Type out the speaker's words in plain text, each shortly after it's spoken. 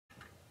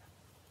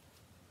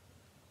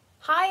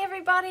Hi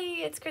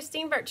everybody, it's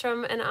Christine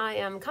Bertram and I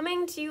am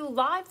coming to you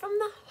live from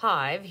the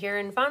Hive here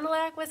in Fond du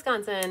Lac,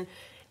 Wisconsin.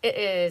 It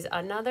is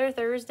another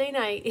Thursday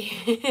night.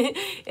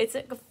 It's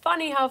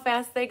funny how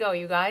fast they go,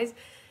 you guys.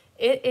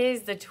 It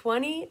is the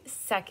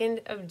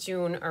 22nd of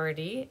June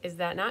already. Is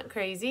that not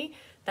crazy?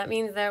 That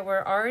means that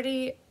we're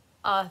already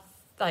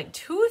like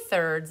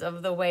 2/3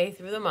 of the way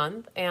through the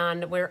month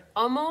and we're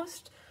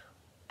almost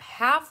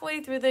halfway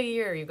through the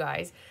year, you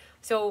guys.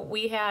 So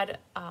we had,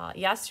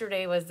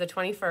 yesterday was the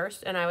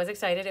 21st, and I was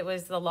excited. It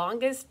was the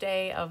longest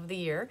day of the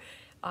year.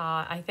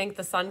 I think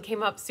the sun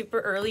came up super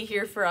early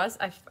here for us.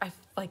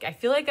 I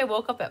feel like I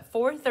woke up at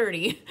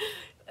 4:30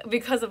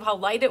 because of how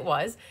light it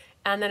was,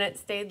 and then it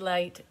stayed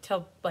light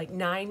till like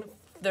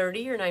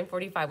 9:30 or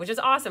 9:45, which is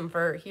awesome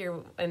for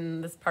here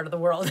in this part of the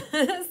world.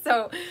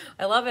 So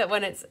I love it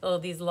when it's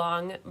these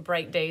long,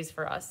 bright days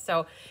for us.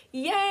 So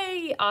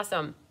yay,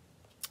 awesome.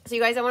 So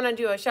you guys, I want to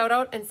do a shout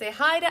out and say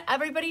hi to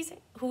everybody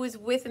who is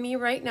with me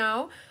right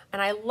now.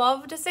 And I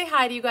love to say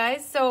hi to you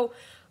guys. So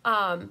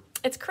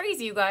it's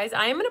crazy, you guys.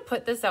 I am going to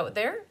put this out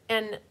there,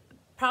 and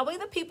probably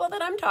the people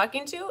that I'm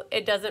talking to,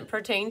 it doesn't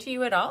pertain to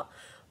you at all.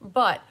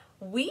 But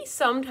we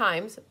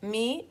sometimes,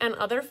 me and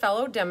other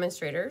fellow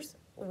demonstrators,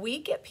 we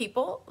get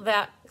people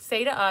that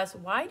say to us,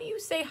 why do you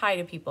say hi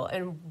to people?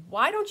 And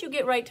why don't you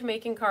get right to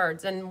making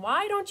cards? And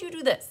why don't you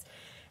do this?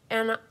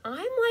 And I'm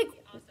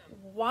like,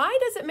 why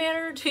does it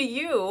matter to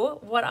you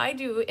what I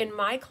do in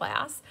my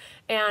class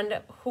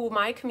and who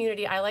my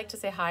community, I like to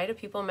say hi to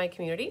people in my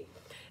community.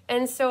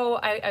 And so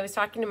I was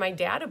talking to my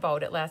dad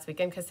about it last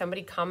weekend because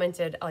somebody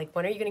commented, like,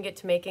 when are you going to get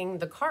to making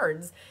the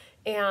cards?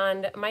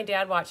 And my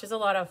dad watches a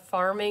lot of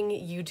farming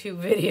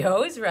YouTube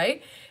videos,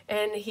 right?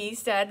 And he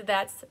said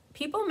that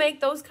people make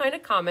those kind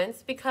of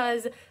comments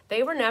because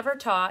they were never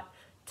taught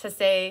to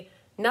say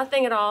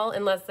nothing at all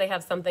unless they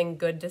have something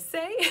good to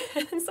say.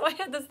 And so I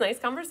had this nice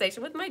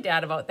conversation with my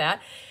dad about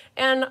that.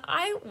 And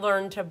I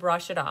learned to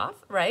brush it off,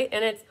 right?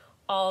 And it's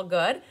all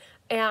good.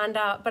 And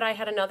but I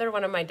had another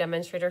one of my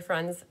demonstrator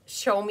friends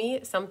show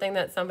me something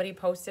that somebody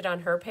posted on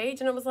her page.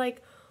 And it was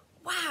like,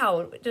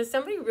 wow, does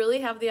somebody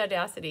really have the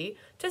audacity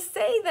to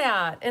say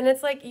that? And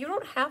it's like, you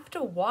don't have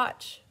to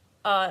watch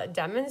a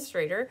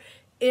demonstrator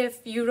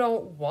if you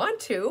don't want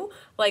to,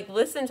 like,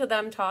 listen to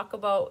them talk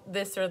about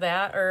this or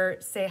that or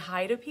say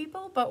hi to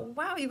people. But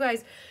wow, you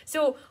guys.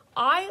 So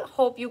I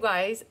hope you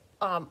guys,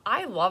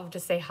 I love to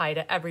say hi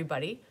to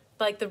everybody.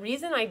 Like, the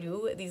reason I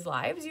do these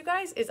lives, you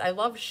guys, is I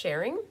love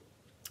sharing,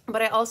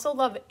 but I also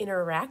love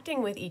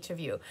interacting with each of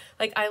you.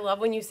 Like, I love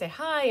when you say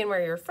hi and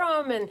where you're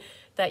from and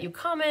that you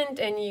comment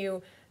and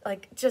you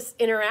like just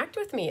interact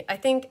with me. I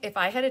think if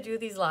I had to do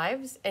these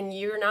lives and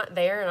you're not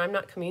there and I'm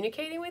not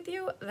communicating with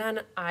you,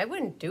 then I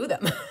wouldn't do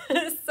them.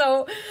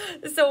 So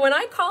when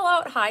I call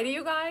out hi to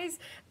you guys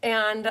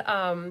and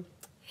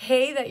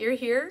hey that you're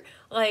here,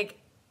 like,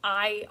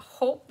 I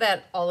hope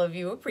that all of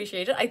you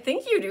appreciate it. I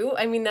think you do.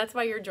 I mean, that's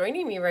why you're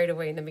joining me right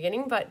away in the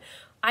beginning. But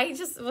I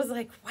just was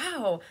like,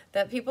 wow,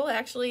 that people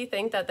actually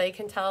think that they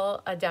can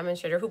tell a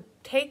demonstrator who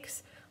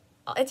takes,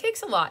 it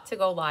takes a lot to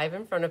go live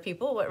in front of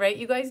people, right?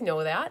 You guys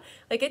know that.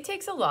 Like, it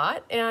takes a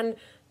lot. And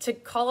to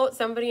call out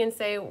somebody and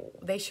say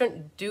they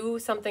shouldn't do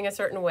something a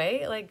certain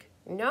way, like,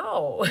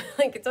 no,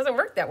 like, it doesn't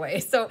work that way.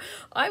 So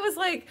I was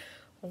like,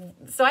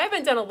 so I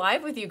haven't done a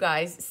live with you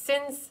guys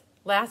since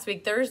last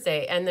week,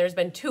 Thursday, and there's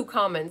been 2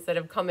 comments that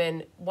have come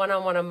in, one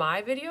on one of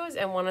my videos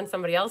and one on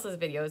somebody else's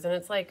videos. And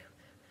it's like,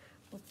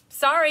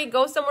 sorry,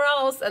 go somewhere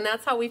else. And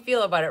that's how we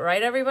feel about it,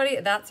 right, everybody?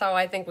 That's how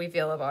I think we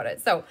feel about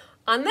it. So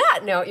on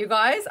that note, you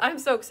guys, I'm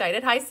so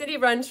excited. Hi, City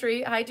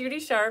Runtree. Hi, Judy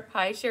Sharp.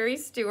 Hi, Sherry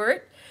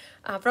Stewart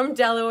from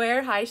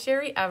Delaware. Hi,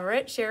 Sherry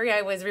Everett. Sherry,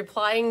 I was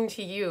replying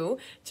to you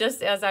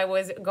just as I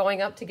was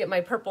going up to get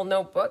my purple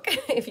notebook.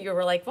 If you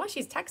were like, well,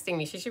 she's texting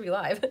me, she should be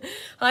live.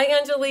 Hi,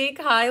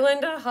 Angelique. Hi,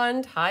 Linda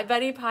Hunt. Hi,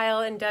 Betty Pyle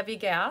and Debbie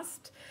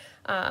Gast.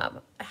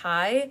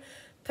 Hi,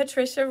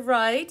 Patricia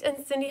Wright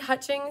and Cindy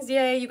Hutchings.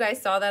 Yay, you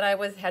guys saw that I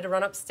had to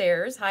run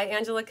upstairs. Hi,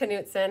 Angela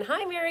Knutson.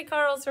 Hi, Mary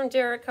Carls from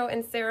Jericho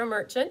and Sarah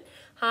Merchant.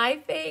 Hi,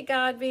 Faye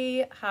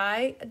Godby.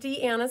 Hi,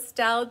 Deanna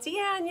Stell.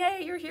 Deanne,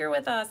 yay, you're here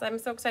with us. I'm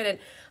so excited.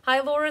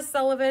 Hi, Laura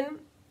Sullivan.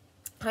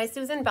 Hi,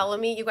 Susan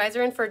Bellamy. You guys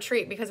are in for a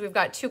treat because we've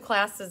got 2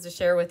 classes to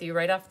share with you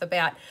right off the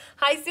bat.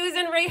 Hi,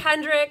 Susan Ray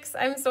Hendricks.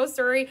 I'm so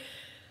sorry.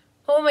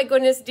 Oh my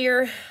goodness,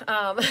 dear.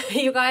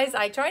 You guys,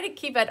 I try to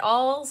keep it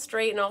all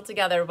straight and all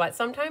together, but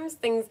sometimes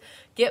things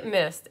get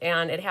missed,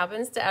 and it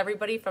happens to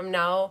everybody from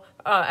now,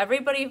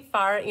 everybody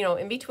far, you know,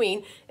 in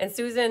between. And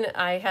Susan,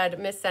 I had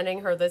missed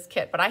sending her this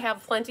kit, but I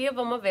have plenty of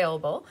them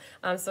available.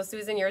 So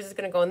Susan, yours is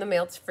going to go in the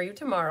mail for you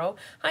tomorrow.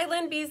 Hi,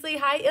 Lynn Beasley.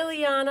 Hi,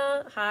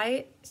 Ileana.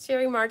 Hi,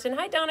 Sherry Martin.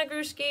 Hi, Donna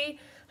Grushke.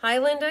 Hi,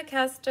 Linda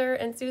Kester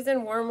and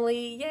Susan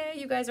Wormley. Yay,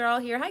 you guys are all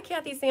here. Hi,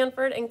 Kathy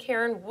Sanford and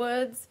Karen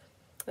Woods.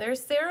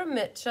 There's Sarah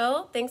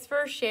Mitchell. Thanks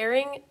for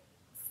sharing,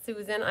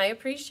 Susan. I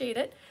appreciate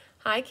it.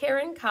 Hi,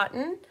 Karen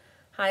Cotton.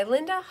 Hi,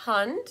 Linda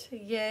Hunt.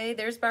 Yay.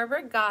 There's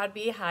Barbara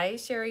Godby. Hi,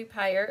 Sherry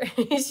Pyre.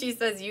 She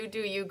says, you do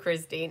you,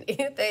 Christine.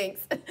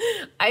 Thanks.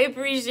 I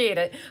appreciate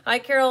it. Hi,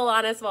 Carol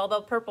Oswald,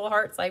 the Purple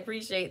Hearts. I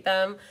appreciate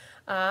them.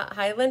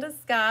 Hi, Linda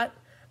Scott.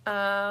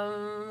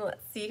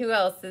 Let's see who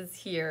else is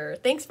here.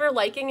 Thanks for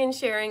liking and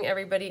sharing,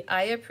 everybody.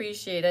 I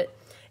appreciate it.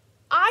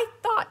 I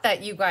thought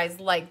that you guys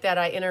liked that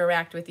I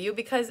interact with you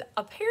because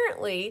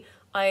apparently,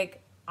 like,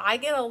 I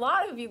get a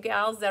lot of you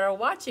gals that are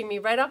watching me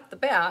right off the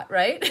bat,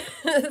 right?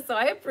 So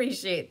I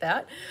appreciate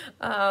that.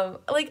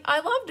 Like, I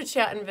love to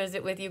chat and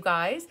visit with you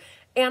guys,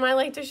 and I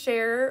like to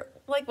share,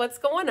 like, what's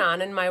going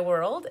on in my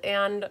world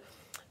and,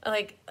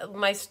 like,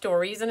 my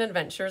stories and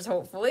adventures,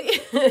 hopefully.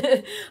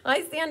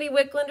 Hi, Sandy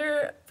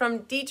Wicklander from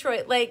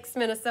Detroit Lakes,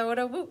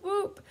 Minnesota. Whoop,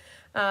 whoop.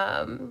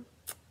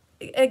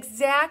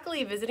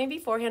 Exactly. Visiting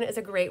beforehand is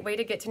a great way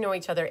to get to know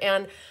each other.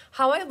 And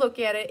how I look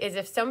at it is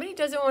if somebody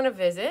doesn't want to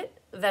visit,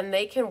 then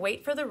they can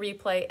wait for the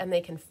replay and they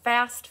can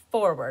fast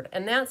forward.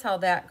 And that's how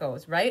that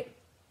goes, right?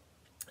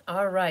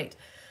 All right.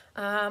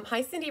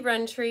 Hi, Cindy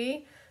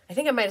Runtree. I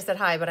think I might have said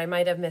hi, but I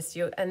might have missed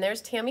you. And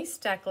there's Tammy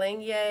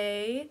Steckling.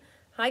 Yay.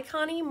 Hi,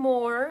 Connie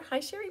Moore. Hi,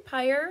 Sherry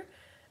Pyre.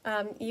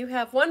 You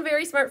have one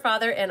very smart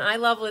father, and I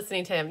love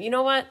listening to him. You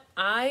know what?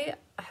 I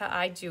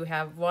do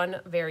have one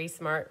very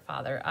smart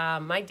father.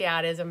 My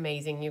dad is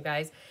amazing, you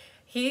guys.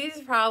 He's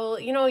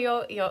probably,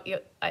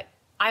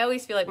 I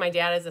always feel like my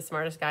dad is the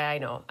smartest guy I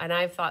know, and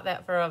I've thought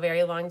that for a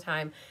very long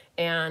time.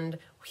 And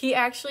he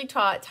actually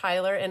taught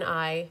Tyler and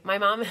I, my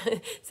mom,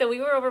 so we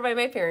were over by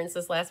my parents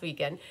this last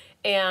weekend,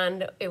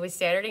 and it was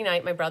Saturday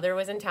night. My brother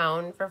was in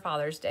town for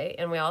Father's Day,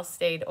 and we all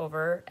stayed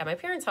over at my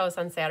parents' house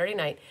on Saturday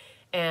night.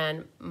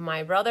 And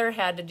my brother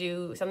had to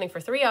do something for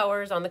 3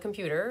 hours on the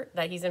computer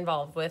that he's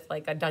involved with,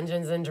 like a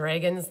Dungeons and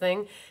Dragons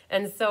thing.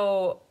 And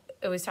so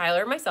it was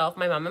Tyler, myself,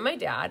 my mom, and my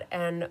dad.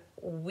 And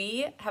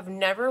we have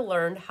never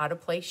learned how to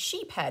play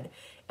sheephead.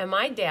 And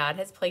my dad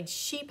has played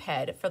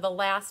sheephead for the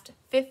last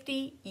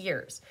 50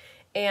 years.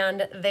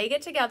 And they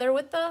get together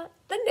with the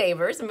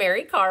neighbors.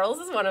 Mary Carls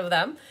is one of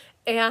them.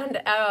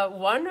 And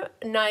one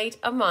night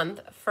a month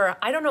for,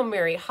 I don't know,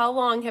 Mary, how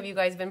long have you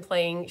guys been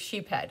playing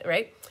sheephead,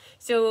 right?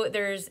 So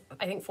there's,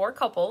 I think, 4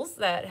 couples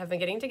that have been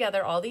getting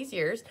together all these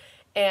years.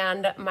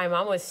 And my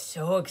mom was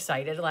so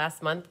excited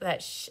last month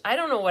that I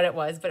don't know what it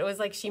was, but it was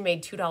like she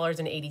made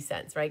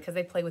 $2.80, right? Because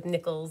they play with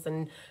nickels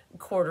and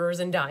quarters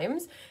and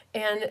dimes.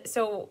 And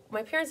so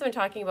my parents have been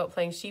talking about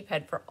playing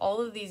sheephead for all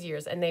of these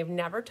years, and they've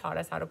never taught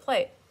us how to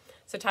play.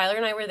 So Tyler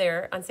and I were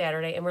there on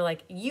Saturday, and we're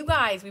like, you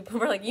guys,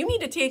 we're like, you need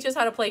to teach us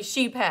how to play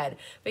sheephead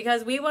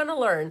because we want to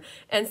learn.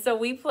 And so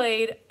we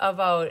played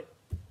about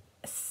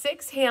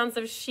 6 hands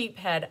of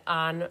sheephead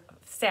on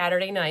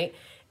Saturday night,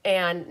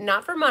 and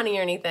not for money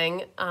or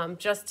anything,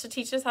 just to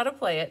teach us how to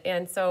play it.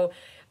 And so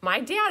my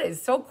dad is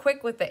so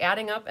quick with the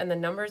adding up and the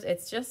numbers,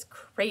 it's just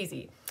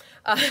crazy.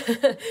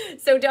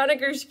 So Donna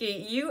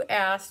Gershke, you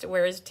asked,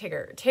 where is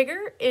Tigger?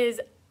 Tigger is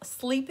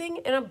sleeping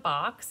in a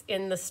box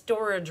in the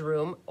storage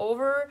room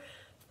over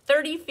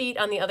 30 feet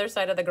on the other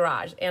side of the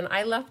garage. And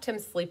I left him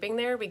sleeping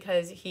there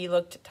because he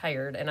looked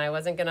tired and I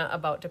wasn't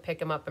about to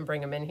pick him up and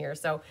bring him in here.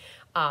 So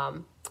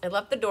I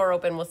left the door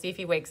open. We'll see if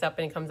he wakes up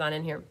and he comes on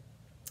in here.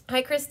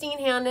 Hi, Christine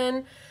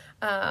Hannon.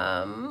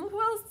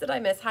 Who else did I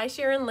miss? Hi,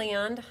 Sharon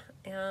Land.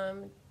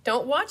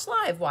 Don't watch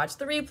live, watch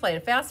the replay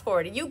and fast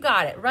forward. You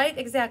got it, right?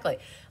 Exactly.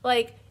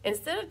 Like,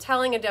 instead of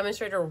telling a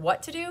demonstrator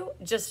what to do,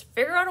 just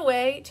figure out a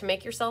way to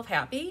make yourself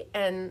happy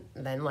and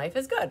then life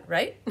is good,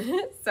 right?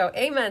 So,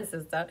 amen,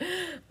 sister.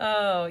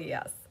 Oh,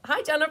 yes.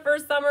 Hi, Jennifer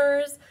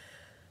Summers.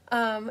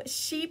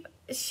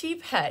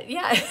 Sheephead.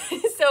 Yeah.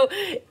 So,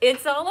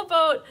 it's all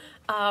about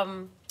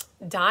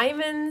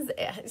diamonds.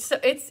 So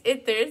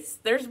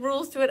there's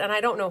rules to it, and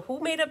I don't know who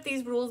made up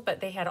these rules,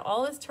 but they had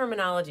all this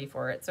terminology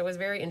for it, so it was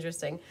very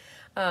interesting.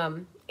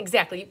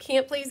 Exactly, you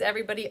can't please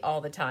everybody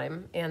all the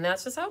time, and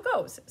that's just how it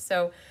goes.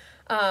 So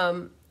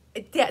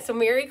yeah, so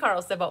Mary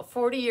Carl said about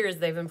 40 years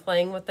they've been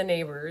playing with the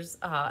neighbors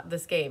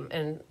this game,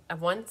 and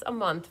once a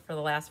month for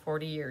the last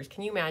 40 years.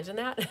 Can you imagine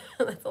that?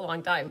 That's a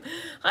long time.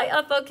 Hi,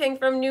 Ethel King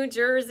from New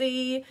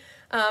Jersey.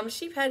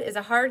 Sheephead is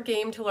a hard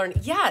game to learn.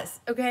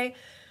 Yes, okay.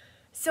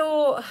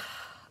 So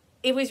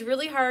it was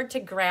really hard to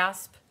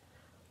grasp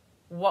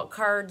what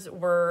cards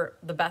were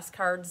the best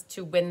cards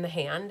to win the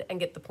hand and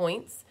get the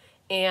points.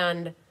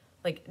 And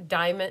like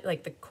diamond,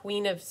 like the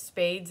queen of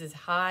spades is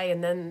high,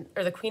 and then,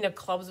 or the queen of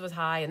clubs was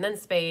high, and then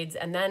spades,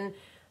 and then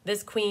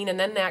this queen, and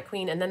then that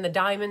queen, and then the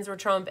diamonds were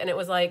trump. And it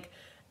was like,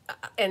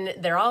 and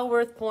they're all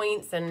worth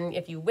points. And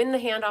if you win the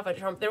hand off a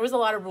trump, there was a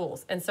lot of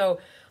rules. And so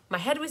my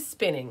head was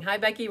spinning. Hi,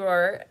 Becky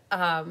Rohr.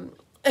 Hi,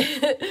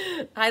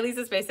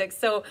 Lisa SpaceX.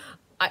 So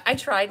I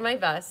tried my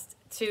best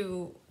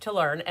to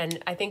learn,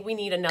 and I think we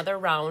need another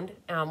round.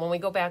 When we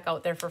go back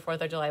out there for 4th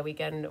of July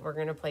weekend, we're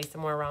going to play some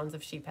more rounds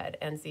of sheephead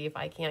and see if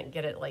I can't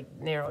get it like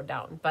narrowed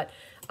down. But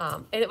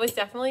it was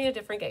definitely a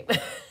different game.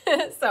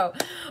 So,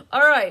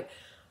 all right.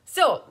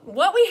 So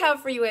what we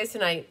have for you guys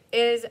tonight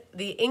is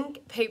the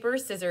ink, paper,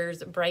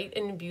 scissors, bright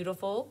and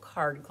beautiful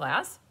card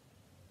class.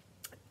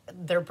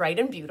 They're bright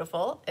and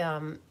beautiful.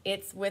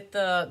 It's with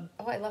the,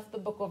 oh, I left the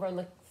book over on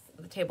the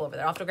table over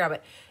there. I'll have to grab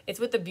it. It's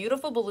with the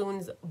Beautiful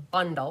Balloons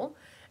bundle.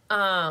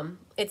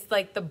 It's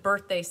like the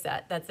birthday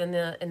set that's in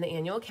the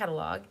annual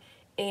catalog.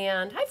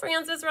 And hi,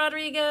 Francis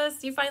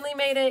Rodriguez, you finally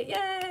made it,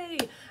 yay!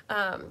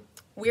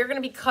 We're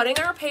gonna be cutting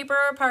our paper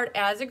apart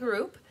as a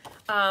group.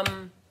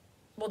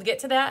 We'll get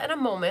to that in a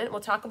moment.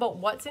 We'll talk about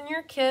what's in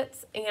your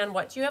kits and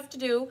what you have to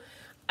do.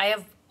 I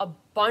have a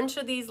bunch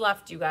of these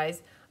left, you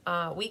guys.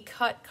 We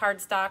cut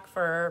cardstock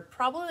for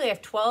probably, I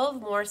have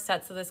 12 more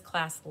sets of this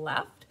class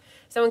left.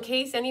 So in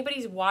case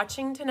anybody's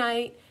watching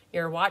tonight,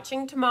 you're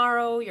watching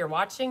tomorrow, you're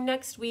watching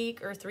next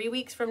week or 3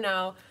 weeks from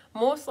now,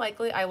 most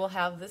likely I will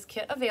have this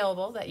kit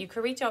available that you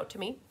can reach out to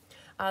me.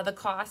 The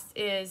cost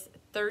is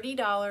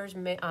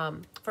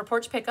 $30 for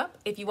porch pickup.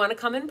 If you want to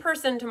come in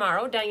person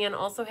tomorrow, Diane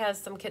also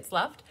has some kits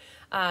left.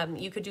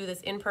 You could do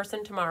this in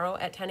person tomorrow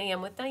at 10 a.m.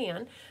 with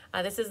Diane.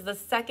 This is the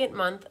second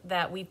month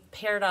that we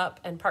paired up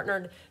and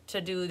partnered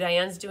to do,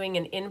 Diane's doing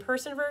an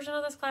in-person version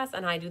of this class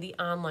and I do the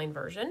online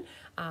version.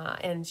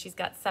 And she's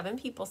got 7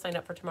 people signed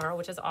up for tomorrow,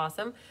 which is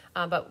awesome.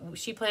 But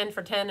she planned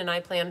for 10 and I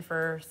planned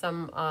for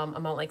some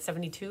amount like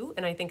 72.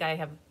 And I think I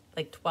have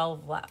like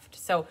 12 left.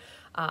 So,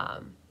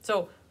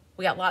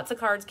 we got lots of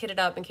cards kitted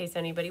up in case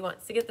anybody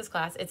wants to get this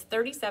class. It's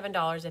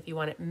 $37 if you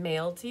want it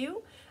mailed to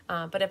you.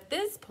 But at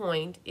this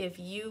point, if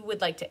you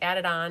would like to add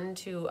it on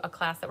to a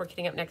class that we're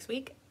kitting up next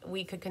week,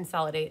 we could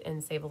consolidate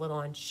and save a little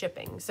on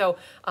shipping. So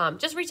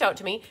just reach out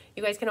to me.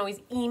 You guys can always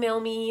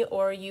email me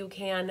or you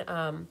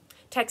can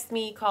text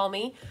me, call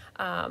me.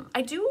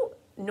 I do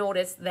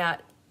notice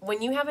that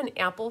when you have an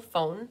Apple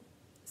phone,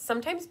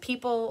 sometimes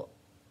people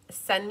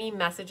send me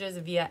messages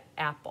via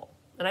Apple.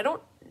 And I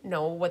don't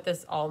know what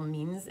this all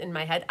means in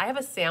my head. I have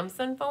a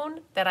Samsung phone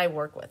that I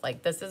work with.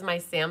 Like this is my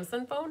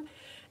Samsung phone.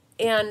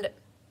 And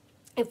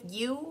if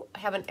you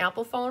have an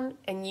Apple phone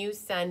and you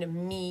send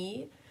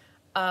me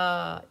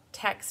a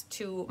text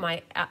to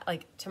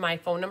my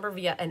phone number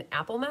via an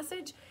Apple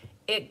message,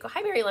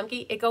 hi Mary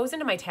Lemke, it goes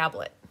into my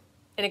tablet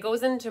and it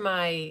goes into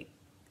my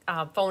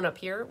phone up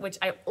here, which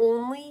I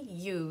only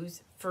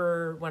use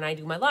for when I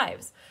do my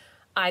lives.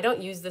 I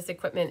don't use this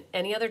equipment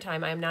any other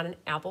time. I am not an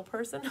Apple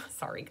person.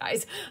 Sorry,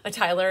 guys.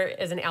 Tyler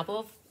is an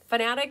Apple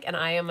fanatic and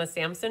I am a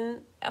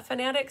Samsung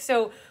fanatic.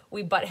 So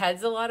we butt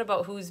heads a lot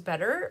about who's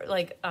better.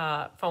 Like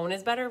phone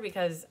is better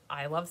because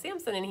I love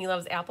Samsung and he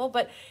loves Apple.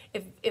 But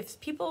if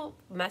people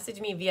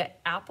message me via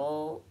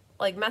Apple,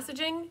 like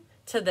messaging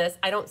to this,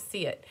 I don't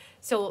see it.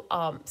 So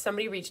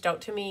somebody reached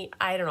out to me.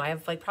 I don't know. I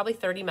have like probably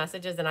 30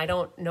 messages and I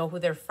don't know who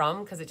they're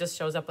from because it just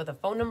shows up with a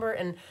phone number.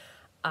 And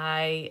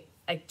I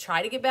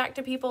try to get back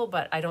to people,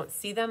 but I don't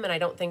see them, and I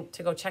don't think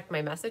to go check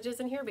my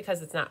messages in here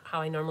because it's not how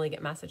I normally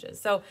get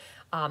messages. So,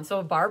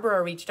 so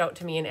Barbara reached out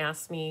to me and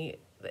asked me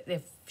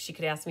if she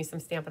could ask me some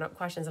Stampin' Up!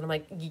 Questions, and I'm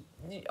like,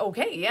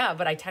 okay, yeah,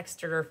 but I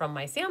texted her from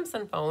my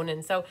Samsung phone,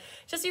 and so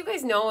just so you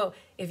guys know,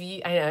 I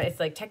know it's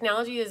like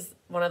technology is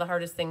one of the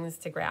hardest things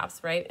to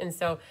grasp, right? And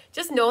so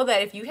just know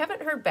that if you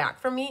haven't heard back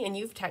from me and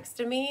you've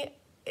texted me,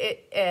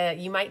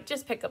 you might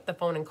just pick up the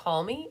phone and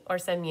call me or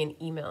send me an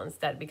email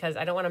instead because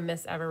I don't want to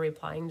miss ever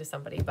replying to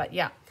somebody. But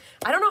yeah,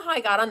 I don't know how I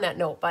got on that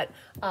note, but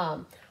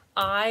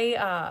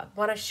I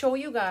want to show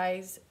you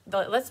guys,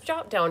 let's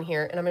drop down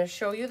here and I'm going to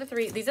show you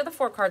these are the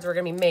 4 cards we're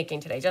going to be making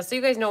today. Just so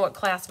you guys know what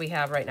class we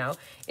have right now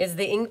is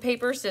the ink,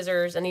 paper,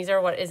 scissors, and these are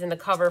what is in the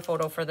cover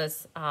photo for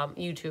this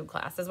YouTube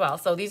class as well.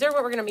 So these are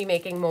what we're going to be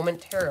making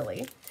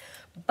momentarily.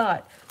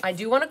 But I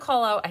do want to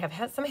call out, I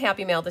have some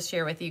happy mail to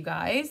share with you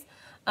guys.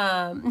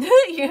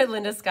 You had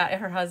Linda Scott and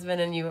her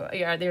husband and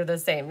they're the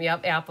same.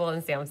 Yep, Apple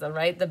and Samsung,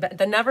 right?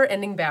 The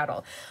never-ending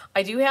battle.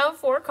 I do have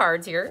 4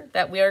 cards here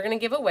that we are going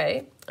to give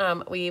away.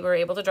 We were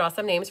able to draw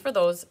some names for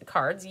those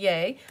cards.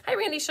 Yay. Hi,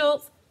 Randy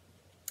Schultz.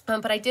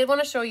 But I did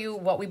want to show you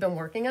what we've been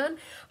working on.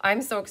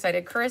 I'm so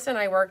excited. Chris and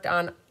I worked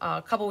on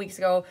a couple weeks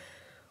ago.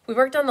 We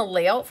worked on the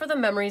layout for the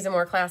Memories and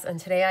More class, and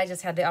today I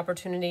just had the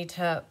opportunity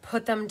to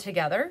put them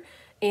together.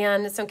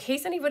 And so in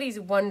case anybody's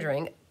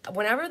wondering,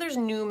 whenever there's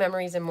new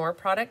Memories and More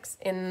products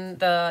in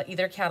the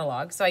either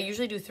catalog, so I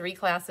usually do 3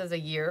 classes a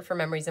year for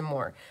Memories and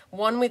More,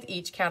 1 with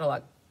each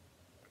catalog.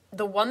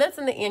 The one that's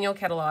in the annual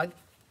catalog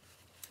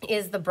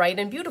is the Bright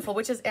and Beautiful,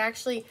 which is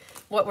actually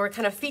what we're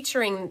kind of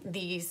featuring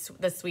the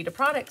suite of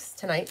products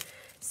tonight.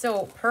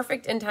 So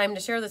perfect in time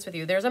to share this with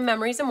you. There's a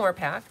Memories and More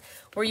pack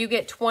where you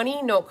get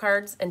 20 note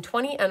cards and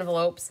 20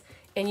 envelopes,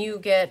 and you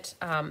get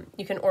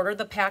you can order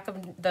the pack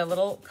of the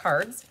little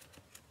cards,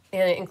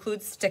 and it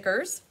includes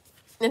stickers.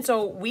 And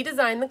so we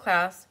designed the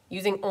class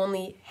using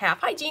only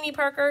half. Hi, Jeannie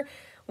Parker.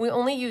 We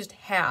only used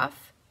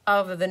half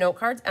of the note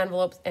cards,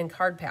 envelopes, and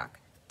card pack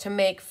to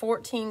make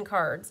 14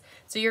 cards.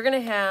 So you're going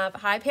to have,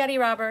 hi, Patsy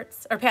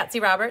Roberts.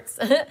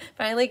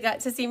 Finally got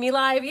to see me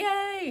live.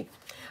 Yay!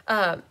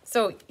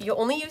 So you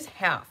only use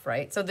half,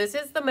 right? So this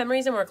is the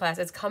Memories and More class.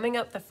 It's coming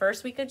up the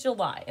first week of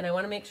July. And I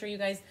want to make sure you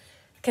guys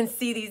can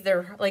see these.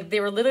 They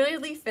were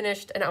literally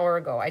finished an hour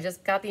ago. I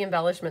just got the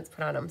embellishments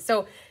put on them.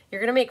 So you're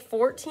going to make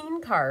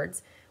 14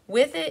 cards.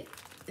 With it,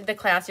 the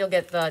class, you'll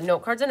get the note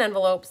cards and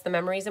envelopes, the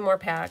memories and more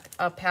pack,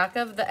 a pack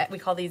of the, we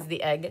call these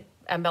the egg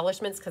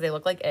embellishments because they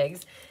look like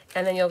eggs.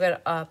 And then you'll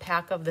get a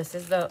pack of, this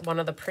is the one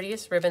of the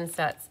prettiest ribbon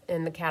sets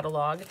in the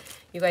catalog.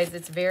 You guys,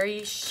 it's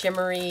very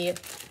shimmery,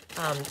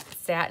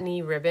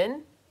 satiny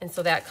ribbon. And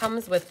so that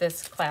comes with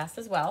this class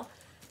as well.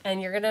 And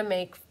we're gonna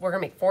make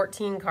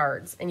 14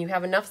 cards, and you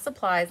have enough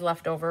supplies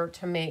left over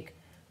to make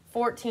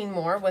 14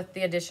 more with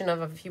the addition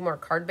of a few more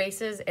card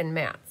bases and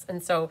mats.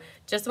 And so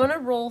just wanna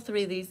roll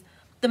through these.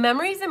 The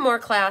Memories and More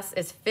class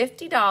is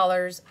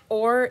 $50,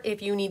 or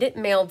if you need it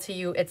mailed to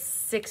you, it's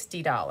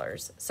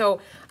 $60.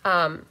 So,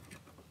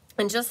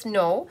 and just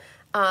know,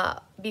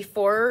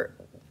 before,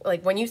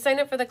 like when you sign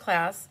up for the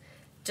class,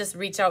 just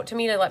reach out to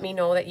me to let me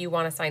know that you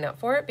want to sign up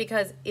for it,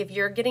 because if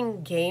you're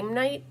getting game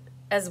night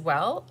as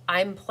well,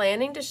 I'm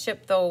planning to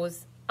ship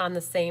those on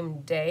the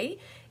same day,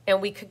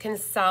 and we could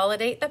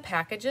consolidate the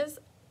packages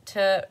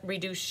to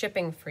reduce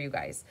shipping for you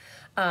guys.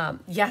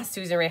 Yes,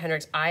 Susan Ray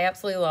Hendricks, I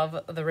absolutely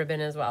love the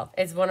ribbon as well.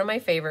 It's one of my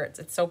favorites.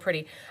 It's so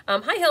pretty.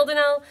 Hi,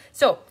 Hildenel.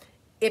 So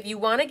if you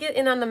want to get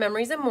in on the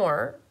Memories and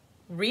More,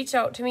 reach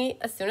out to me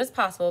as soon as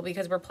possible,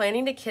 because we're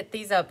planning to kit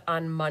these up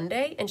on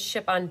Monday and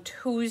ship on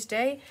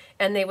Tuesday,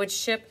 and they could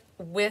ship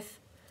with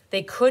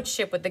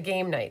the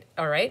game night.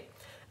 All right.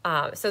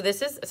 So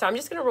I'm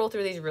just going to roll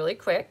through these really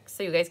quick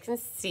so you guys can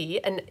see,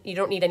 and you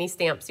don't need any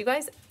stamps, you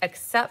guys,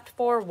 except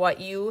for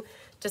what you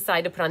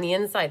decide to put on the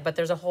inside. But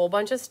there's a whole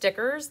bunch of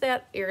stickers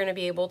that you're going to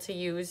be able to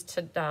use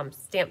to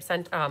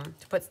to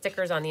put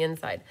stickers on the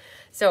inside.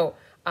 So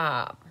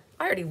I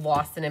already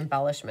lost an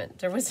embellishment.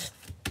 There was,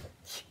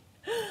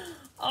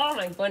 oh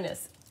my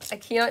goodness, I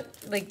can't,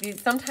 like,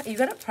 these, sometimes you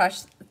got to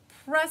press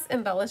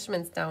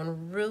embellishments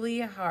down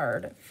really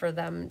hard for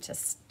them to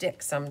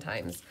stick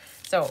sometimes.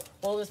 So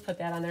we'll just put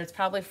that on there. It's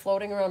probably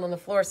floating around on the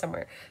floor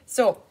somewhere.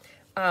 So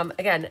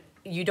again,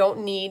 you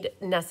don't need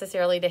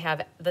necessarily to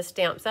have the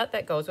stamp set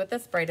that goes with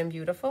this Bright and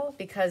Beautiful,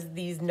 because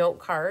these note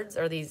cards,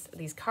 or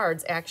these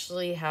cards,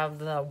 actually have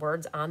the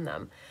words on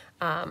them.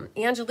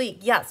 Angelique,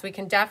 yes, we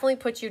can definitely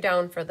put you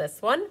down for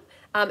this one.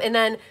 And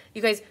then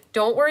you guys,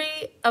 don't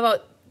worry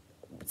about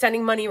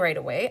sending money right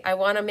away. I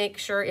want to make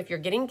sure if you're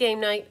getting game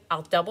night,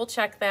 I'll double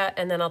check that,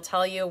 and then I'll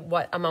tell you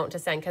what amount to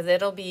send, because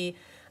it'll be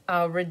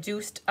a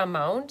reduced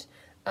amount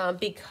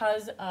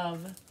because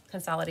of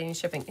consolidating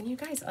shipping. And you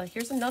guys,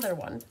 here's another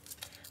one.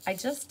 I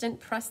just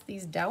didn't press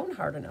these down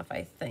hard enough,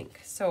 I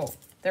think. So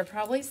they're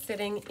probably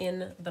sitting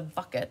in the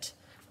bucket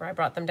where I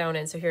brought them down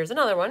in. So here's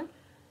another one.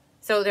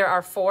 So there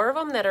are 4 of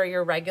them that are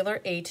your regular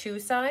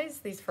A2 size,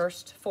 these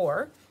first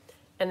 4.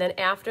 And then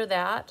after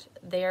that,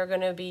 they are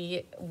going to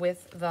be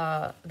with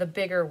the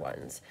bigger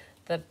ones,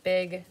 the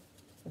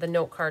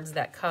note cards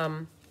that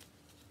come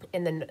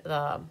in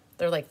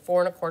they're like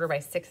 4 1/4 by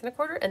 6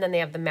 1/4, and then they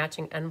have the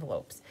matching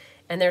envelopes.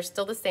 And they're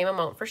still the same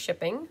amount for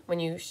shipping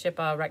when you ship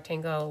a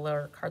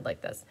rectangular card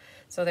like this.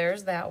 So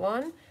there's that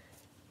one.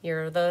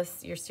 You're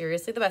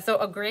seriously the best. So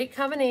a great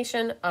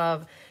combination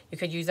of, you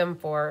could use them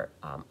for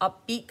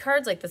upbeat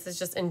cards, like this is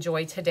just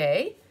Enjoy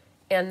Today.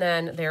 And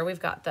then there we've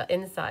got the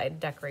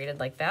inside decorated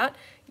like that.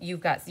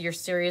 You've got You're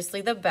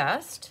Seriously the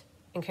Best,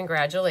 and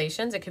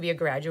congratulations. It could be a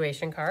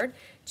graduation card.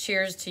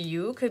 Cheers to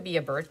You could be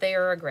a birthday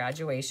or a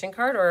graduation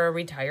card or a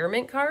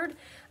retirement card.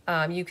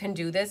 You can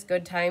do this.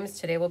 Good times.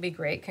 Today will be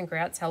great.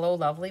 Congrats. Hello,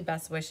 lovely.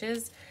 Best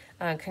wishes.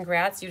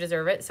 Congrats. You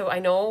deserve it. So I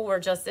know we're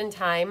just in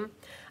time.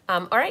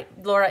 All right,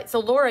 Laura. So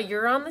Laura,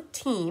 you're on the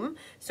team.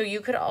 So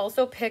you could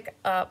also pick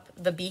up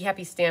the Be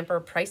Happy Stamper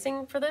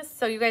pricing for this.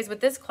 So you guys,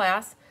 with this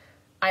class,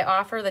 I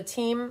offer the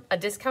team a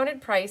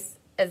discounted price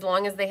as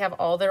long as they have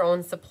all their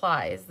own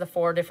supplies, the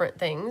 4 different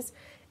things.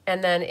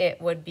 And then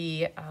it would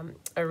be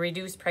a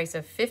reduced price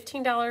of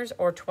 $15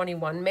 or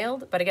 $21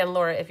 mailed. But again,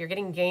 Laura, if you're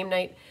getting game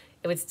night,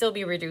 it would still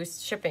be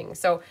reduced shipping.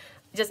 So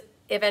just,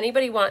 if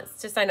anybody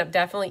wants to sign up,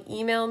 definitely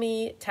email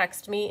me,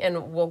 text me,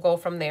 and we'll go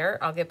from there.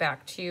 I'll get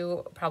back to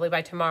you probably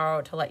by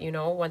tomorrow to let you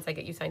know once I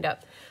get you signed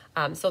up.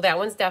 So that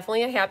one's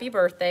definitely a happy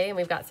birthday, and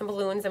we've got some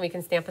balloons, and we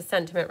can stamp a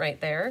sentiment right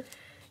there.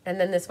 And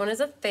then this one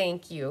is a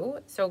thank you.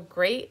 So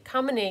great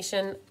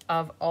combination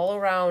of all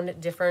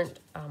around different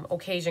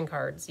occasion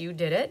cards. You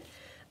did it.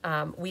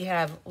 We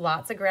have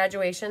lots of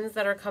graduations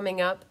that are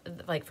coming up,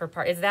 like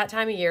it's that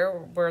time of year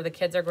where the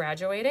kids are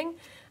graduating.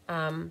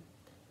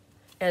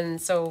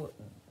 And so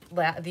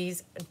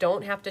these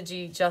don't have to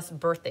be just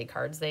birthday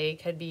cards. They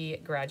could be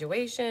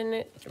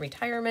graduation,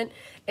 retirement,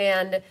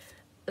 and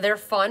they're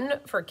fun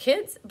for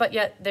kids, but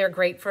yet they're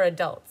great for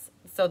adults.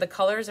 So the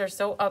colors are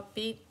so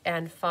upbeat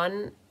and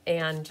fun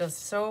and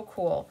just so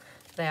cool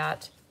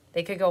that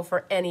they could go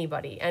for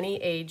anybody,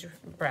 any age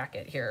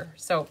bracket here.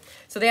 So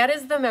that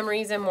is the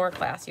Memories and More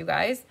class, you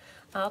guys.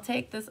 I'll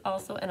take this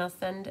also, and I'll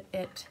send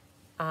it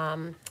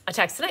a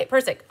text tonight.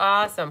 Perfect.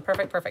 Awesome.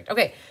 Perfect.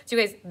 Okay, so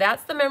you guys,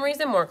 that's the Memories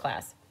and More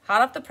class.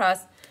 Hot off the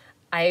press.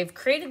 I've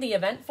created the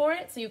event for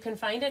it, so you can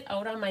find it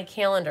out on my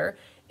calendar.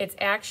 It's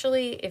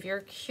actually, if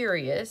you're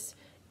curious,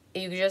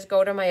 you can just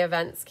go to my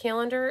events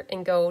calendar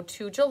and go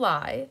to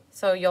July.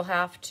 So you'll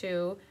have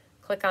to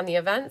click on the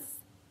events,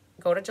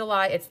 go to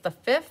July. It's the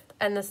 5th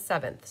and the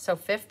 7th. So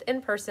 5th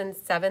in person,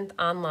 7th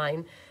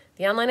online.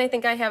 The online, I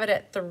think I have it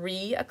at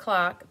 3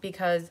 o'clock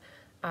because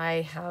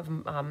I have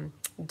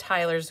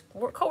Tyler's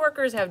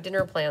coworkers have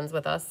dinner plans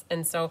with us,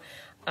 and so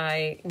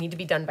I need to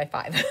be done by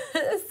 5.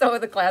 So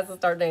the class is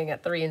starting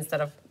at 3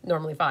 instead of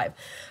normally 5.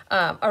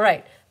 All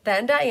right.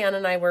 Then Diane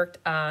and I worked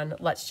on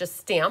Let's Just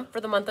Stamp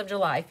for the month of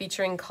July,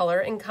 featuring color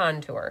and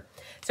contour.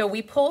 So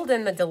we pulled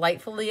in the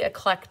Delightfully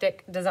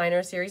Eclectic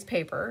Designer Series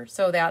paper.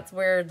 So that's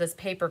where this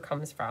paper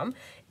comes from.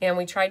 And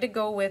we tried to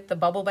go with the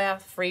Bubble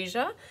Bath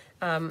Freesia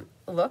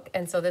look.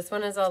 And so this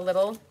one is a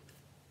little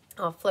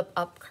flip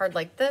up card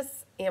like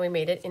this. And we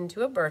made it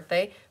into a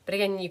birthday. But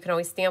again, you can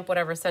always stamp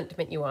whatever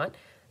sentiment you want.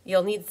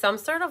 You'll need some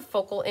sort of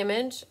focal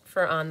image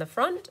for on the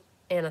front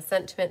and a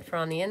sentiment for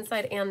on the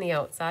inside and the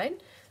outside.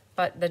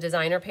 But the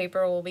designer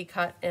paper will be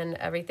cut and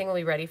everything will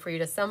be ready for you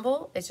to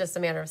assemble. It's just a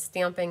matter of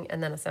stamping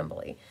and then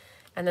assembly.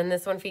 And then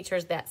this one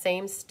features that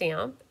same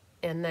stamp,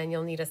 and then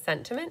you'll need a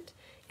sentiment.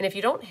 And if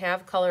you don't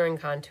have color and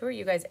contour,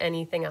 you guys,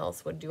 anything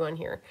else would do on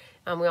here.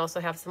 We also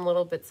have some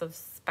little bits of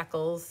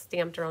speckles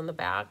stamped around the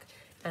back,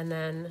 and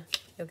then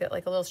you'll get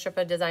like a little strip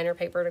of designer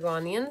paper to go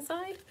on the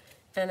inside.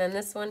 And then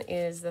this one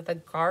is the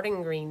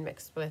garden green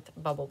mixed with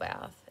bubble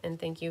bath. And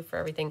thank you for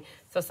everything.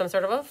 So some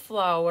sort of a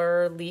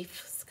flower,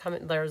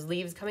 there's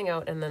leaves coming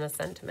out, and then a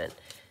sentiment.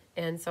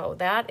 And so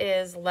that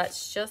is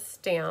Let's Just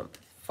Stamp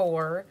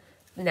for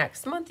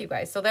next month, you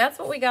guys. So that's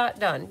what we got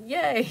done.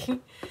 Yay.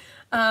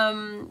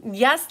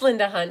 Yes,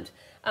 Linda Hunt.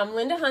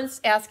 Linda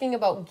Hunt's asking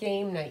about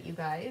game night, you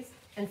guys.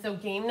 And so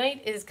game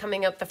night is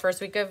coming up the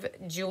first week of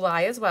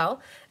July as well.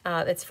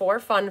 It's 4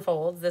 fun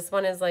folds. This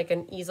one is like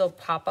an easel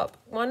pop-up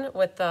one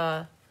with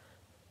the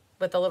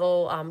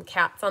little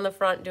cats on the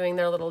front doing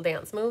their little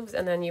dance moves.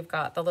 And then you've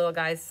got the little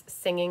guys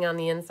singing on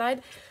the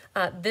inside.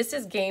 This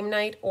is game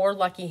night or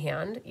lucky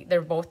hand.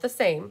 They're both the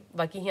same.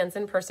 Lucky hand's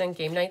in person,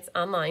 game night's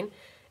online.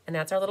 And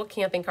that's our little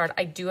camping card.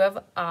 I do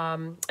have,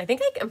 I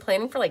think I'm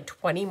planning for like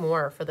 20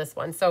 more for this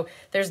one. So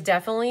there's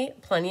definitely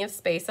plenty of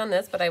space on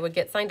this, but I would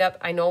get signed up.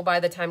 I know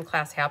by the time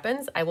class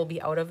happens, I will be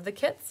out of the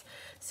kits.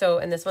 So,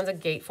 and this one's a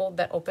gatefold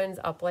that opens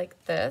up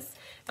like this.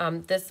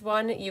 This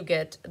one, you'll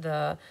get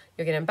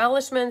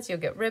embellishments, you'll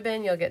get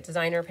ribbon, you'll get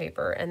designer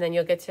paper, and then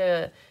you'll get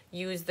to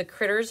use the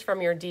critters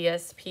from your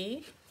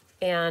DSP.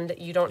 And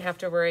you don't have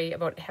to worry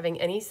about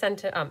having any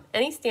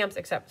stamps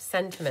except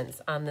sentiments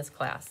on this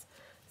class.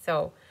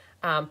 So,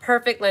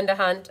 perfect, Linda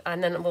Hunt,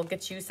 and then we'll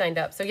get you signed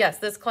up. So yes,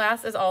 this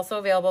class is also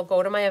available.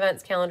 Go to my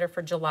events calendar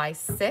for July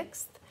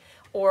 6th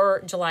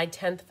or July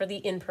 10th for the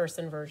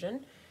in-person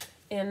version.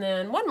 And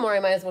then one more I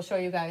might as well show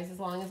you guys as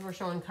long as we're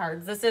showing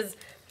cards. This is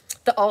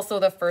also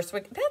the first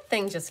week. That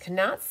thing just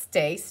cannot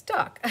stay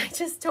stuck. I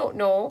just don't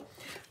know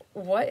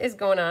what is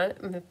going on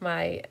with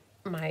my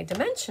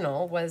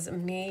dimensional was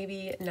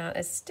maybe not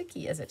as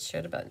sticky as it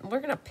should have been. We're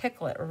going to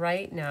pickle it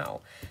right now.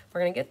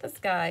 We're going to get this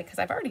guy because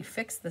I've already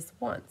fixed this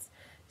once.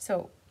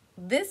 So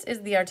this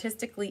is the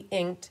artistically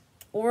inked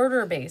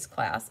order-based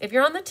class. If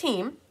you're on the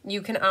team,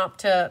 you can opt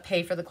to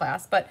pay for the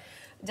class, but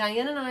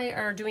Diane and I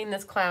are doing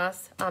this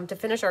class to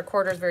finish our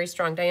quarters very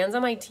strong. Diane's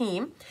on my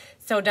team.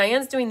 So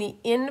Diane's doing the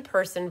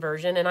in-person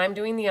version and I'm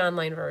doing the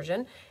online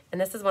version. And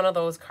this is one of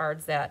those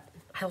cards that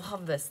I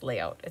love this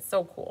layout. It's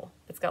so cool.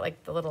 It's got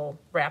like the little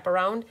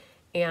wraparound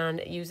and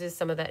it uses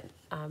some of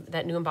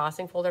that new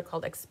embossing folder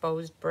called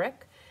Exposed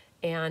Brick.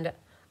 And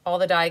all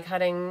the die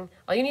cutting,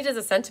 all you need is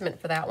a sentiment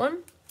for that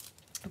one.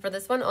 For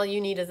this one, all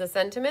you need is a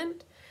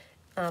sentiment.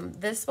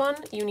 This one,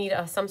 you need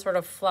some sort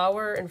of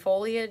flower and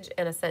foliage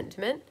and a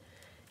sentiment.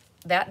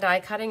 That die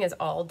cutting is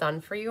all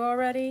done for you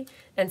already.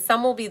 And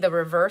some will be the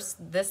reverse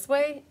this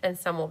way, and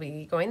some will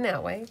be going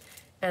that way.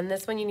 And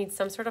this one, you need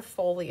some sort of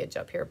foliage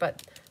up here.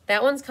 But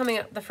that one's coming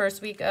up the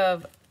first week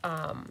of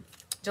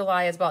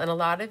July as well. And a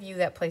lot of you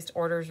that placed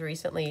orders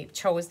recently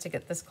chose to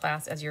get this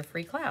class as your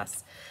free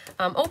class.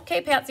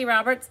 Okay, Patsy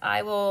Roberts,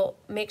 I will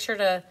make sure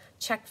to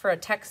check for a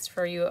text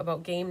for you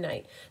about game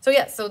night. So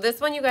yes, so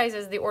this one, you guys,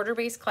 is the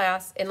order-based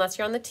class. Unless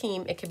you're on the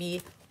team, it could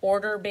be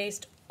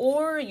order-based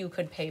or you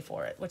could pay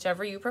for it,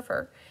 whichever you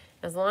prefer.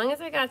 As long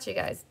as I got you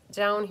guys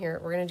down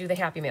here, we're going to do the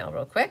Happy Mail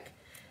real quick.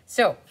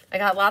 So I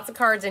got lots of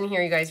cards in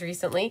here, you guys,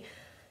 recently.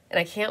 And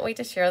I can't wait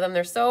to share them.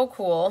 They're so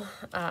cool.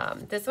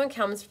 This one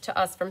comes to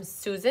us from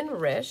Susan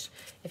Rish.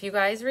 If you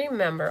guys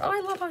remember, oh,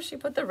 I love how she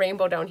put the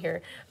rainbow down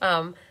here.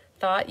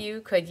 Thought you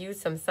could use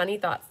some sunny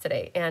thoughts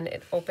today. And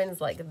it opens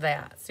like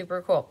that.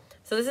 Super cool.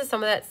 So this is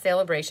some of that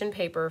sale-a-bration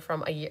paper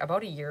from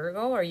about a year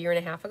ago or a year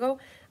and a half ago.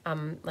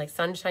 Like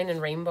sunshine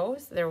and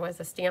rainbows. There was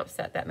a stamp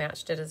set that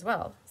matched it as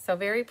well. So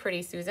very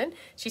pretty, Susan.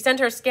 She sent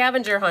her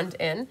scavenger hunt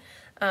in.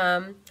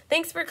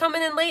 Thanks for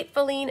coming in late,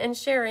 Feline, and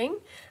sharing.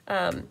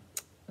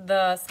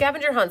 The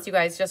scavenger hunts, you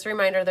guys, just a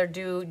reminder, they're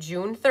due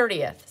June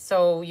 30th.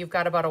 So you've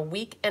got about a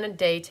week and a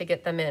day to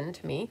get them in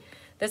to me.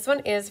 This one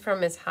is from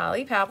Miss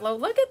Holly Pablo.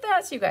 Look at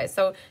that, you guys.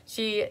 So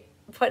she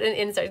put an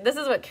inside. This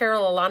is what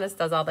Carol Alanis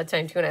does all the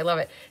time too, and I love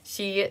it.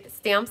 She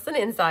stamps an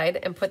inside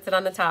and puts it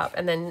on the top,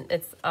 and then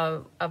it's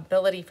an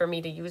ability for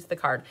me to use the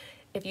card.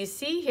 If you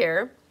see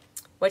here,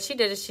 what she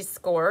did is she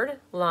scored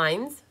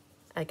lines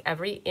like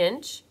every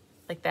inch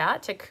like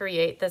that to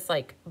create this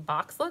like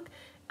box look.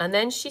 And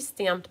then she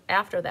stamped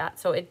after that,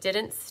 so it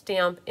didn't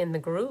stamp in the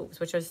grooves,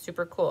 which was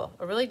super cool.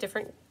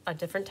 A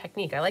different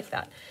technique. I like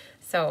that.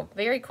 So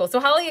very cool. So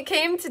Holly, it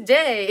came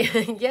today.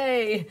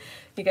 Yay.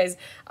 You guys,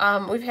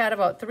 we've had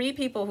about 3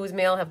 people whose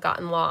mail have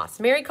gotten lost.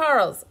 Mary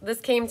Carl's,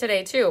 this came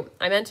today too.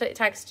 I meant to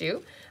text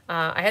you.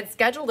 I had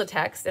scheduled a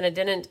text and it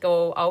didn't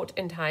go out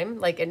in time.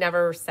 Like it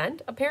never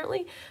sent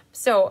apparently.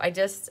 So I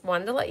just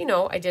wanted to let you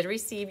know, I did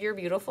receive your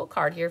beautiful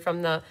card here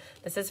from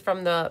this is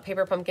from the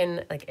Paper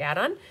Pumpkin like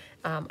add-on.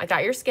 I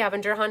got your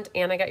scavenger hunt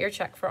and I got your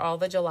check for all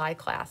the July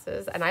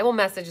classes. And I will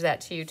message that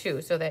to you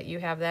too so that you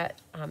have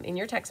that in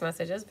your text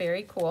messages.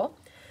 Very cool.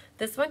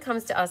 This one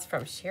comes to us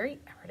from Sherry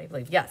Everett, I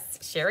believe. Yes,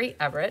 Sherry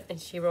Everett.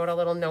 And she wrote a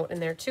little note in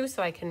there too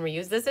so I can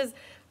reuse. This is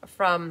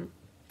from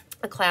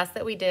a class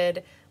that we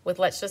did with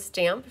Let's Just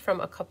Stamp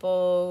from a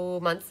couple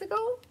months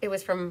ago. It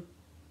was from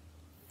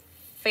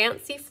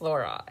Fancy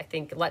Flora, I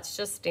think. Let's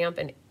Just Stamp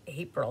in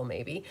April,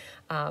 maybe.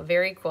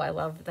 Very cool. I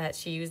love that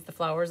she used the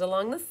flowers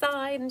along the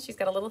side, and she's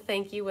got a little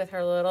thank you with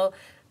her little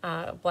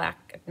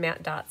black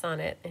matte dots on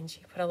it, and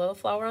she put a little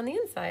flower on the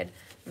inside.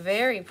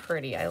 Very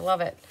pretty. I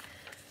love it.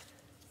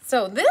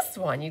 So this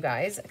one, you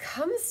guys,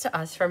 comes to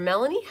us from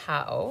Melanie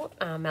Howe.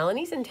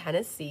 Melanie's in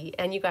Tennessee,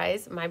 and you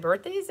guys, my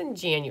birthday is in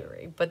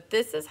January, but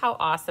this is how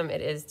awesome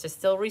it is to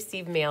still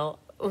receive mail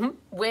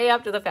way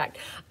after the fact.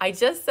 I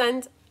just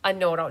sent a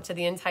note out to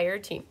the entire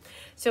team.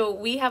 So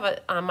we have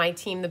on my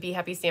team, the Be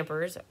Happy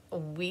Stampers,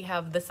 we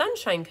have the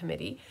Sunshine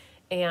Committee,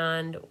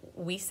 and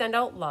we send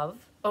out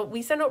love.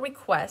 We send out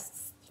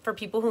requests for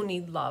people who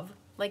need love.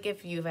 Like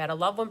if you've had a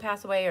loved one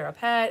pass away or a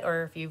pet,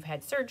 or if you've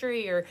had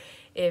surgery, or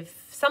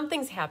if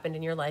something's happened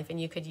in your life and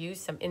you could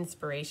use some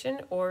inspiration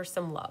or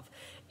some love.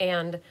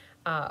 And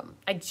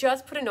I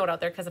just put a note out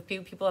there because a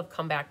few people have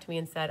come back to me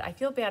and said, I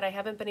feel bad. I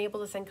haven't been able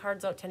to send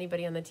cards out to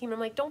anybody on the team. I'm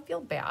like, don't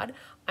feel bad.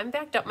 I'm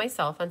backed up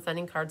myself on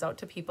sending cards out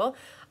to people.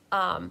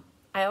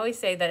 I always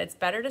say that it's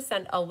better to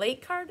send a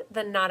late card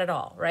than not at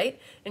all, right?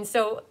 And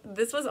so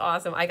this was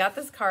awesome. I got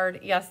this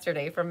card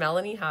yesterday from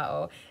Melanie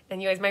Howe,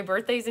 and you guys, my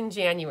birthday's in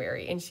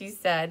January, and she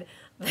said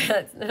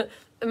that,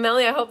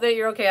 Melanie, I hope that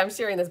you're okay. I'm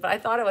sharing this, but I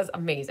thought it was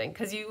amazing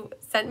because you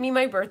sent me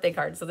my birthday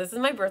card. So this is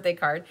my birthday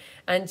card,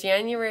 and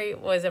January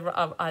was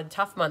a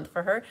tough month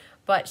for her,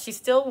 but she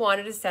still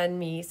wanted to send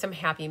me some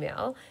happy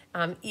mail,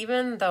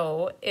 even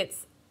though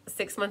it's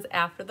 6 months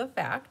after the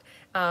fact.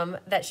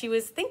 That she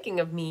was thinking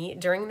of me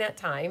during that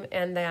time,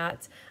 and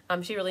that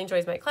she really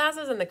enjoys my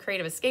classes, and the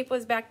Creative Escape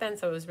was back then,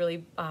 so it was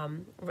really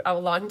a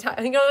long time.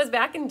 I think it was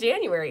back in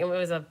January, and it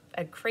was a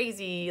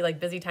crazy, like,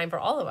 busy time for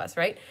all of us,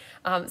 right?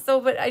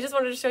 But I just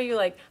wanted to show you,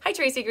 like, hi,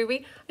 Tracy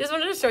Gruby. I just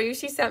wanted to show you,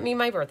 she sent me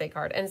my birthday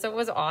card, and so it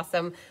was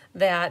awesome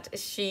that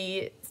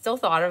she still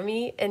thought of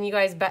me, and you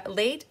guys,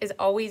 late is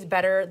always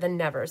better than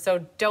never,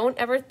 so don't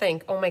ever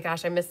think, oh my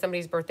gosh, I missed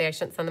somebody's birthday, I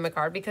shouldn't send them a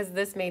card, because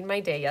this made my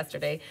day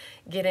yesterday,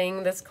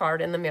 getting this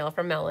card in the mail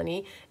from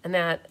Melanie, and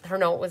that her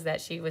note was that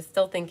she was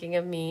still thinking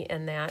of me,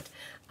 and that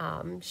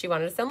she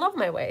wanted to send love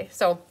my way.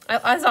 So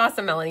that's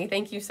awesome, Melanie.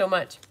 Thank you so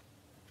much.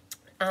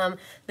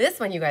 This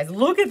one, you guys,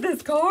 look at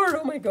this card.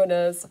 Oh my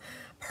goodness.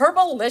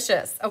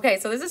 Purplelicious. Okay,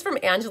 so this is from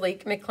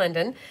Angelique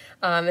McClendon.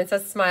 It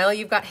says, smile,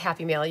 you've got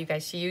happy mail. You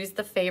guys, she used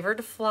the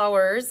Favored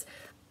Flowers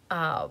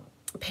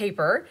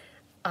paper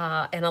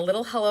and a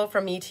little hello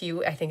from me to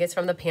you. I think it's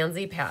from the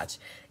Pansy Patch.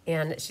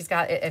 And she's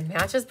got, it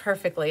matches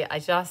perfectly.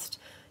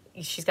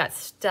 She's got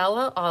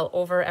Stella all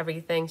over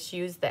everything. She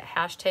used the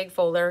hashtag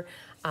folder.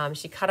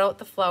 She cut out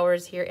the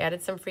flowers here,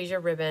 added some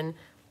freesia ribbon.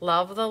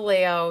 Love the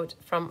layout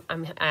from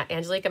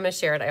Angelique. I'm going to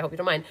share it. I hope you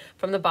don't mind.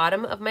 From the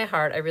bottom of my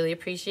heart, I really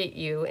appreciate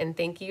you, and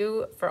thank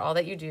you for all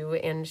that you do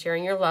and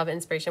sharing your love and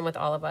inspiration with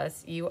all of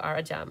us. You are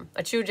a gem,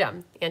 a true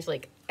gem,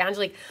 Angelique.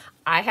 Angelique,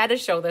 I had to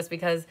show this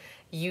because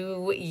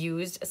you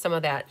used some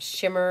of that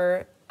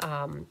shimmer.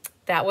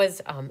 That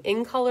was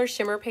in color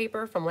shimmer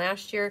paper from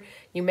last year.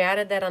 You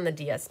matted that on the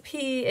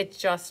DSP. It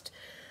just,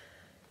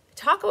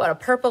 talk about a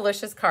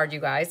purplelicious card, you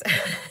guys.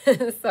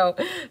 So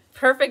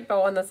perfect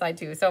bow on the side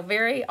too. So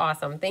very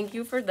awesome. Thank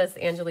you for this,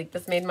 Angelique.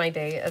 This made my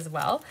day as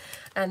well.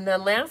 And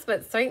then last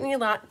but certainly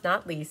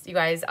not least, you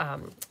guys,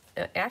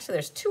 actually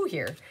there's 2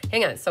 here.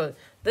 Hang on. So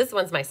this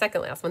one's my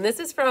second last one. This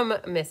is from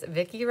Miss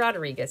Vicky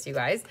Rodriguez, you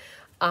guys.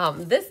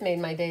 This made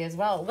my day as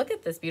well. Look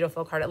at this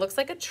beautiful card. It looks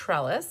like a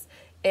trellis.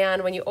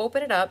 And when you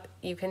open it up,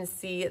 you can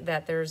see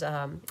that there's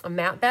a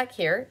mat back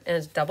here, and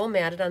it's double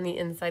matted on the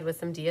inside with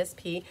some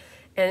DSP.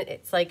 And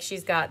it's like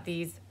she's got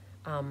these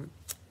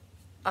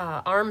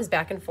arms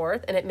back and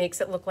forth, and it makes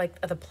it look like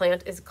the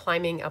plant is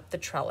climbing up the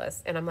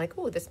trellis. And I'm like,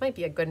 oh, this might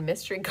be a good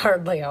mystery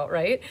card layout,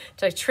 right?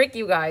 To trick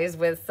you guys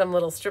with some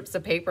little strips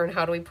of paper and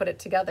how do we put it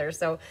together.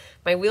 So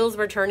my wheels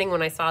were turning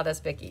when I saw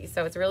this, Vicky.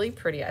 So it's really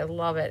pretty. I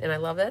love it. And I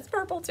love that it's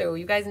purple too.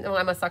 You guys know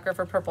I'm a sucker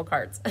for purple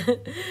cards.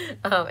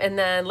 And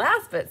then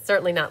last but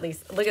certainly not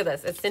least, look at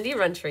this. It's Cindy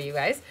Runtree, you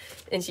guys.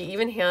 And she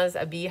even has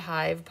a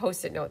beehive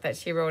Post-it note that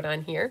she wrote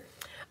on here.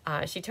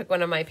 She took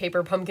one of my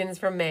paper pumpkins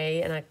from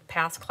May in a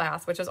past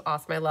class, which was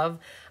awesome. I love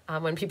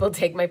when people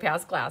take my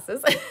past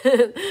classes.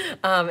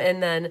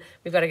 And then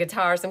we've got a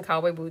guitar, some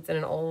cowboy boots, and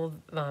an old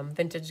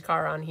vintage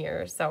car on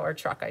here, so, or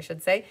truck, I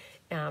should say.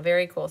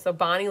 Very cool. So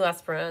Bonnie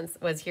Lesperance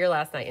was here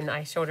last night, and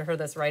I showed her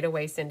this right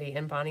away, Cindy,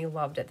 and Bonnie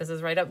loved it. This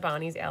is right up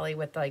Bonnie's alley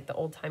with like the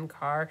old time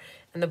car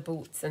and the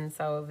boots, and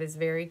so it was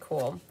very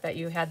cool that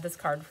you had this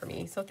card for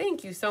me. So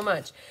thank you so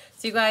much.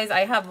 So you guys,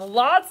 I have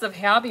lots of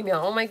Happy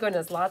Mail. Oh my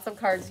goodness, lots of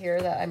cards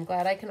here that I'm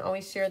glad I can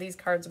always share these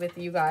cards with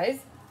you guys.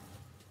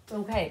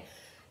 Okay,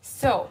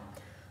 so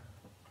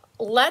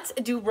let's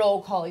do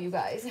roll call, you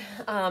guys.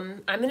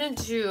 I'm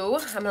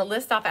gonna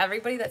list off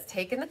everybody that's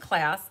taken the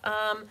class.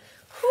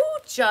 Who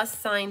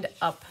just signed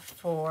up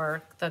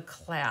for the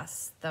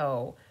class,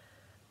 though?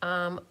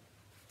 I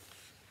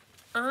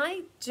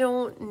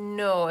don't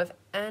know if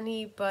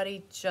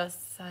anybody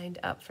just signed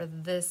up for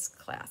this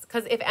class.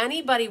 Because if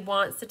anybody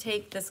wants to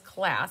take this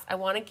class, I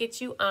want to get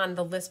you on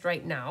the list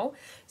right now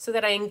so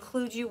that I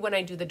include you when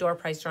I do the door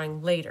prize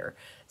drawing later.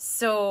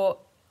 So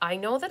I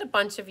know that a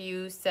bunch of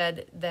you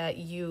said that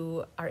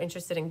you are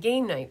interested in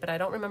game night, but I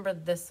don't remember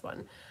this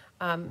one.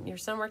 Your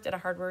son worked at a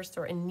hardware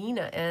store in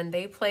Neenah, and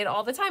they played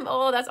all the time.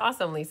 Oh, that's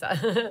awesome,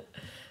 Lisa.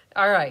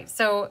 All right,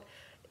 so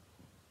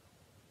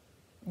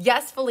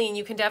yes, Feline,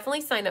 you can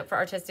definitely sign up for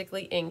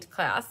Artistically Inked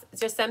class.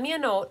 Just send me a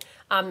note.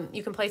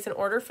 You can place an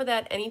order for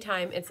that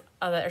anytime. It's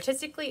the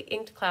Artistically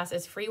Inked class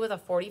is free with a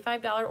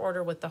 $45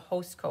 order with the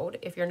host code.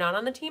 If you're not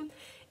on the team,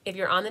 if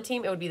you're on the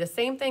team, it would be the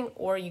same thing,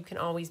 or you can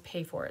always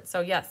pay for it.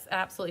 So yes,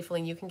 absolutely,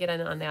 Feline, you can get in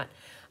on that.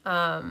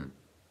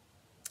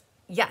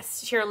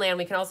 Yes, Sharon Land,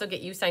 we can also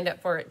get you signed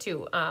up for it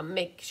too.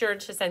 Make sure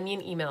to send me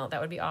an email.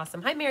 That would be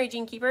awesome. Hi, Mary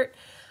Jean Keepert.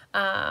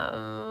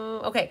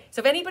 Okay,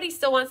 so if anybody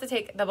still wants to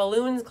take the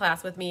balloons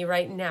class with me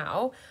right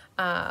now,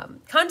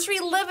 Country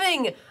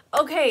Living.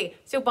 Okay,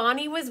 so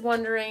Bonnie was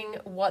wondering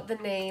what the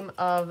name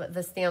of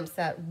the stamp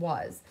set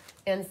was.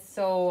 And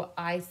so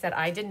I said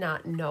I did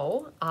not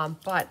know,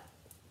 but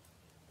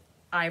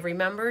I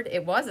remembered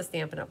it was a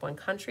Stampin' Up! One,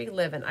 Country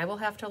Livin'. I will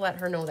have to let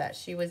her know that.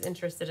 She was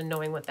interested in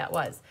knowing what that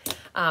was.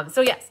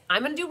 So yes,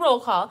 I'm going to do roll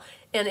call.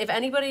 And if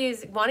anybody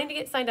is wanting to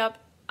get signed up,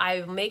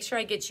 I make sure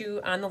I get you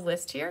on the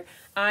list here.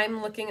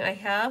 I'm looking, I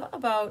have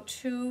about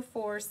 2,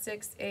 4,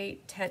 6,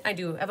 8, 10. I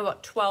do have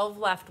about 12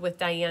 left with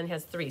Diane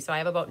has 3. So I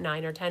have about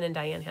 9 or 10 and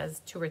Diane has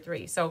 2 or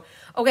 3. So,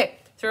 okay,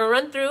 so we'll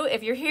run through.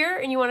 If you're here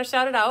and you want to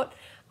shout it out.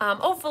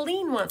 Oh,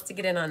 Feline wants to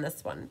get in on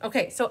this one.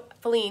 Okay, so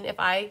Feline, if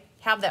I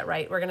have that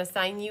right, we're going to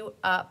sign you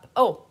up.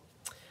 Oh,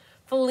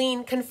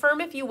 Feline, confirm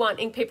if you want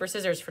ink, paper,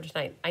 scissors for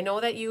tonight. I know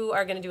that you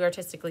are going to do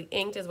Artistically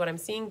Inked is what I'm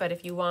seeing, but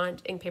if you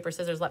want ink, paper,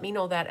 scissors, let me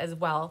know that as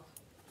well.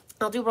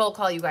 I'll do roll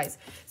call, you guys.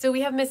 So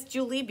we have Miss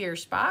Julie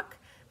Bierschbach,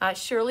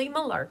 Shirley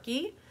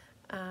Malarkey,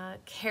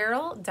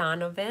 Carol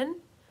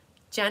Donovan,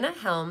 Jenna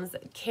Helms,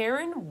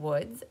 Karen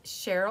Woods,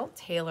 Cheryl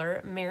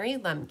Taylor, Mary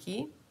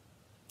Lemke,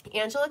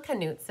 Angela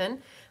Knutson,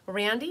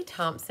 Randy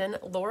Thompson,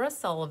 Laura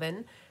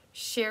Sullivan,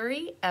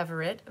 Sherry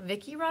Everett,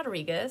 Vicky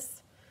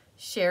Rodriguez,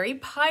 Sherry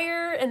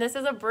Pyre, and this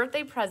is a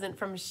birthday present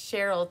from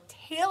Cheryl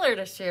Taylor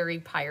to Sherry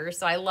Pyre.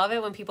 So I love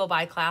it when people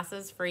buy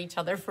classes for each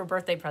other for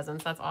birthday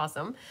presents. That's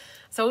awesome.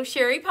 So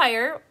Sherry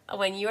Pyre,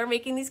 when you are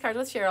making these cards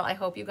with Cheryl, I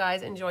hope you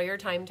guys enjoy your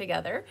time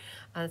together.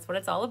 That's what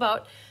it's all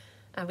about.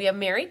 We have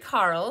Mary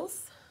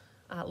Carls,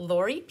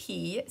 Lori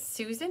P.,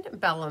 Susan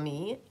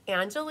Bellamy,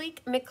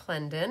 Angelique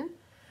McClendon,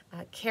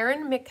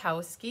 Karen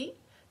Mikowski,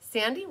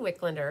 Sandy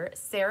Wicklander,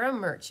 Sarah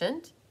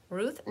Merchant,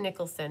 Ruth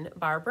Nicholson,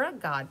 Barbara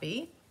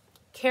Godby,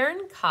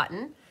 Karen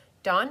Cotton,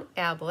 Dawn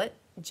Ablett,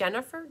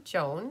 Jennifer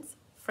Jones,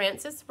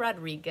 Francis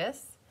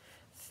Rodriguez,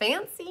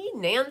 Fancy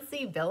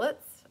Nancy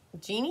Billets,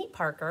 Jeannie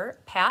Parker,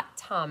 Pat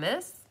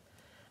Thomas,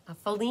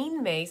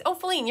 Feline Mays. Oh,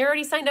 Feline, you're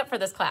already signed up for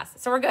this class,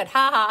 so we're good.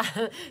 Ha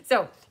ha.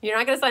 So you're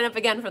not going to sign up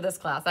again for this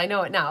class. I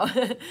know it now.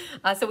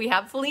 So we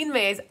have Feline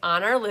Mays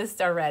on our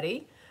list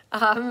already.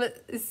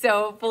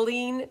 So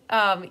Feline,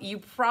 you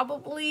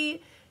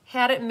probably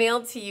had it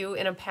mailed to you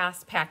in a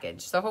past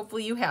package, so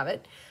hopefully you have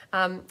it.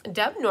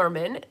 Deb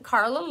Norman,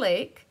 Carla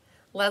Lake,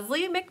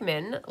 Leslie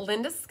McMinn,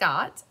 Linda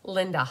Scott,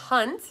 Linda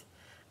Hunt,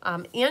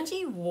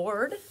 Angie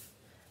Ward,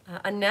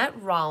 Annette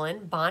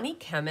Rollin, Bonnie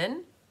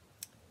Kemen,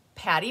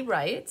 Patty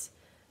Wright,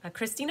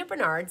 Christina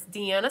Bernards,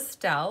 Deanna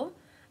Stell,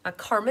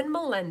 Carmen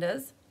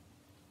Melendez,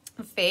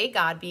 Faye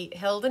Godby,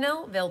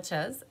 Hildenel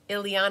Vilches,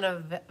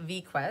 Ileana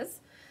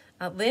Viquez,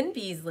 Lynn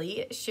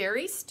Beasley,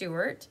 Sherry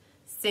Stewart,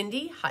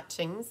 Cindy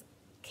Hutchings,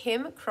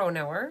 Kim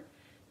Cronauer,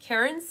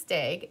 Karen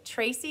Stagg,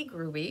 Tracy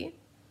Gruby,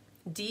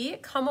 Dee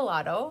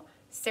Camalato,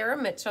 Sarah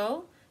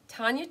Mitchell,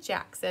 Tanya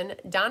Jackson,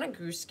 Donna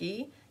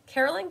Gruski,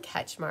 Carolyn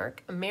Ketchmark,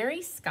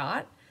 Mary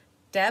Scott,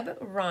 Deb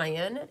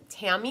Ryan,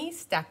 Tammy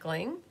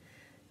Steckling,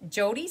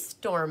 Jody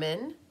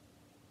Storman,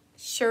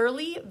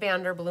 Shirley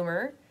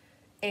Vanderblumer,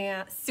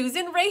 and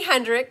Susan Ray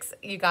Hendricks.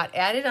 You got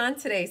added on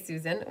today,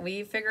 Susan.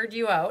 We figured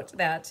you out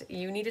that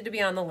you needed to be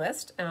on the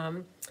list.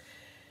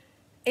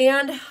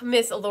 And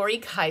Miss Lori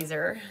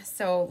Kaiser.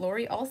 So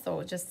Lori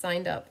also just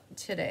signed up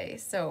today.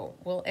 So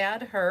we'll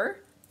add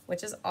her,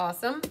 which is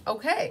awesome.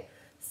 Okay,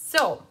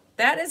 so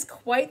that is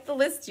quite the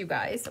list, you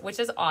guys, which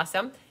is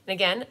awesome. And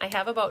again, I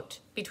have about,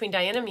 between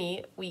Diane and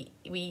me,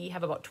 we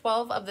have about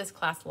 12 of this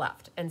class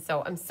left. And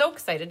so I'm so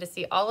excited to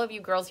see all of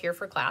you girls here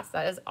for class.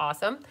 That is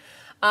awesome.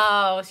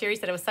 Oh, Sherry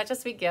said it was such a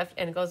sweet gift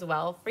and it goes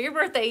well for your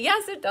birthday.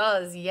 Yes, it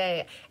does.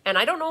 Yay. And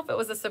I don't know if it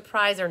was a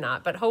surprise or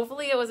not, but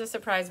hopefully it was a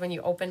surprise when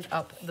you opened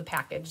up the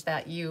package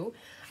that you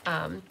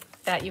had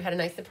a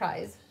nice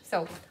surprise.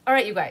 So, all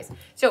right, you guys.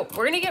 So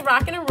we're going to get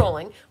rocking and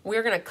rolling.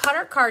 We're going to cut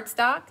our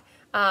cardstock.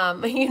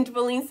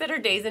 Feline said her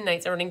days and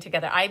nights are running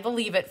together. I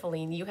believe it,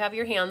 Feline. You have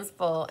your hands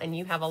full and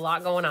you have a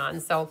lot going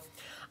on. So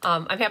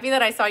I'm happy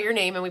that I saw your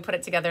name and we put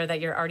it together that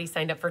you're already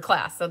signed up for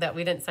class so that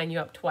we didn't sign you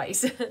up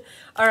twice.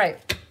 All right.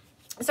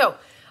 So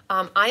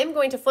I am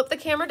going to flip the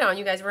camera down.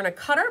 You guys, we're going to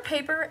cut our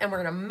paper and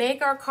we're going to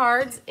make our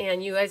cards.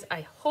 And you guys,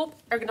 I hope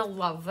are going to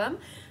love them.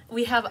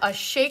 We have a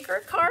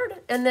shaker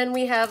card and then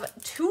we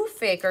have two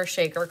faker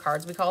shaker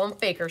cards. We call them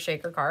faker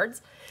shaker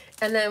cards.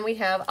 And then we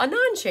have a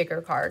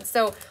non-shaker card.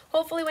 So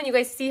hopefully when you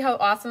guys see how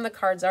awesome the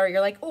cards are, you're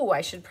like, oh,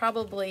 I should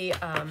probably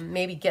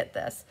maybe get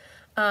this.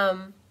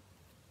 Oh,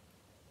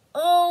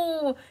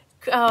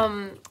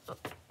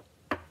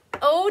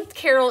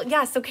 Carol.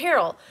 Yeah, so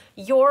Carol,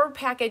 your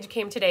package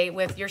came today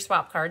with your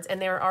swap cards and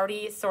they're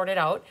already sorted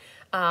out.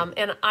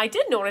 And I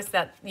did notice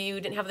that you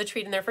didn't have the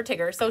treat in there for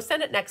Tigger, so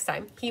send it next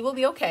time. He will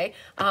be okay.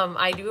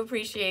 I do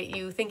appreciate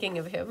you thinking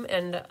of him,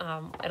 and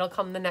it'll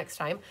come the next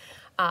time.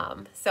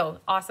 So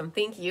awesome.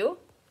 Thank you.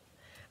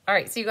 All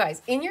right. So you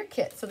guys, in your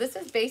kit, so this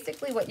is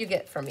basically what you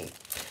get from me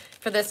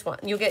for this one.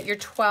 You'll get your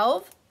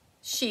 12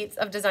 sheets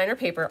of designer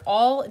paper,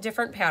 all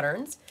different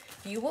patterns.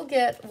 You will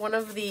get one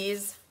of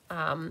these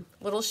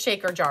little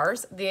shaker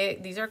jars.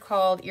 These are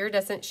called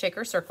iridescent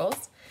shaker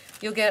circles.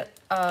 You'll get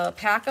a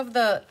pack of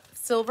the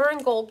silver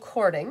and gold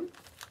cording,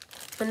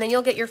 and then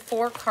you'll get your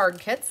 4 card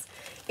kits.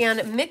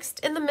 And mixed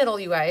in the middle,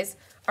 you guys,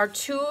 are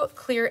 2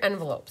 clear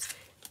envelopes.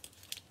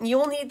 You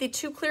will need the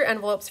 2 clear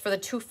envelopes for the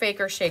 2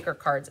 faker shaker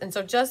cards. And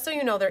so just so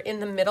you know, they're in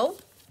the middle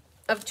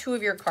of 2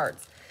 of your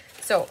cards.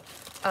 So,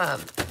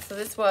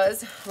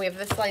 we have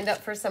this lined up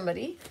for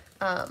somebody.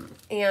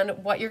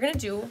 And what you're going to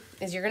do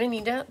is you're going to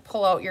need to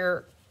pull out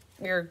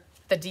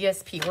the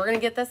DSP. We're going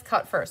to get this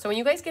cut first. So when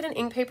you guys get an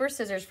ink, paper,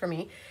 scissors from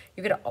me,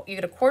 you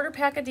get a quarter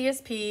pack of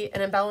DSP,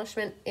 an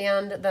embellishment,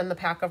 and then the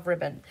pack of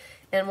ribbon.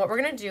 And what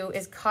we're going to do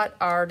is cut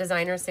our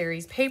designer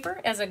series paper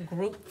as a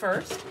group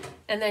first,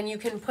 and then you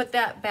can put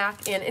that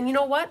back in. And you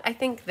know what? I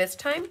think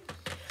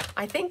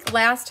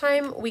last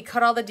time we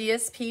cut all the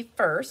DSP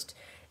first,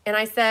 and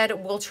I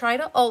said we'll try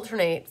to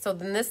alternate. So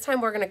then this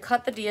time we're going to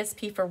cut the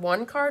DSP for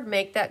one card,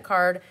 make that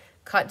card,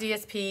 cut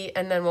DSP,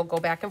 and then we'll go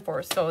back and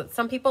forth. So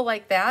some people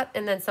like that,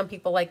 and then some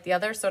people like the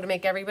other. So to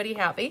make everybody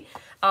happy,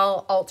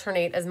 I'll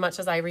alternate as much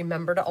as I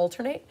remember to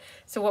alternate.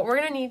 So what we're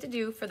going to need to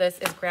do for this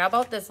is grab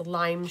out this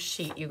lime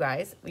sheet, you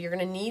guys. You're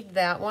going to need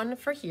that one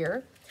for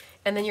here,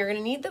 and then you're going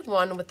to need the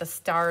one with the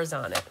stars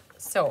on it.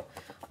 So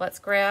let's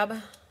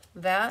grab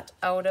that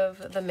out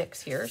of the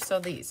mix here.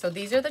 So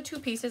these are the 2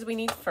 pieces we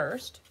need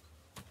first.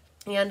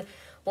 And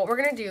what we're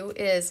going to do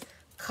is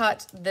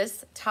cut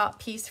this top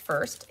piece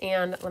first,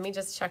 and let me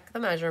just check the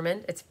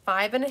measurement. It's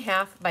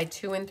 5.5 by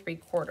 2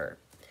 3/4.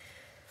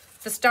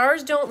 The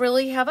stars don't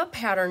really have a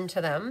pattern to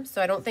them, so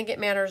I don't think it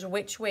matters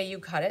which way you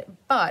cut it,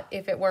 but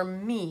if it were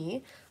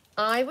me,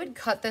 I would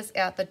cut this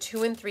at the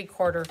 2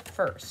 3/4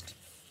 first.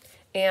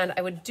 And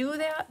I would do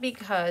that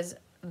because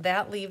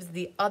that leaves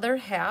the other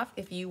half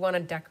if you want to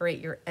decorate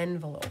your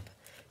envelope.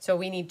 So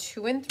we need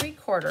 2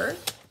 3/4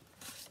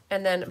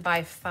 and then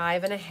by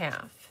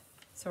 5.5.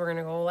 So we're going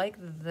to go like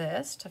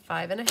this to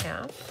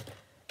 5.5,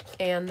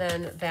 and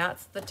then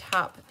that's the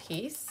top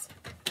piece.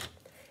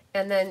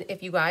 And then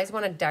if you guys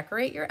want to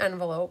decorate your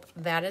envelope,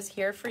 that is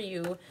here for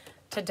you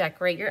to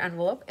decorate your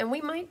envelope, and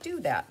we might do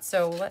that.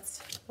 So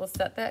we'll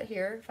set that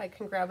here. If I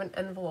can grab an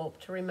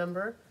envelope to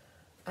remember,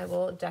 I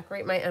will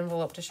decorate my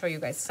envelope to show you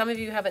guys. Some of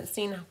you haven't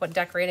seen what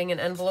decorating an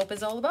envelope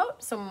is all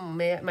about, so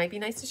it might be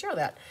nice to share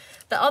that.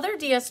 The other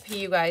DSP,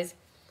 you guys,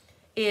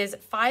 is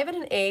 5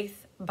 1/8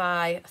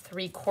 by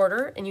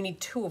 3/4, and you need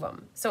 2 of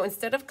them. So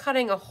instead of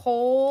cutting a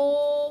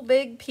whole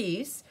big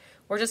piece,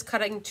 we're just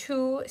cutting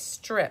 2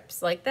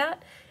 strips like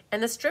that.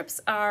 And the strips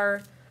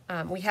are,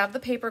 we have the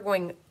paper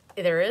going,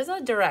 there is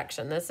a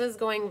direction. This is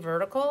going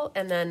vertical,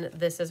 and then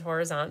this is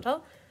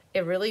horizontal.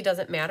 It really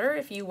doesn't matter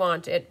if you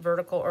want it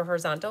vertical or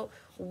horizontal.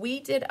 We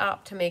did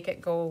opt to make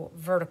it go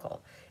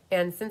vertical.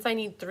 And since I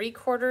need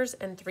 3/4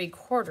 and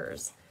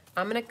 3/4,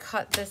 I'm going to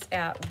cut this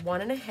at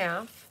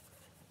 1.5.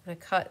 I'm going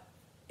to cut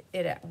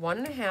it at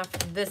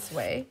 1.5 this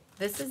way.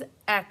 This is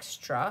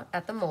extra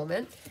at the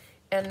moment.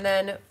 And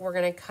then we're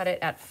going to cut it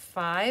at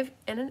 5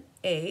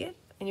 1/8.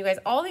 And you guys,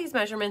 all these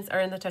measurements are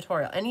in the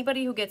tutorial.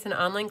 Anybody who gets an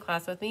online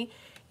class with me,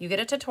 you get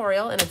a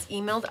tutorial and it's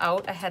emailed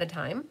out ahead of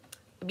time,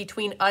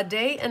 between a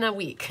day and a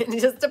week. It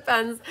just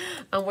depends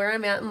on where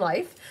I'm at in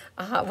life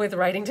with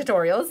writing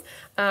tutorials.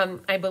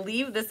 I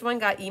believe this one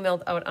got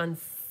emailed out on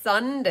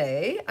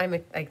Sunday.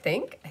 I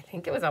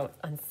think it was out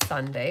on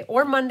Sunday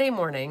or Monday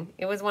morning.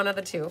 It was one of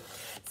the 2.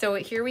 So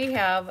here we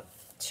have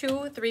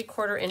 2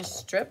 3/4 inch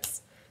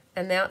strips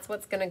And that's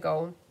what's gonna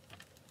go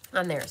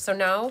on there. So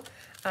now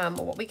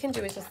what we can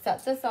do is just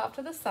set this off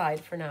to the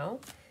side for now.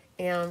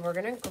 And we're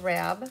gonna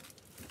grab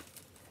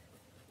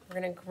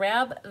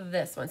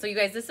this one. So you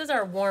guys, this is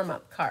our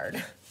warm-up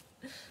card.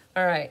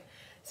 All right,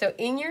 so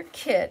in your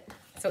kit,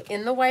 so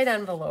in the white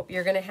envelope,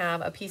 you're gonna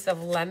have a piece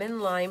of lemon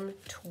lime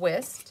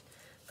twist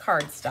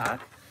cardstock,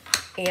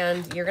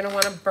 and you're gonna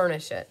wanna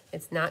burnish it.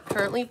 It's not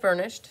currently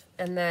burnished,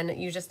 and then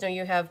you just know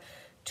you have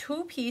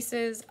 2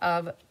 pieces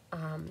of,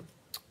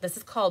 this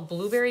is called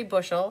Blueberry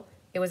Bushel.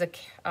 It was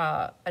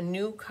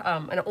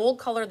an old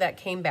color that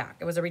came back.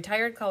 It was a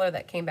retired color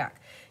that came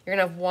back. You're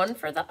gonna have 1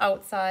 for the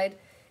outside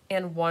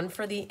and 1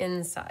 for the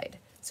inside.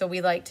 So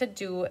we like to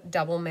do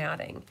double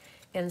matting.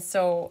 And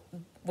so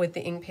with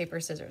the ink, paper,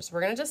 scissors,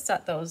 we're gonna just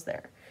set those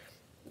there.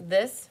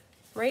 This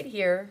right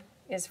here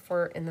is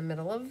for in the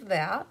middle of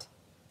that.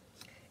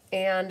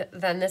 And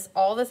then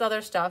all this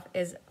other stuff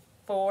is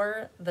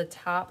for the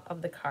top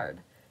of the card,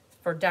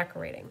 for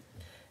decorating.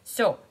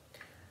 So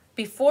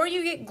before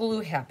you get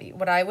glue happy,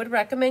 what I would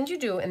recommend you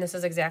do, and this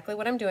is exactly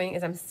what I'm doing,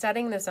 is I'm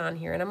setting this on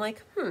here and I'm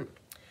like,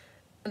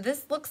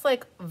 this looks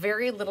like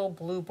very little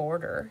blue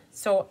border.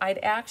 So I'd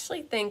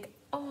actually think,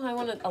 oh, I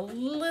want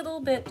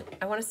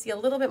to see a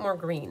little bit more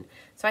green.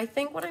 So I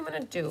think what I'm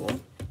gonna do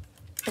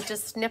is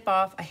just snip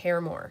off a hair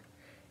more.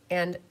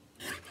 And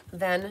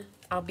then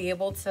I'll be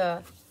able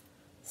to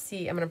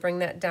see, I'm gonna bring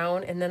that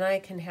down, and then I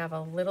can have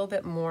a little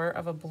bit more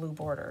of a blue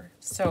border.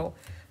 So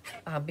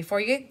before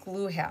you get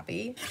glue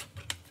happy,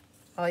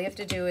 all you have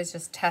to do is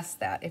just test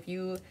that. If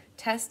you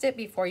test it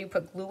before you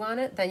put glue on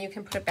it, then you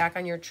can put it back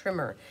on your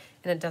trimmer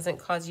and it doesn't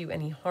cause you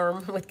any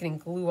harm with getting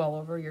glue all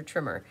over your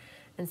trimmer.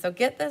 And so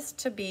get this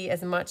to be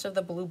as much of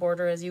the blue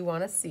border as you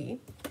want to see.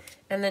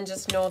 And then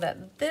just know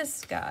that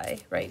this guy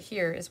right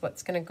here is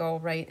what's going to go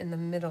right in the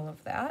middle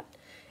of that.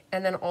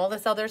 And then all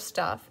this other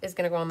stuff is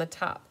going to go on the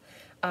top.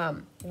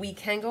 We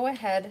can go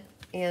ahead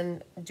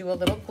and do a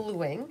little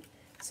gluing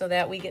so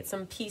that we get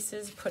some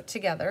pieces put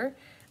together.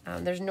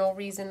 There's no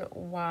reason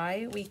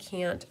why we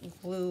can't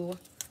glue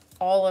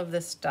all of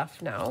this stuff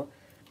now.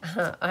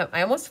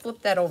 I almost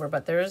flipped that over,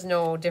 but there is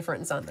no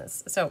difference on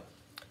this. So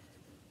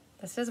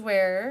this is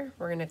where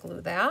we're gonna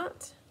glue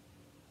that.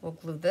 We'll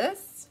glue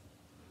this,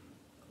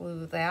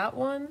 glue that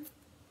one,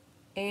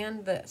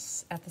 and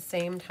this at the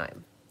same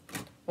time.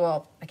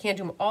 Well, I can't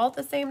do them all at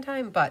the same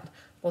time, but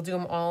we'll do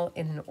them all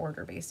in an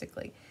order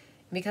basically.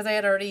 Because I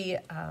had already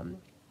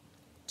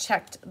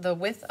checked the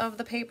width of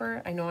the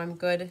paper, I know I'm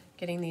good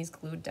getting these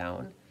glued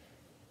down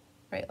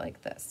right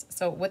like this.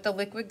 So with the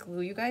liquid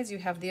glue, you guys, you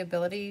have the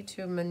ability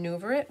to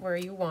maneuver it where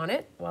you want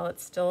it while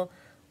it's still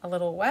a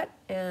little wet,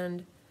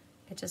 and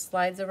it just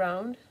slides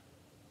around.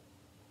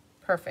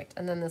 Perfect.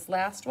 And then this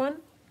last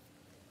one,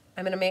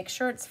 I'm going to make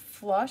sure it's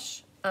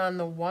flush on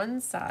the one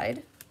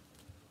side,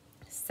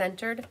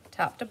 centered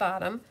top to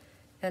bottom,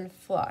 and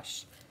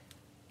flush.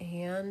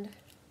 And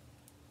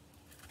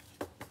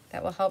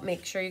that will help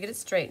make sure you get it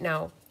straight.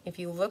 Now, if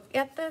you look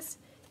at this,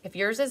 if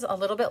yours is a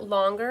little bit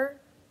longer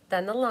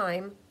than the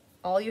lime,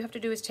 all you have to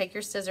do is take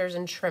your scissors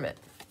and trim it.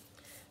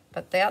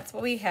 But that's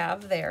what we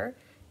have there.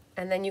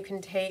 And then you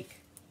can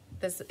take,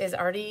 this is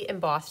already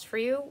embossed for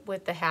you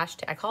with the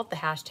hashtag, I call it the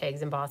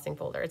hashtags embossing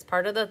folder. It's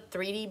part of the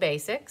 3D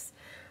Basics.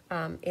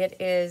 It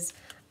is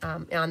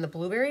on the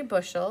Blueberry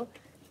Bushel,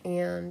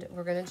 and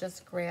we're gonna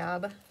just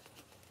grab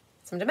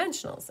some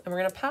dimensionals, and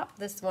we're gonna pop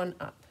this one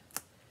up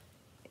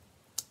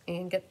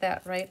and get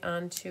that right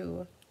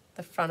onto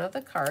the front of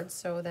the card.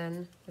 So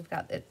then we've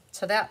got it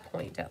to that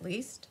point at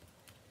least.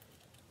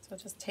 So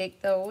just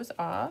take those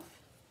off.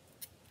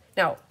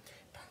 Now,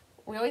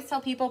 we always tell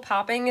people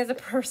popping is a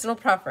personal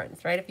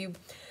preference, right? If you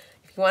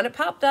want it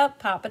popped up,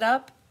 pop it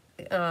up.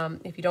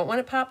 If you don't want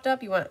it popped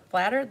up, you want it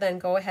flatter, then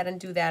go ahead and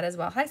do that as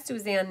well. Hi,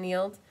 Suzanne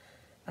Neild.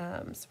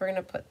 So we're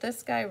gonna put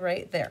this guy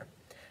right there.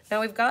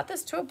 Now we've got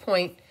this to a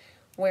point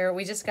where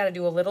we just gotta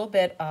do a little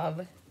bit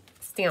of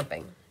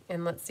stamping.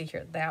 And let's see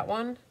here, that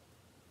one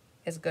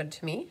is good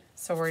to me.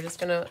 So we're just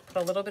gonna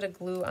put a little bit of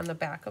glue on the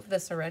back of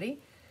this already.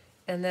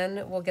 And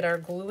then we'll get our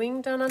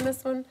gluing done on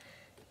this one.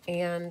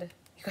 And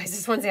you guys,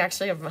 this one's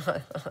actually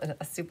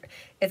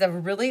it's a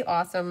really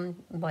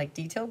awesome, like,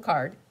 detailed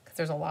card, because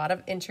there's a lot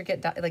of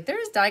intricate, like,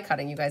 there's die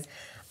cutting, you guys.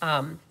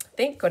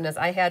 Thank goodness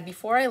I had,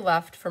 before I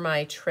left for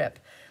my trip,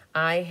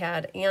 I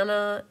had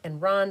Anna and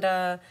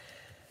Rhonda,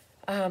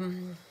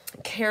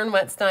 Karen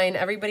Wetstein,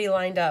 everybody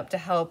lined up to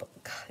help,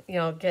 you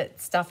know, get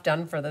stuff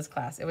done for this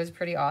class. It was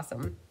pretty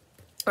awesome.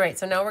 All right,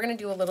 so now we're gonna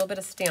do a little bit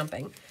of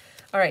stamping.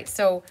 All right,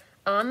 so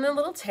on the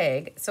little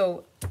tag,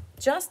 so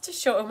just to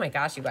show, oh my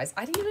gosh, you guys,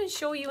 I didn't even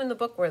show you in the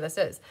book where this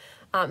is.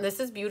 This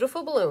is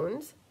Beautiful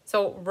Balloons.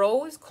 So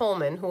Rose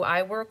Coleman, who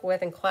I work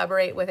with and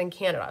collaborate with in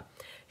Canada,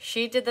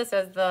 she did this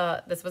as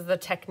this was the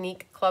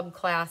Technique Club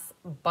class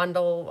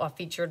bundle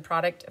featured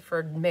product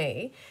for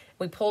May.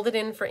 We pulled it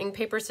in for ink,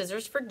 paper,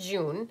 scissors for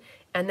June,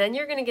 and then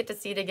you're gonna get to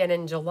see it again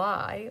in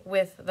July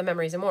with the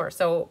Memories and More.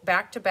 So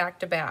back to back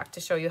to back to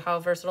show you how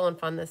versatile and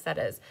fun this set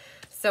is.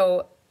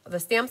 So the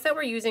stamps that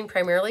we're using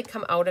primarily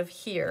come out of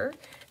here,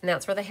 and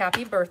that's where the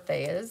happy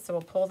birthday is. So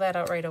we'll pull that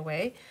out right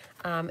away.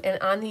 And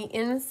on the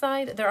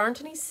inside, there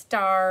aren't any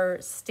star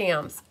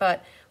stamps,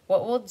 but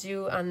what we'll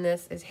do on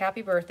this is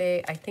happy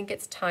birthday. I think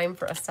it's time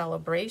for a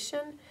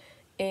celebration.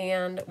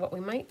 And what we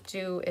might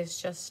do is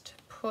just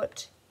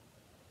put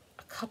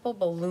a couple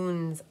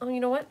balloons. Oh, you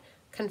know what?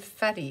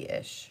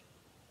 Confetti-ish.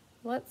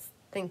 Let's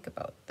think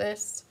about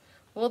this.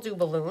 We'll do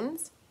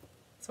balloons.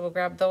 So we'll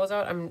grab those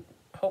out. I'm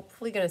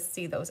hopefully going to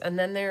see those. And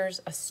then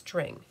there's a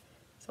string.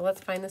 So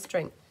let's find the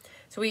string.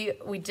 So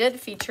we did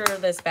feature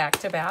this back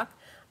to back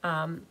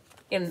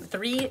in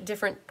 3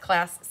 different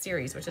class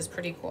series, which is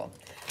pretty cool.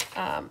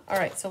 All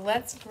right, so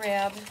let's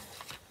grab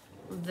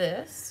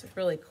this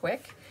really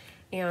quick.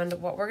 And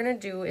what we're going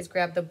to do is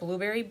grab the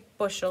Blueberry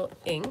Bushel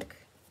ink.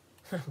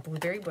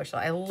 Blueberry Bushel.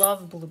 I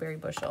love Blueberry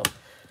Bushel.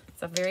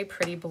 It's a very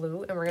pretty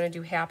blue. And we're going to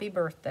do Happy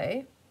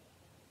Birthday.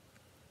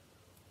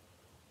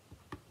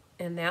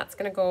 And that's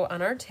going to go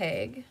on our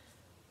tag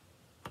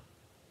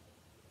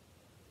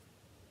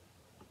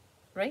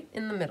right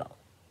in the middle.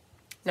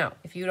 Now,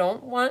 if you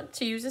don't want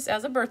to use this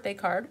as a birthday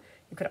card,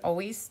 you could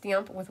always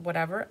stamp with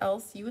whatever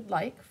else you would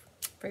like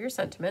for your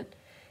sentiment.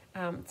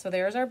 So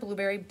there's our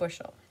Blueberry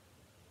Bushel.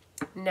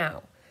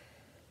 Now,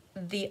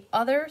 the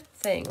other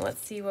thing, let's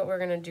see what we're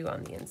going to do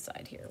on the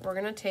inside here. We're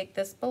going to take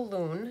this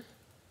balloon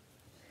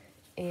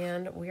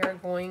and we are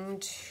going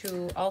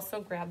to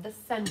also grab the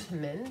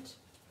sentiment.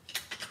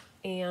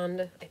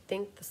 And I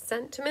think the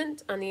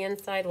sentiment on the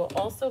inside will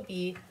also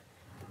be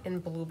in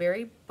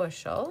Blueberry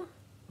Bushel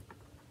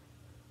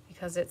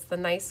because it's the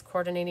nice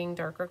coordinating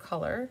darker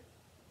color.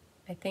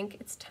 I think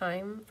it's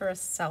time for a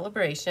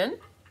celebration.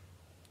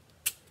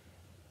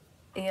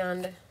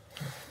 And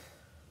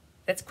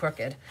it's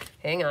crooked.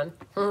 Hang on.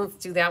 Let's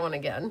do that one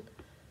again.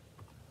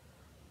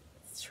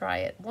 Let's try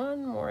it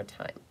one more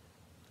time.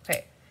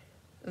 Okay.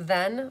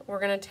 Then we're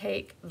going to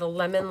take the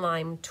lemon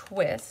lime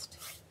twist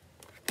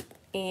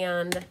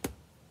and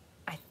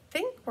I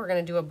think we're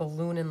going to do a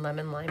balloon and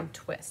lemon lime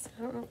twist.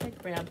 I don't know if I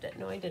grabbed it.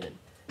 No, I didn't.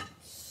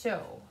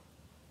 So,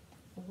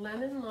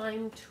 lemon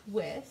lime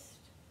twist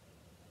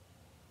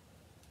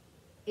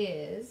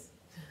is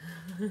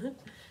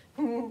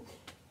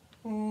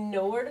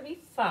nowhere to be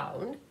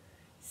found.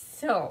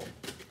 So,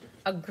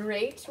 a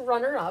great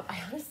runner-up.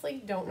 I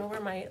honestly don't know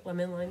where my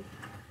lemon lime...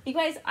 You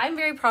guys, I'm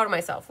very proud of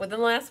myself. Within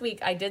the last week,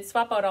 I did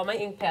swap out all my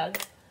ink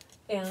pads,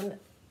 and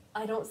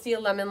I don't see a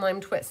lemon lime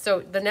twist.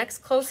 So, the next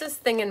closest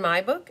thing in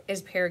my book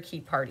is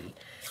Parakeet Party.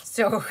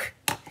 So,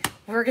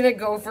 we're going to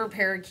go for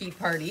Parakeet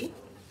Party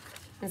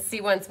and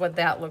see once what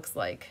that looks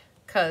like,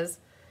 because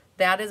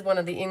that is one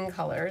of the in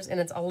colors, and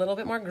it's a little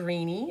bit more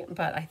greeny,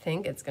 but I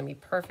think it's going to be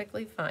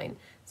perfectly fine.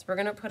 So, we're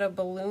going to put a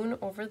balloon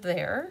over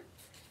there.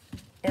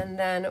 And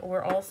then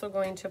we're also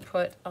going to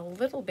put a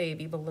little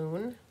baby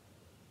balloon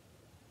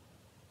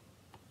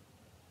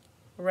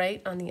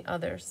right on the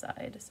other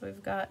side. So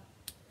we've got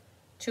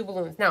 2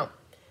 balloons. Now,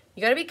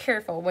 you got to be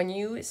careful when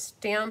you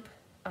stamp.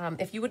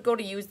 If you would go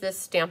to use this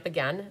stamp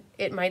again,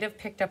 it might have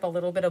picked up a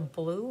little bit of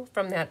blue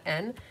from that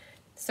N.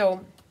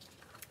 So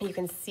you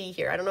can see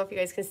here, I don't know if you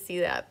guys can see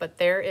that, but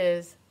there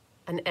is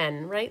an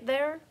N right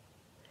there.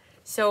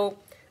 So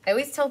I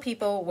always tell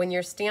people when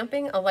you're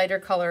stamping a lighter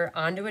color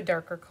onto a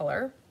darker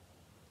color,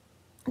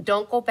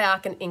 don't go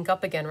back and ink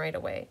up again right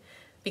away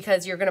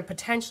because you're going to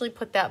potentially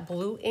put that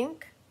blue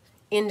ink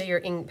into your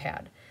ink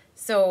pad.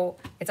 So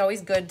it's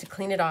always good to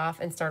clean it off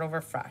and start over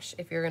fresh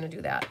if you're going to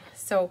do that.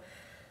 So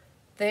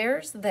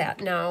there's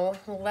that. Now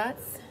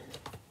let's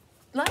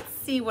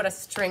see what a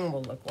string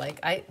will look like.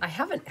 I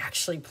haven't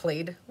actually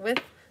played with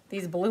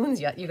these balloons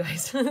yet, you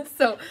guys.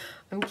 So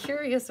I'm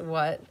curious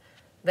what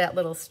that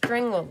little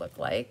string will look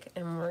like.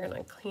 And we're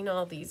going to clean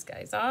all these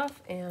guys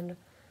off and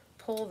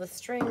pull the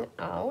string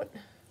out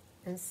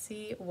and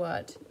see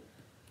what,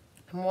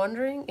 I'm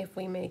wondering if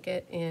we make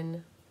it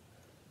in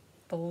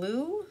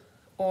blue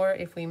or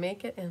if we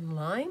make it in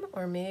lime,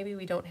 or maybe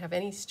we don't have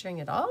any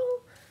string at all.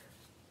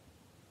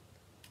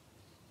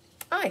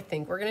 I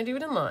think we're gonna do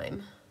it in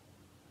lime.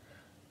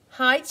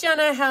 Hi,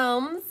 Jenna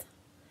Helms.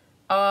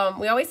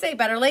 We always say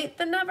better late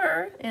than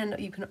never, and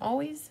you can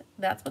always,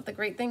 that's what the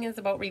great thing is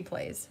about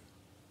replays.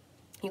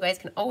 You guys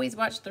can always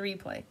watch the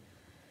replay.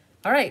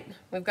 All right,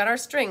 we've got our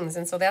strings,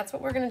 and so that's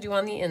what we're gonna do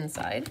on the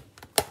inside.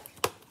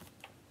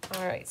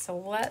 All right, so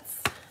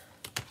let's,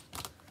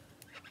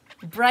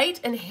 bright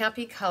and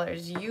happy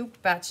colors, you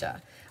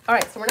betcha. All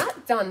right, so we're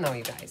not done though,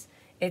 you guys.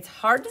 It's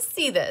hard to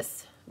see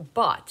this,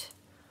 but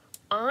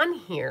on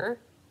here,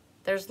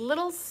 there's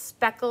little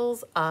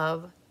speckles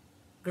of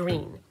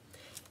green.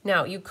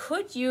 Now, you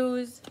could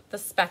use the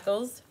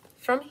speckles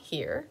from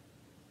here,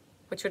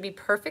 which would be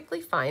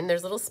perfectly fine.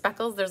 There's little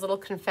speckles, there's little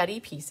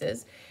confetti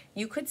pieces.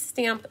 You could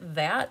stamp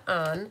that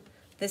on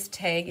this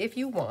tag if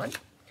you want.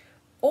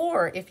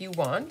 Or if you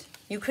want,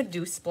 you could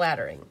do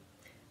splattering.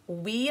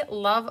 We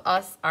love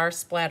us our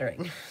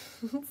splattering.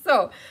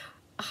 So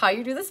how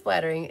you do the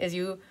splattering is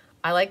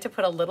I like to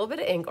put a little bit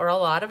of ink or a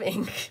lot of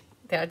ink.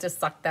 I just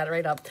sucked that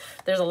right up.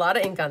 There's a lot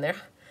of ink on there.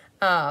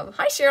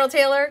 Hi, Cheryl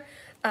Taylor.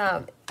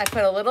 I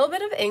put a little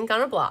bit of ink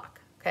on a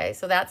block Okay,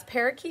 so that's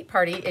Parakeet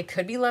Party. It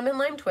could be Lemon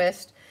Lime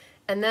Twist.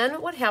 And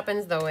then what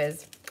happens though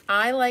is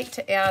I like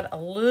to add a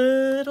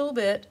little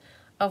bit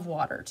of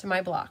water to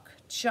my block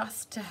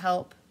just to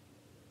help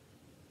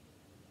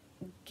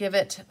give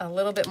it a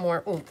little bit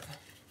more oomph.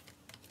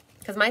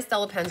 Because my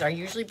Stella pens are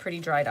usually pretty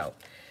dried out.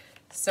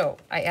 So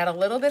I add a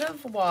little bit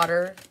of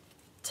water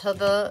to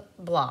the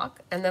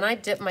block, and then I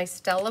dip my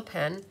Stella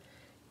pen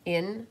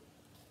in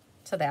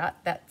to that.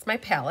 That's my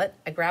palette.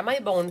 I grab my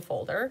bone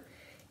folder,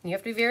 and you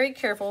have to be very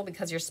careful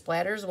because your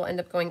splatters will end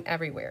up going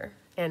everywhere.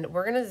 And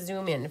we're gonna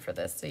zoom in for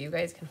this so you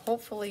guys can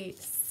hopefully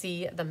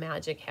see the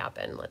magic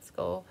happen. Let's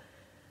go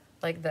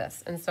like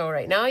this. And so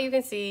right now you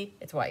can see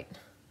it's white.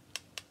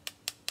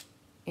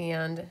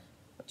 And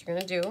what you're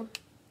gonna do,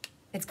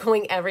 it's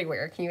going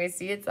everywhere. Can you guys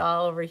see it's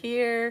all over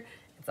here,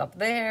 it's up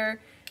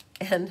there,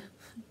 and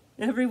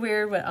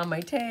everywhere but on my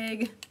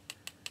tag.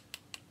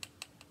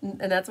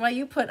 And that's why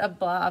you put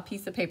a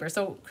piece of paper.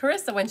 So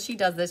Carissa, when she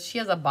does this, she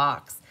has a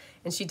box,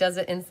 and she does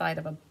it inside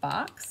of a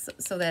box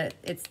so that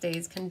it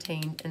stays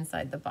contained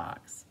inside the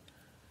box.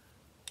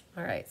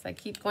 All right, so I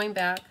keep going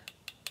back.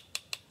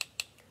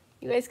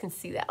 You guys can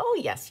see that. Oh,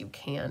 yes, you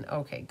can.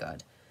 Okay,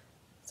 good.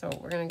 So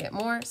we're gonna get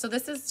more. So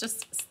this is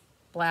just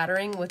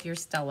splattering with your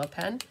Stella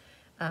pen.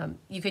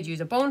 You could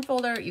use a bone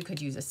folder, you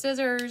could use a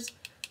scissors.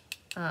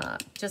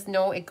 Just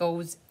know it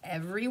goes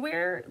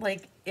everywhere.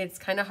 Like, it's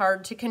kind of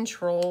hard to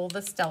control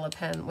the Stella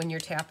pen when you're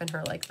tapping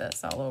her like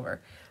this all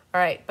over. All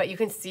right, but you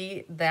can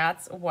see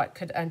that's what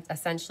could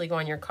essentially go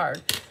on your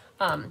card.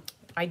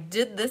 I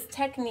did this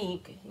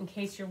technique, in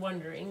case you're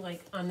wondering,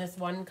 like on this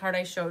one card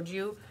I showed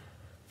you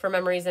for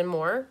Memories and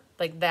More,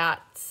 like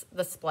that's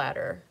the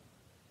splatter.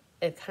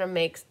 It kind of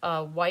makes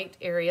a white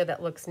area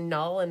that looks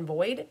null and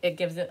void. It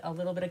gives it a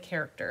little bit of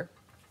character.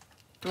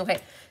 Okay,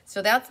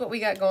 so that's what we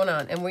got going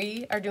on, and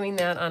we are doing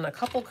that on a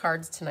couple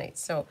cards tonight.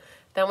 So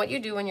then what you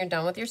do when you're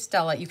done with your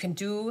Stella, you can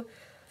do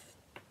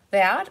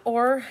that,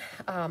 or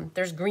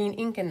there's green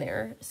ink in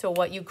there. So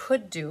what you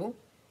could do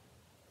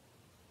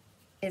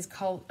is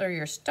color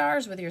your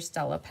stars with your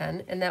Stella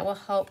pen, and that will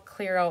help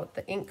clear out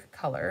the ink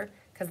color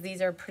because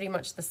these are pretty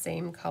much the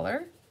same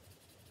color.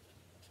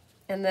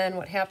 And then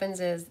what happens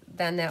is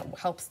then that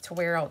helps to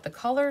wear out the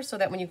color so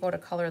that when you go to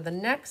color the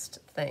next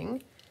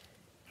thing,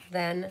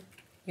 then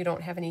you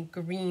don't have any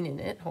green in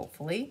it,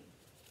 hopefully.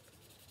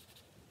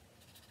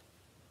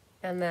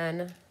 And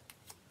then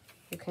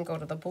you can go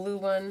to the blue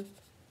one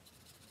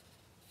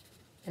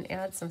and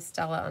add some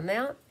Stella on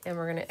that. And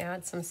we're gonna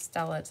add some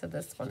Stella to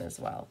this one as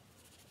well.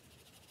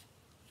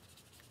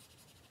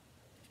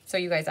 So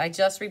you guys, I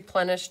just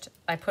replenished,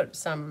 I put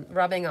some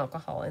rubbing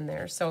alcohol in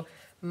there. So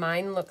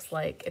mine looks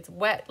like it's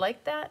wet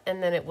like that,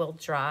 and then it will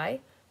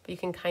dry, but you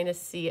can kind of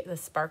see the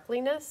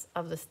sparkliness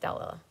of the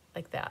Stella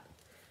like that.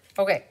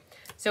 Okay,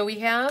 so we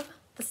have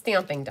the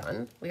stamping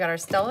done. We got our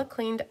Stella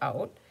cleaned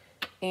out,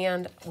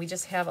 and we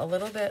just have a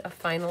little bit of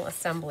final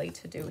assembly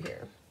to do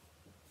here.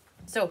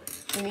 So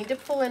we need to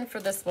pull in for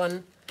this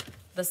one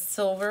the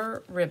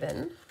silver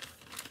ribbon.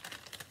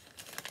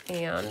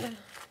 And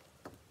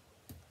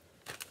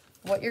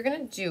what you're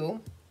gonna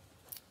do,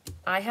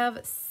 I have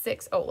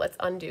let's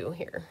undo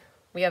here.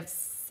 We have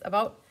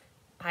about,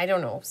 I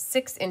don't know,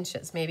 6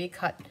 inches maybe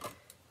cut,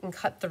 and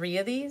cut 3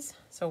 of these.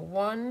 So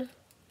 1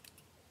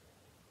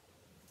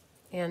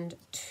 and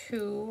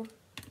 2,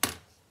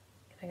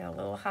 I got a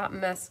little hot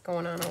mess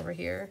going on over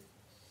here,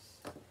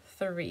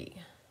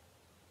 3.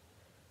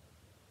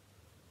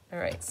 All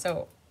right,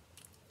 so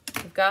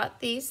you've got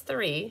these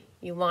 3,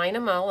 you line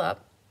them all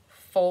up,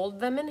 fold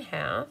them in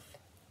half.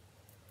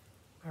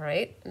 All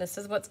right, and this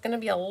is what's gonna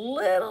be a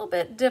little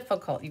bit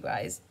difficult, you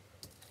guys.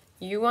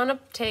 You wanna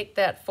take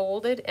that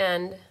folded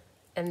end,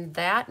 and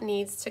that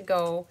needs to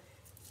go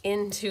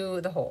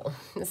into the hole.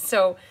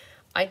 So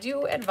I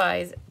do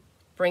advise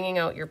bringing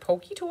out your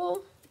pokey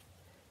tool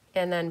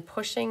and then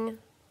pushing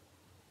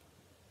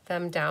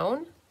them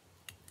down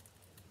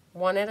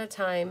one at a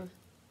time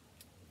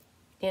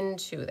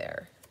into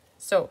there.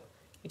 So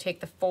you take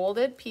the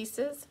folded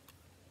pieces,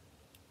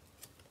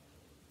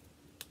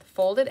 the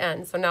folded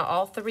ends. So now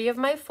all 3 of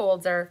my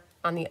folds are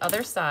on the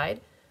other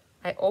side.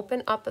 I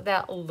open up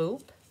that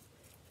loop,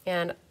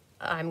 and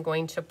I'm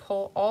going to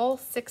pull all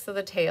 6 of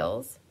the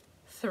tails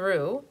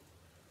through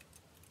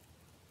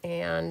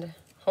and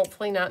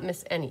hopefully not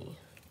miss any.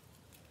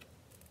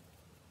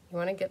 You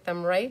want to get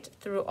them right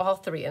through all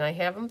 3, and I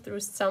have them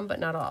through some but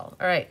not all.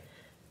 All right,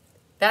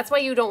 that's why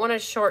you don't want to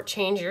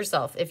shortchange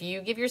yourself. If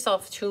you give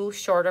yourself too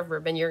short of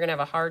ribbon, you're going to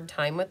have a hard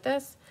time with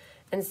this.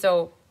 And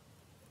so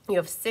you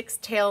have 6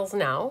 tails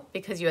now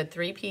because you had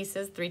 3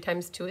 pieces. 3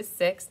 times 2 is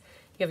 6.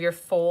 You have your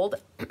fold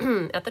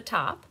at the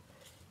top,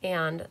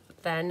 and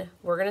then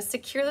we're going to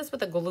secure this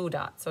with a glue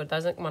dot so it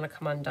doesn't want to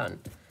come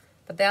undone.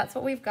 But that's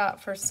what we've got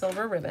for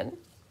silver ribbon.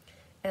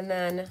 And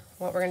then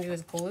what we're going to do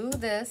is glue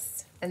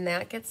this, and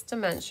that gets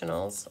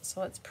dimensionals.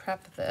 So let's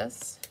prep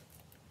this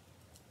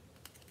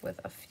with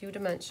a few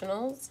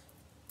dimensionals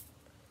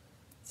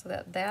so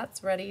that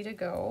that's ready to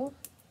go.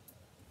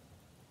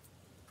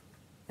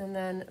 And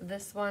then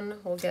this one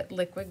will get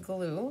liquid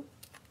glue.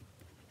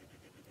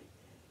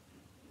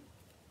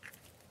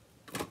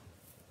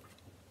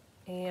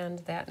 And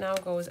that now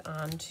goes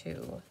on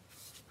to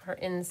our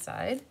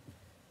inside.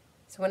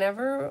 So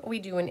whenever we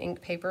do an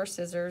ink, paper,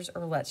 scissors,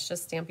 or let's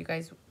just stamp, you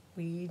guys,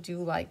 we do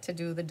like to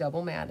do the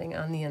double matting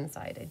on the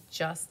inside. It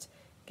just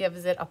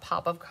gives it a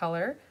pop of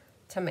color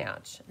to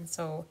match. And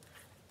so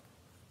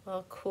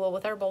we'll cool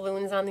with our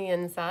balloons on the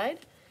inside.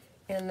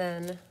 And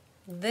then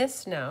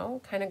this now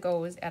kind of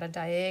goes at a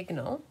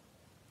diagonal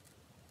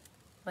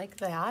like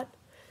that.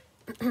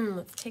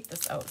 Let's take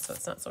this out so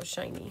it's not so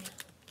shiny.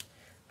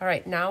 All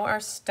right, now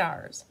our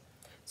stars.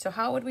 So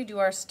how would we do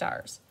our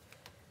stars?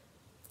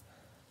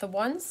 The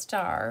one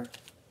star,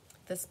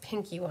 this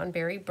pinky one,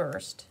 Berry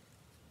Burst,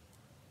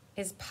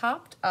 is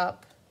popped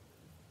up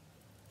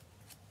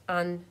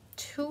on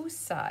two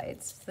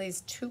sides, so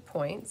these 2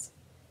 points.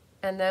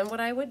 And then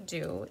what I would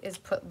do is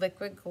put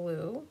liquid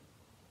glue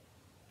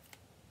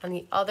on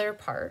the other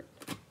part.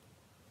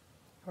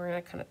 We're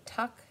gonna kind of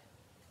tuck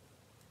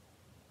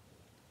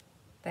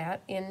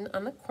that in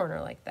on the corner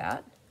like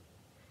that.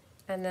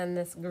 And then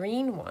this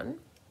green one,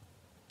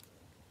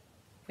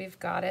 we've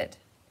got it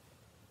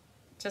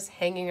just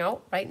hanging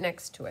out right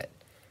next to it.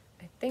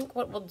 I think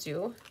what we'll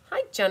do,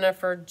 hi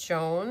Jennifer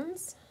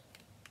Jones.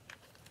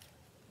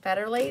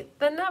 Better late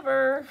than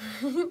never.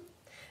 All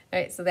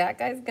right, so that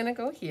guy's gonna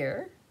go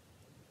here.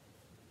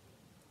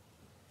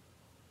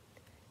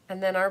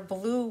 And then our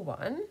blue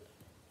one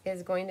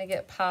is going to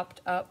get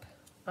popped up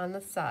on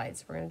the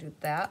sides. We're gonna do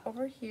that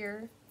over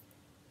here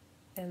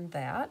and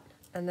that.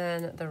 And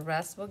then the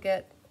rest will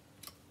get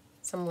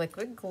some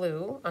liquid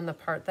glue on the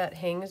part that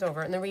hangs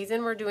over. And the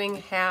reason we're doing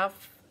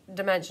half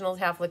dimensionals,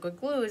 half liquid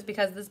glue is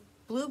because this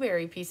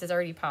blueberry piece is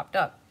already popped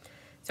up.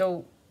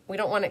 So we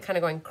don't want it kind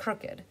of going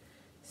crooked.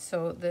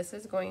 So this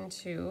is going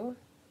to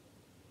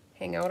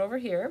hang out over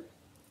here.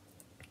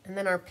 And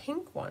then our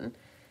pink one,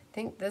 I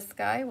think this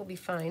guy will be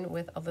fine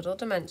with a little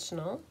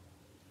dimensional.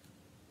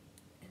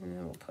 And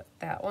then we'll put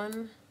that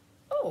one,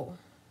 oh,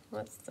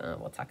 let's,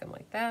 we'll tuck him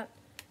like that.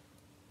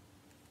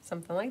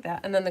 Something like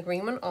that. And then the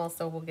green one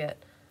also will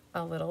get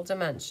a little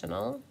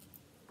dimensional.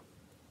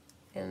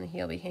 And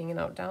he'll be hanging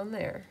out down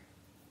there.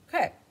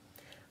 Okay,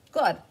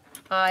 good.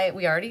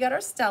 We already got our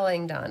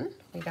stelling done.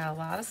 We got a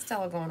lot of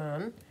Stella going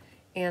on.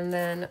 And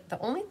then the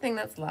only thing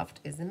that's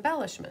left is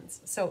embellishments.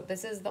 So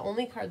this is the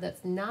only card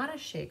that's not a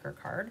shaker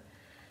card.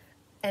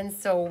 And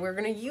so we're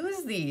gonna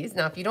use these.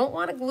 Now, if you don't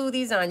wanna glue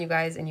these on, you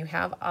guys, and you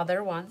have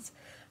other ones,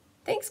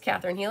 thanks,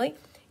 Catherine Healy.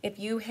 If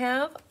you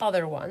have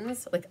other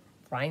ones, like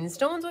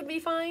rhinestones would be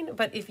fine,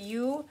 but if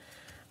you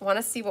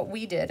wanna see what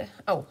we did,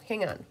 oh,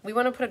 hang on. We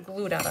wanna put a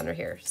glue dot under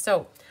here.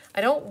 So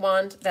I don't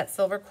want that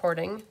silver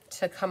cording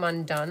to come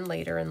undone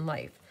later in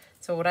life.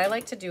 So what I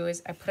like to do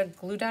is I put a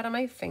glue dot on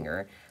my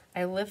finger,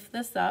 I lift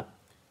this up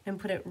and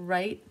put it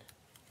right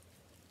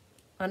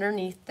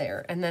underneath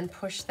there and then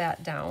push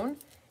that down,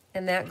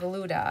 and that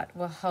glue dot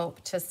will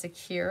help to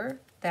secure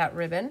that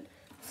ribbon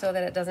so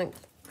that it doesn't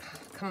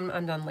come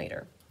undone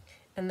later.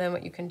 And then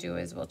what you can do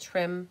is we'll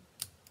trim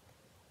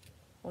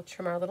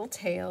our little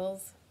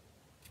tails,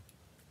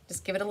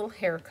 just give it a little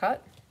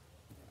haircut,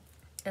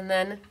 and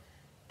then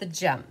the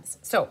gems.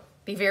 So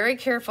be very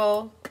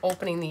careful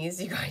opening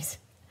these, you guys.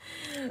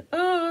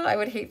 Oh, I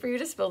would hate for you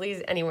to spill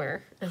these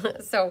anywhere.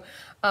 So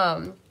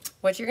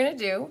what you're gonna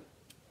do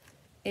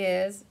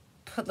is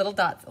put little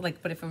dots,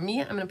 but for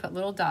me, I'm gonna put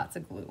little dots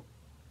of glue.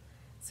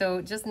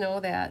 So just know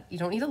that you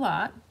don't need a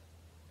lot.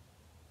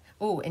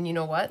 Oh, and you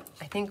know what?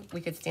 I think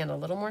we could stand a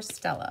little more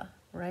Stella,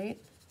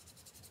 right?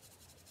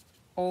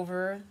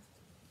 Over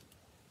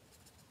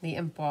the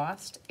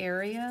embossed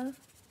area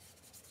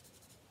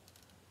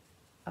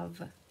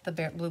of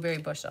the blueberry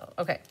bushel.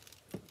 Okay.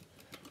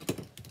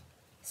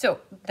 So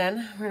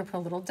then we're gonna put a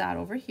little dot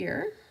over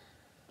here.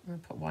 I'm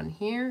gonna put one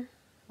here,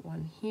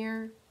 one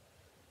here,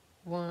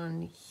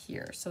 one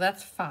here. So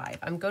that's 5.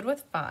 I'm good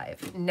with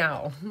 5.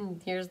 Now,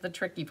 here's the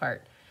tricky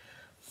part.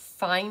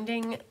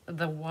 Finding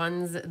the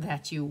ones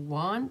that you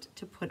want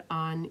to put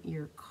on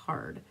your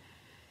card.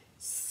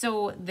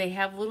 So they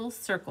have little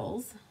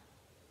circles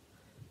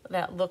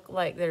that look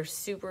like they're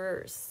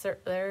super,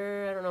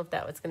 I don't know if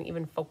that was gonna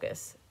even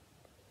focus.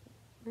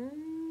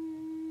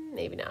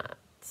 Maybe not.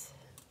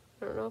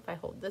 I don't know if I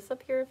hold this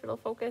up here, if it'll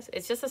focus.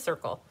 It's just a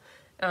circle.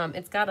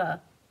 It's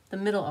got the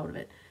middle out of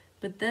it.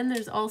 But then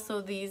there's also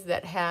these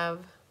that have,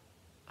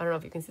 I don't know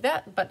if you can see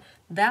that, but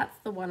that's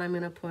the one I'm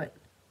gonna put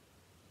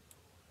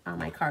on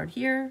my card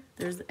here.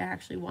 There's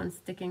actually one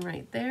sticking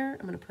right there.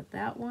 I'm gonna put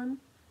that one.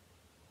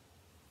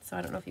 So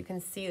I don't know if you can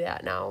see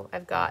that now.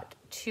 I've got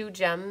 2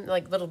 gems,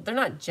 like little, they're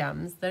not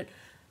gems, they're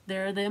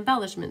the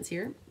embellishments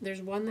here.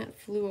 There's one that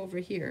flew over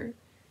here.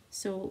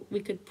 So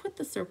we could put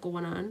the circle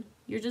one on.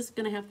 You're just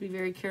gonna have to be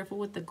very careful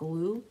with the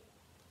glue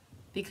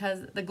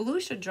because the glue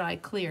should dry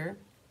clear,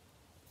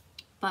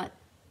 but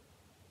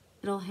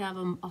it'll have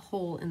a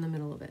hole in the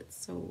middle of it.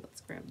 So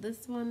let's grab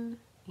this one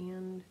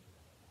and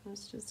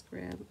let's just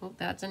grab, oh,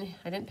 I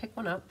didn't pick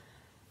one up.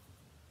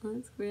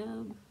 Let's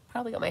grab,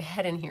 probably got my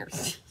head in here.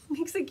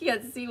 Makes I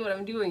can't see what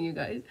I'm doing, you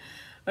guys.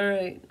 All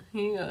right,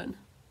 hang on.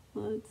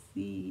 Let's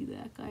see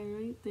that guy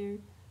right there.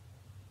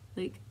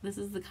 Like, this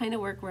is the kind of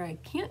work where I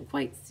can't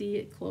quite see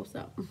it close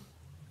up.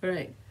 All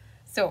right,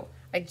 so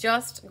I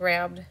just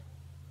grabbed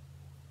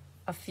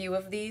a few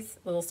of these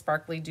little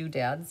sparkly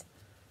doodads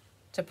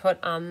to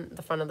put on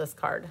the front of this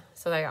card.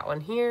 So I got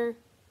one here,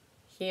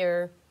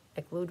 here,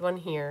 I glued one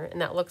here,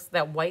 and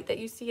that white that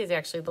you see is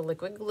actually the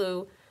liquid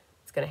glue.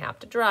 It's gonna have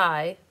to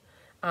dry.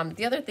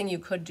 The other thing you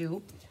could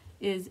do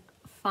is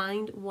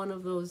find one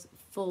of those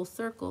full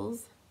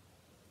circles.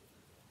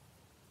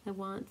 I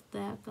want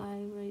that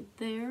guy right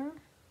there.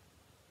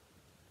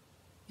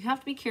 You have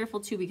to be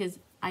careful too, because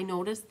I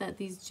noticed that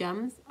these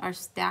gems are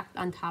stacked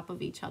on top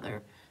of each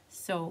other.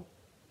 So,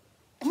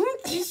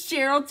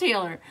 Cheryl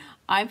Taylor,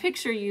 I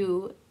picture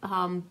you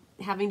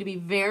having to be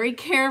very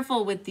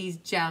careful with these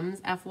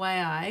gems,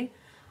 FYI.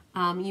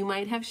 You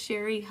might have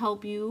Sherry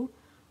help you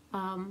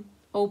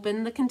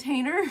open the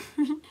container.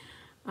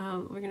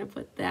 We're gonna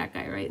put that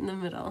guy right in the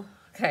middle.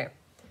 Okay.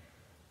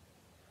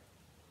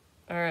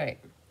 All right,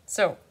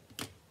 so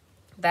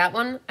that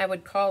one, I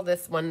would call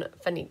this one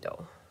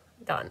finito.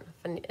 Done,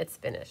 it's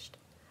finished.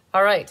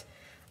 All right,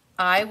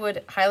 I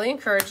would highly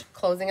encourage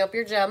closing up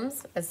your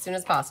gems as soon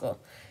as possible.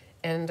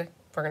 And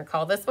we're gonna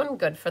call this one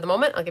good for the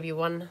moment. I'll give you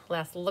one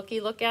last look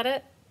at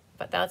it,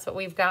 but that's what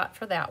we've got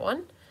for that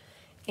one.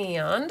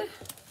 And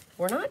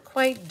we're not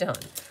quite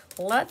done.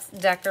 Let's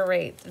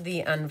decorate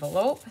the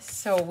envelope.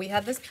 So we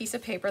had this piece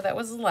of paper that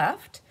was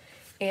left,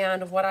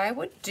 and what I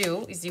would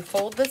do is you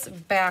fold this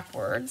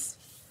backwards,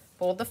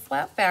 fold the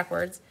flap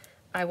backwards.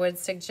 I would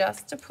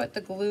suggest to put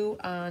the glue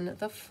on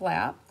the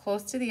flap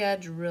close to the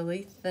edge,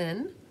 really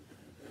thin.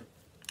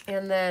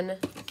 And then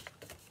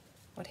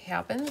what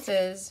happens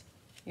is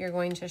you're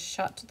going to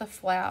shut the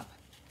flap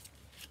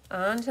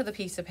onto the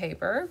piece of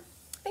paper.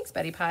 Thanks,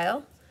 Betty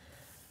Pyle.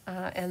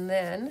 And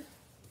then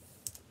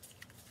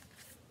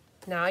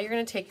now you're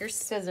going to take your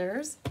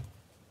scissors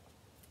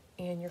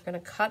and you're going to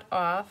cut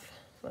off.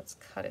 Let's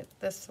cut it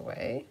this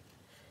way.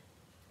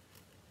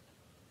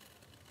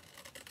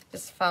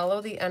 Just follow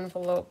the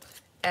envelope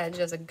edge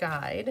as a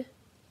guide.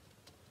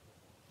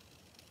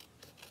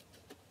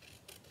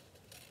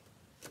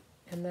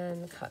 And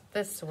then cut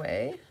this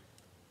way.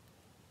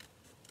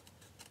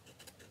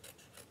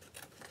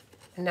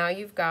 And now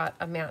you've got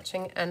a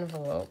matching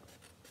envelope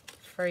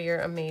for your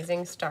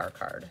amazing star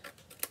card.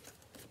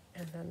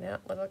 And then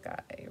that little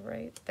guy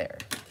right there.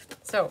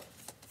 So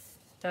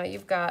now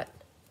you've got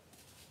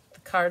the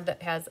card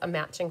that has a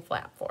matching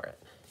flap for it.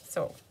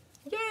 So,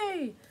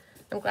 yay!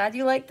 I'm glad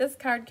you like this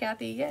card,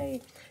 Kathy,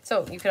 yay.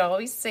 So you could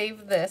always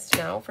save this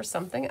now for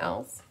something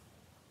else.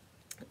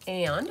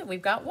 And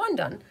we've got one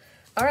done.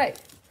 All right,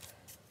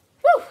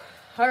 whew.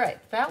 All right,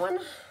 that one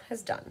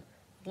is done.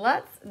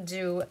 Let's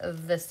do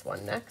this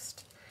one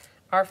next.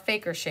 Our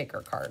Faker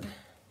Shaker card.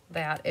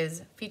 That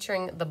is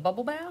featuring the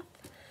Bubble Bath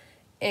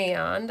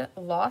and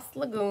Lost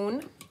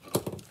Lagoon.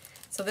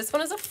 So this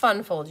one is a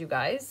fun fold, you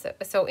guys.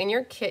 So in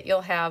your kit,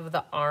 you'll have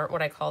the arm,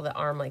 what I call the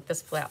arm, like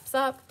this flaps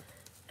up,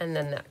 and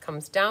then that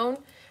comes down.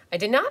 I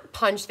did not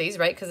punch these,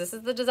 right, because this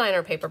is the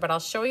designer paper, but I'll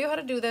show you how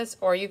to do this,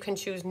 or you can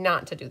choose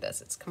not to do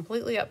this. It's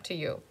completely up to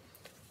you.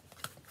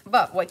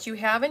 But what you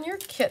have in your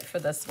kit for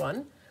this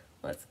one,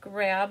 let's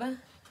grab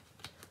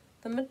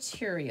the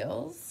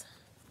materials.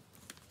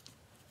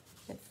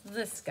 It's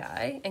this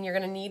guy, and you're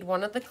gonna need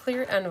one of the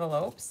clear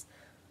envelopes.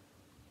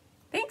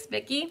 Thanks,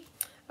 Vicki.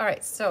 All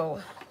right,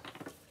 so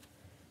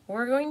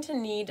we're going to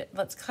need,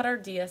 let's cut our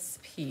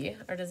DSP,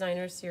 our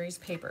designer series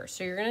paper.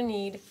 So you're gonna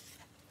need,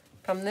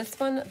 from this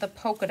one, the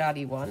polka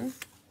dotty one,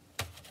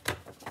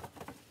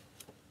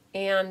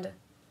 and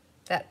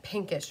that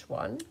pinkish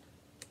one.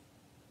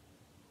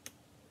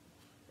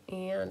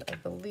 And I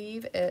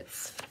believe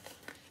it's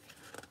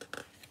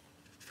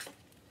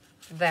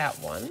that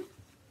one.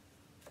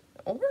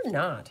 Or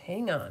not,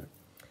 hang on.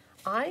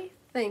 I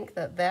think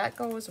that that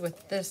goes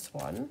with this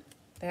one.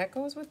 That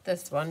goes with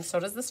this one. So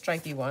does the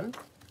stripey one.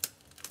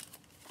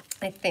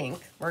 I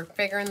think. We're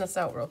figuring this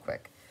out real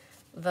quick.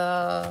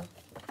 That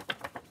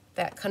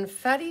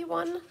confetti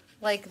one,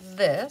 like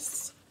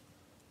this,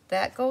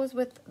 that goes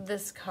with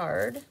this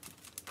card.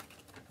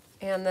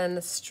 And then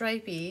the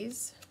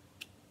stripies,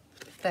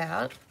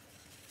 that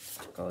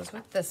goes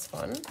with this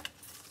one.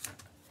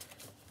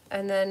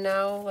 And then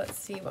now, let's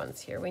see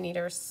ones here. We need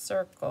our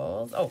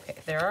circles. Okay,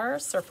 there are our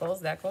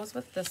circles. That goes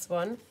with this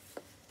one.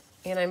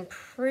 And I'm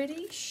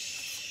pretty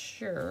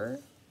sure,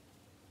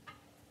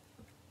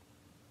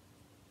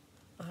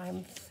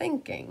 I'm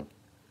thinking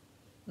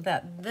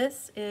that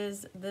this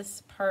is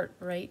this part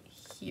right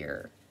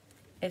here.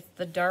 It's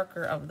the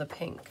darker of the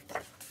pink.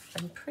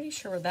 I'm pretty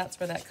sure that's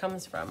where that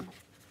comes from.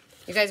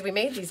 You guys, we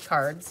made these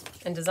cards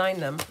and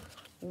designed them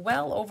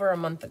well over a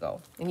month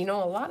ago. And you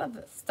know, a lot of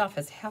stuff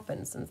has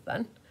happened since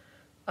then.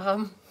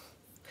 I'm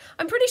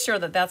pretty sure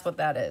that that's what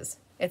that is.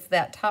 It's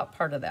that top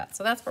part of that.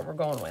 So that's what we're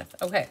going with.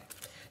 Okay.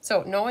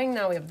 So knowing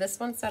now we have this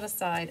one set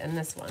aside and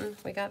this one,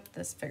 we got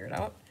this figured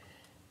out.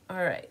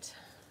 All right.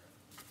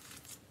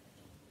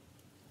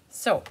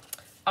 So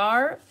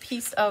our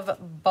piece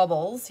of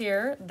bubbles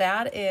here,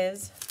 that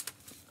is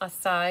a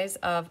size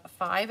of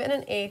 5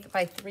 1/8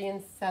 by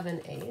 3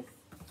 7/8.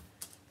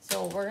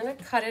 So we're gonna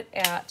cut it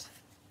at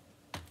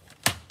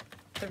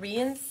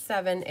 3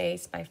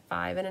 7/8 by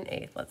 5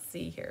 1/8. Let's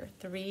see here.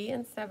 3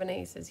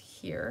 7/8 is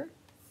here.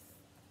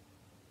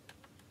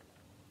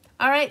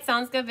 All right,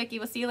 sounds good, Vicki.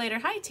 We'll see you later.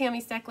 Hi,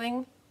 Tammy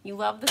Steckling. You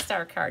love the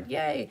star card.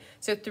 Yay.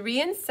 So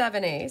 3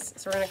 7/8.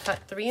 So we're going to cut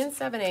 3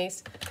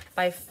 7/8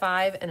 by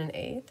 5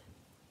 1/8.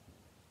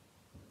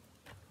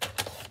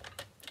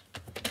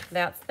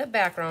 That's the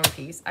background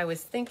piece. I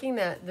was thinking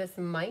that this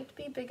might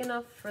be big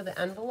enough for the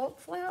envelope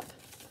flap.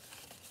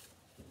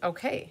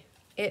 Okay,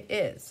 it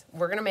is.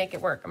 We're going to make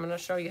it work. I'm going to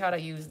show you how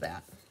to use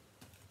that.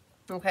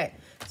 Okay,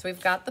 so we've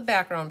got the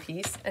background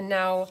piece, and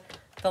now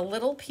the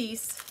little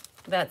piece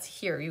that's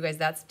here, you guys,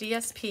 that's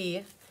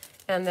DSP,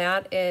 and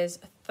that is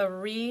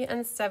 3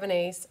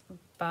 7/8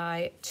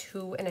 by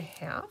 2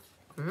 1/2.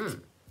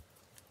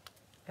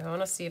 I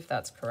want to see if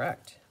that's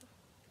correct.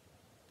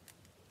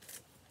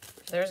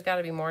 There's got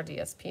to be more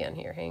DSP in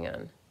here. Hang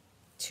on.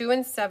 2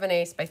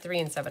 7/8 by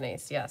 3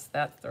 7/8. Yes,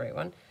 that's the right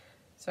one.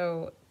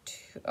 So,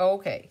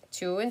 okay,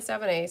 2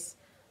 7/8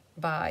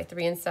 by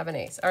 3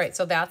 7/8. All right,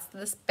 so that's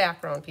this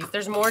background piece.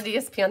 There's more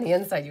DSP on the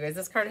inside, you guys.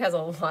 This card has a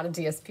lot of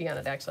DSP on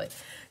it, actually.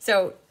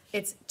 So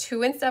it's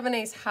 2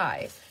 7/8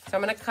 high. So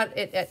I'm going to cut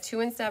it at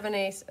 2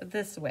 7/8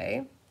 this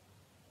way.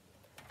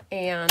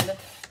 And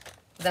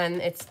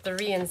then it's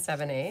 3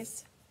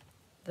 7/8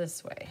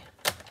 this way.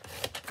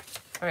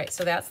 All right,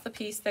 so that's the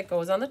piece that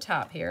goes on the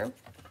top here.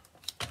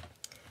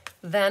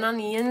 Then on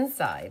the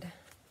inside,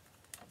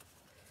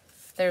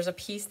 there's a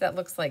piece that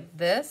looks like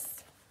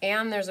this,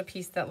 and there's a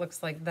piece that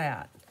looks like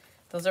that.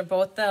 Those are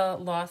both the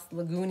Lost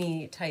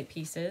Lagoon-y type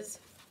pieces,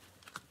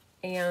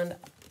 and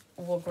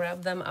we'll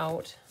grab them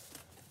out.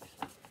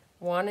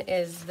 One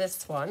is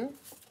this one,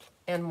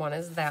 and one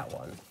is that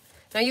one.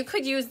 Now you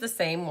could use the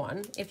same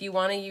one. If you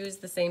want to use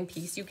the same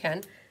piece, you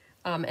can,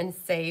 and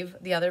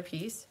save the other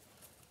piece.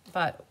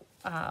 But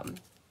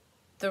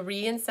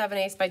 3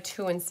 7/8 by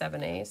 2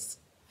 7/8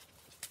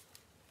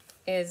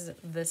 is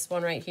this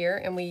one right here,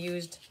 and we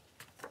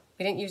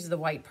didn't use the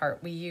white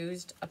part. We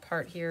used a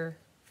part here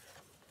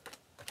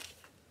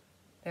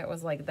that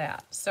was like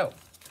that. So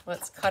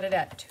let's cut it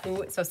at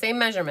 2, so same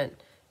measurement,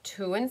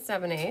 2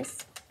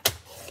 7/8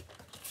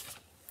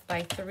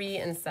 by 3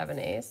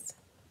 7/8.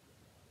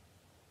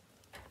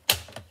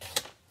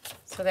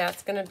 So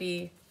that's going to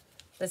be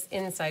this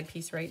inside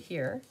piece right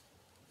here.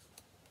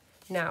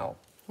 Now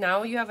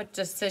you have a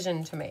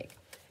decision to make.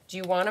 Do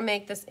you want to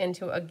make this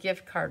into a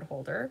gift card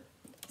holder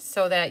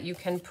so that you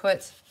can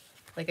put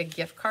like a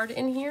gift card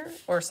in here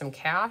or some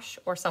cash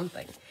or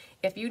something?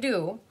 If you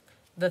do,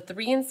 the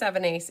 3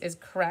 7/8 is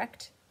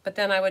correct, but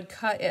then I would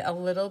cut it a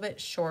little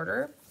bit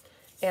shorter,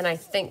 and I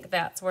think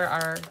that's where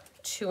our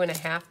 2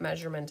 1/2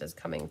 measurement is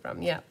coming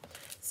from. Yeah.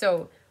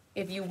 So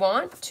if you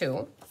want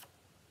to,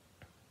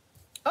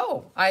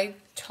 oh, I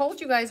told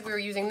you guys we were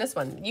using this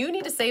one. You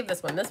need to save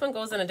this one. This one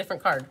goes in a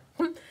different card.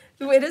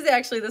 It is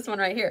actually this one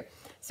right here.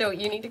 So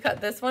you need to cut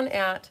this one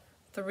at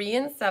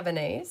 3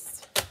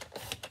 7/8.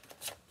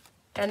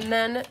 And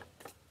then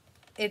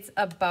it's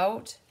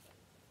about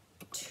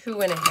 2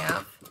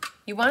 1/2.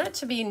 You want it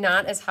to be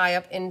not as high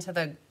up into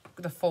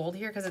the fold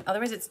here, because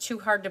otherwise it's too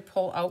hard to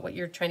pull out what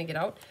you're trying to get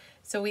out.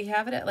 So we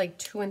have it at like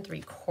 2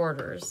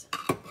 3/4.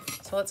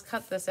 So let's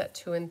cut this at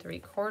 2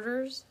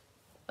 3/4,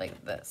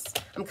 like this.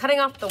 I'm cutting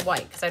off the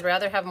white because I'd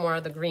rather have more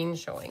of the green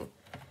showing.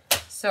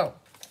 So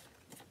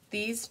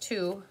these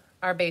two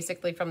are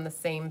basically from the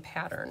same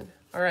pattern.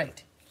 All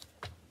right.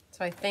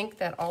 So I think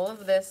that all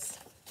of this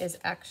is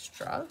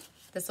extra.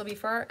 This will be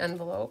for our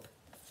envelope.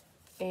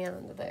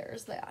 And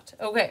there's that.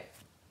 Okay.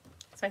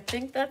 So I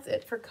think that's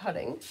it for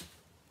cutting.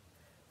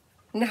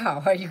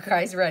 Now, are you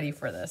guys ready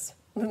for this?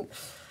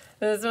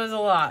 This was a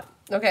lot.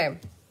 Okay.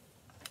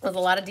 It was a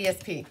lot of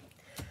DSP.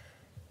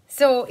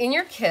 So in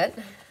your kit,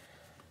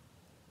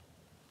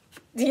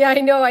 yeah,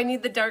 I know I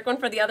need the dark one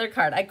for the other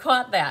card. I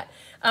caught that.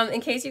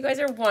 In case you guys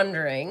are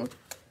wondering,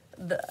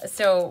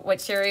 so what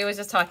Sherry was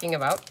just talking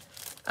about,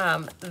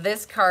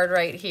 this card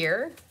right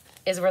here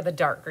is where the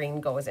dark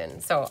green goes in.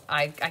 So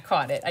I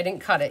caught it. I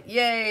didn't cut it.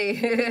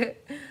 Yay.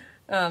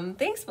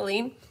 Thanks,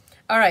 Feline.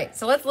 All right,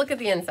 so let's look at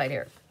the inside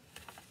here.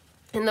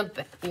 You're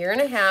going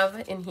to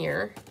have in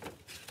here,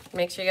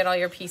 make sure you get all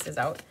your pieces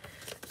out.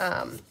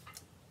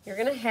 You're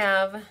going to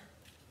have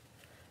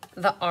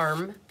the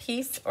arm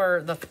piece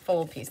or the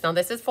fold piece. Now,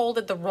 this is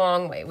folded the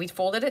wrong way. We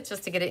folded it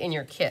just to get it in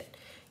your kit.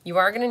 You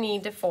are going to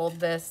need to fold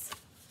this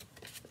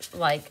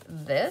like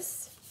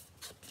this.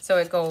 So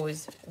it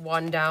goes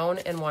one down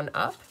and one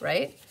up,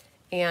 right?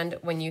 And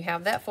when you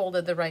have that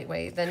folded the right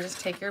way, then just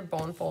take your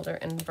bone folder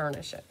and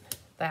burnish it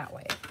that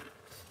way.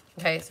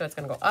 Okay, so it's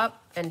going to go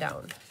up and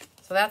down.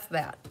 So that's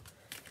that.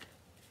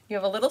 You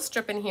have a little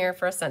strip in here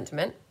for a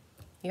sentiment.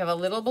 You have a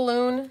little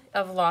balloon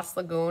of Lost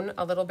Lagoon,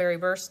 a little berry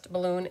burst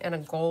balloon, and a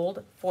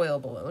gold foil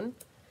balloon.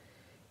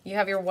 You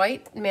have your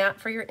white mat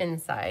for your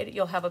inside.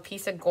 You'll have a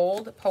piece of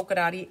gold polka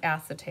dotty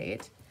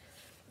acetate,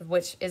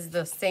 which is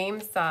the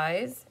same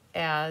size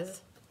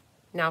as,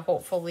 now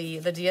hopefully,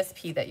 the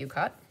DSP that you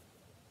cut.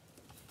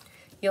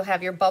 You'll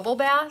have your bubble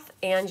bath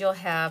and you'll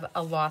have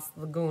a Lost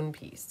Lagoon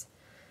piece.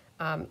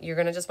 You're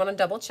gonna just wanna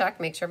double check,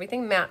 make sure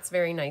everything mats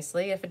very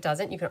nicely. If it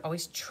doesn't, you can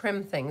always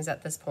trim things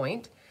at this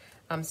point.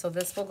 So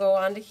this will go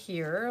onto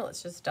here.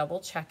 Let's just double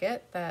check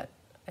it that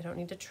I don't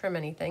need to trim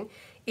anything.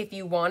 If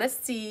you wanna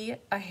see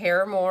a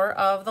hair more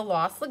of the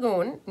Lost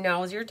Lagoon,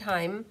 now's your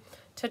time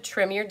to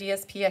trim your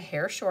DSP a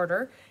hair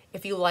shorter.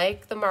 If you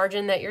like the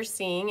margin that you're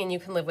seeing and you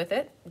can live with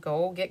it,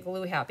 go get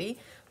glue happy.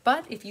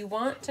 But if you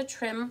want to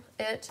trim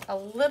it a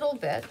little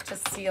bit to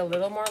see a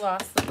little more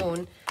Lost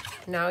Lagoon,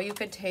 now you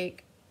could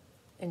take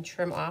and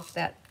trim off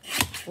that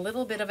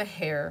little bit of a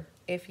hair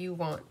if you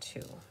want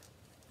to.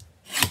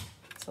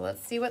 So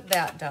let's see what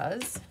that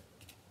does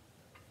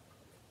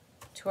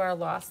to our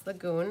Lost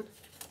Lagoon.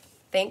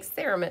 Thanks,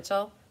 Sarah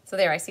Mitchell. So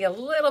there, I see a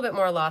little bit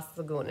more Lost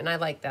Lagoon, and I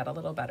like that a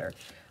little better.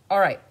 All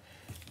right,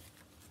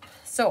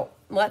 so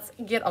let's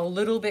get a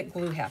little bit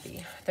glue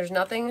happy. There's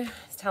nothing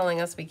telling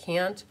us we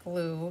can't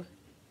glue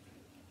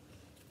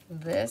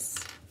this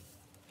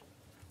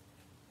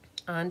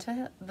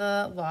onto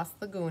the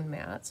Lost Lagoon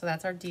mat. So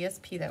that's our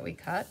DSP that we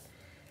cut.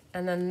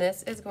 And then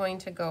this is going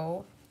to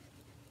go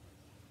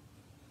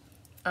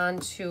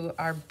onto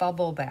our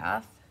bubble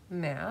bath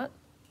mat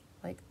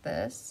like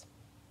this.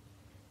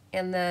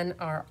 And then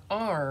our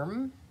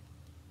arm,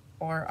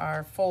 or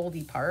our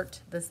foldy part,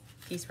 this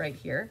piece right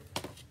here.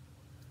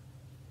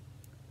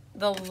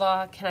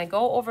 Can I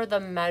go over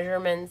the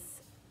measurements?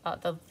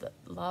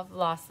 Love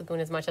Lost Lagoon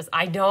as much as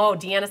I know.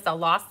 Deanna said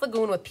Lost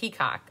Lagoon with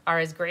peacock are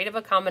as great of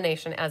a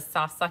combination as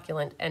soft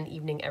succulent and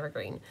evening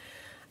evergreen.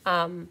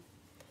 So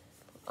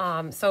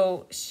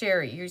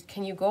Sherry,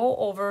 can you go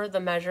over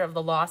the measure of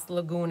the Lost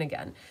Lagoon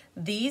again?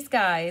 These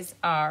guys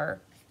are,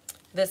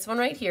 this one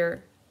right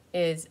here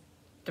is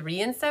 3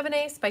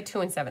 7/8 by 2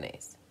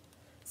 7/8.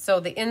 So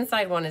the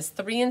inside one is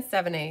 3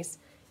 7/8,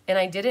 and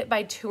I did it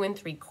by 2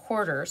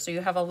 3/4. So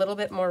you have a little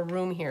bit more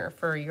room here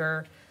for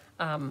your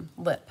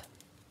lip.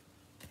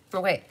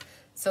 Okay,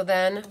 so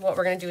then what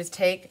we're gonna do is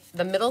take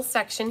the middle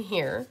section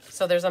here.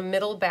 So there's a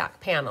middle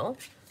back panel.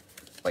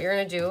 What you're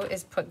gonna do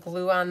is put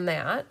glue on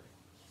that.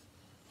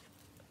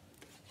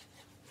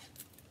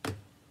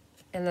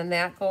 And then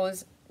that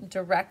goes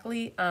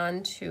directly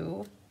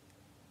onto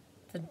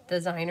the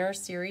Designer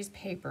Series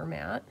paper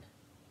mat,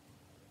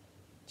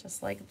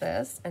 just like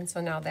this. And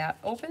so now that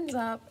opens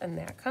up and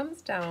that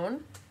comes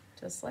down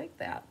just like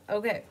that.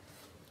 Okay,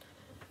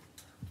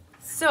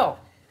 so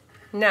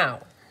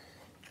now,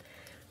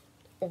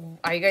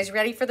 are you guys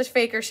ready for the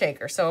faker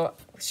shaker? So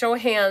show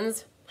of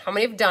hands, how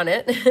many have done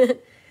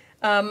it?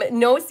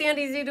 No,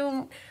 Sandy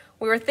Zidum.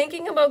 We were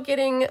thinking about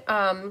getting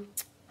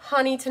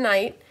honey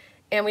tonight,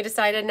 and we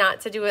decided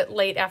not to do it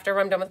late after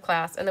I'm done with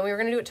class. And then we were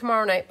gonna do it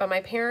tomorrow night, but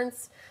my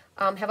parents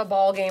have a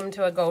ball game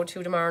to go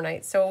to tomorrow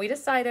night. So we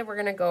decided we're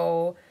gonna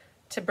go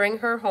to bring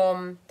her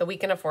home the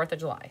weekend of 4th of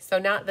July. So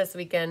not this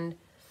weekend,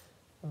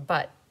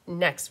 but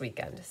next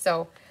weekend.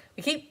 So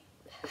we keep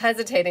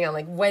hesitating on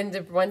like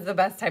when's the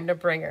best time to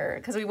bring her,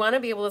 because we want to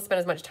be able to spend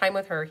as much time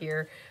with her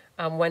here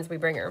once we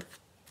bring her.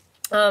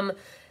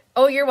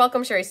 Oh, you're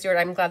welcome, Sherry Stewart.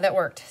 I'm glad that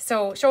worked.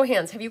 So show of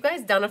hands, have you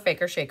guys done a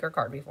faker shaker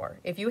card before?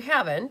 If you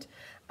haven't,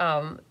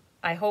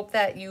 I hope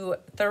that you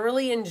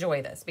thoroughly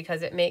enjoy this,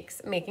 because it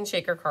makes making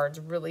shaker cards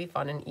really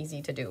fun and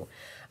easy to do.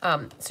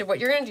 So what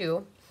you're going to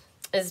do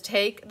is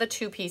take the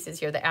two pieces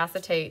here, the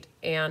acetate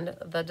and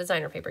the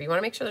designer paper. You want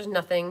to make sure there's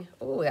nothing,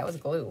 oh, that was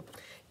glue.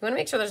 You want to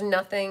make sure there's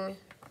nothing,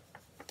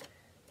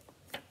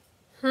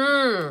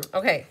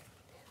 okay.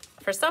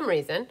 For some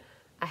reason,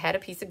 I had a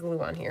piece of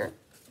glue on here.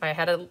 I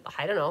had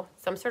I don't know,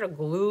 some sort of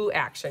glue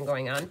action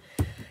going on.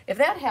 If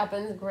that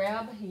happens,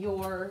 grab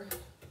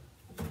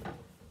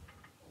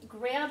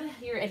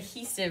your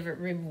adhesive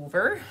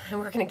remover, and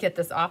we're gonna get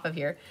this off of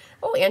here.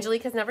 Oh,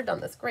 Angelique has never done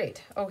this,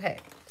 great. Okay,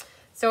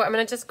 so I'm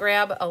gonna just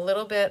grab a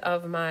little bit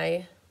of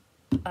my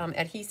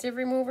adhesive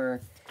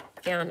remover,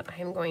 and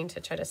I'm going to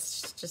try to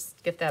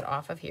just get that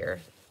off of here.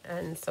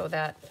 And so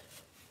that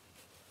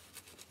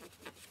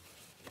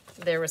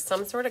there was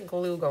some sort of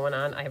glue going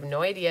on. I have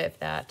no idea if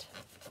that,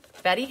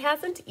 Betty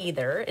hasn't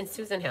either, and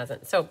Susan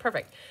hasn't. So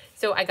perfect.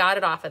 So I got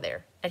it off of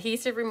there.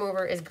 Adhesive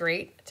remover is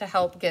great to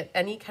help get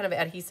any kind of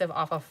adhesive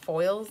off of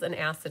foils and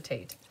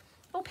acetate.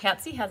 Oh,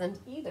 Patsy hasn't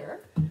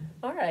either.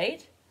 All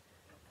right.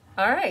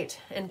 All right.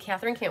 And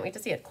Catherine can't wait to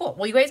see it. Cool.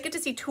 Well, you guys get to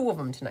see two of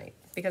them tonight,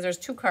 because there's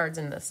two cards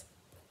in this.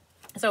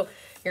 So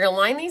you're going to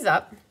line these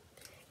up,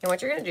 and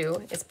what you're going to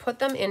do is put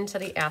them into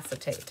the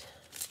acetate.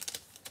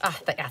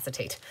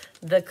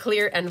 The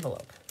clear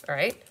envelope, all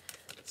right?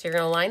 So you're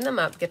gonna line them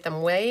up, get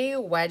them way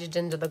wedged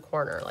into the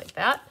corner like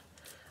that.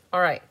 All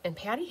right, and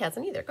Patty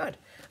hasn't either, good.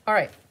 All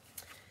right,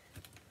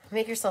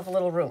 make yourself a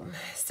little room.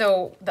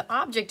 So the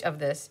object of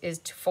this is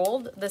to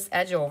fold this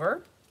edge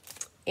over,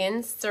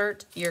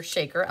 insert your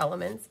shaker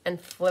elements,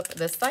 and flip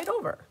this side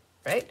over,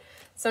 right?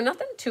 So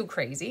nothing too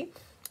crazy.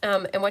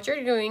 And what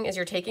you're doing is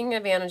you're taking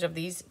advantage of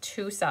these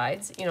two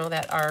sides, you know,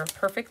 that are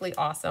perfectly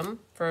awesome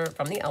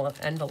from the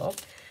envelope.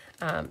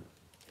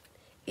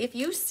 If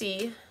you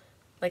see,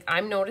 like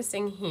I'm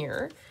noticing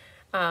here,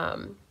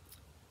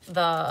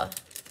 the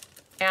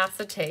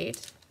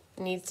acetate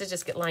needs to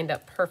just get lined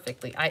up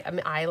perfectly. I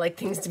mean, I like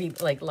things to be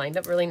like lined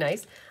up really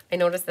nice. I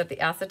noticed that the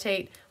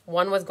acetate,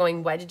 one was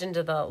going wedged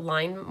into the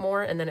line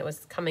more, and then it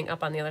was coming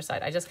up on the other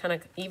side. I just kind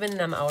of evened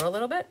them out a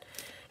little bit.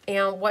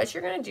 And what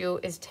you're gonna do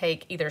is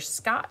take either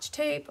Scotch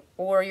tape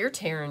or your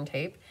tear-in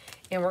tape,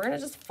 and we're gonna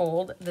just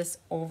fold this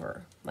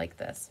over like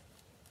this.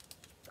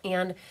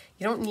 And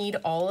you don't need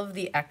all of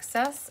the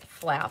excess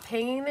flap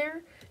hanging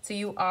there. So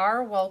you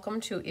are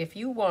welcome to, if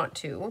you want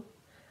to,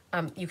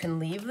 you can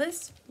leave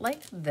this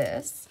like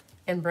this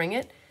and bring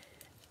it.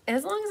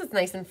 As long as it's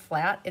nice and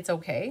flat, it's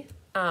okay.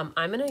 I'm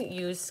gonna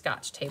use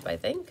Scotch tape, I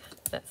think.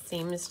 That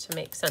seems to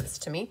make sense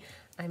to me.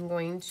 I'm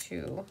going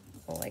to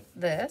go like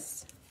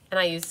this. And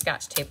I use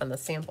Scotch tape on the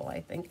sample,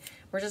 I think.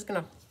 We're just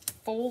gonna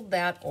fold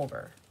that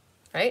over,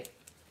 right?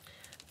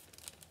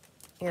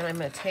 And I'm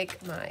gonna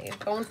take my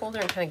bone folder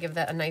and kind of give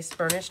that a nice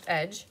burnished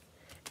edge.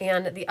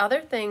 And the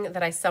other thing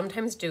that I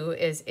sometimes do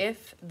is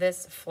if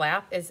this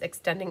flap is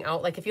extending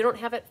out, like if you don't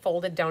have it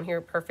folded down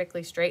here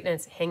perfectly straight and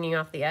it's hanging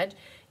off the edge,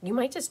 you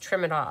might just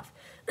trim it off.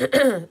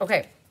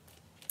 Okay,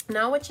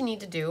 now what you need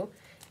to do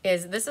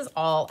is, this is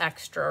all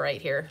extra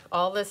right here.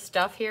 All this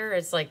stuff here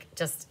is like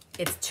just,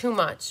 it's too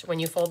much when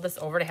you fold this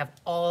over to have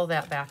all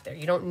that back there.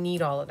 You don't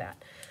need all of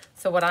that.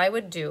 So what I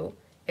would do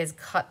is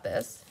cut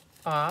this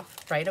off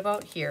right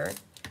about here,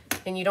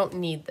 and you don't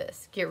need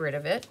this. Get rid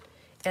of it.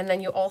 And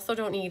then you also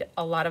don't need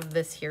a lot of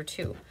this here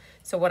too.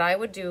 So what I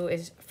would do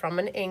is from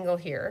an angle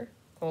here,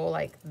 go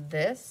like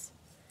this,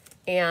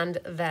 and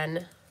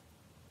then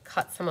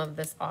cut some of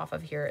this off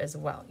of here as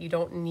well. You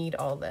don't need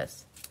all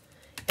this.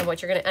 And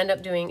what you're gonna end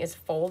up doing is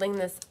folding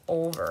this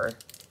over,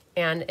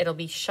 and it'll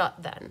be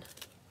shut then,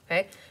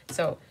 okay?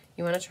 So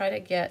you wanna try to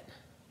get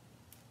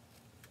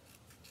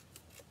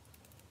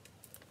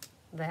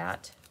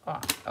that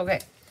off. Okay,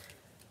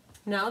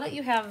 now that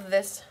you have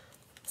this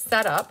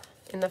set up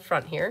in the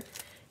front here,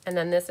 and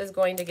then this is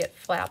going to get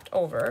flapped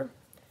over,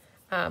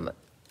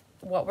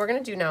 what we're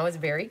gonna do now is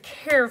very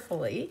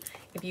carefully,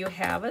 if you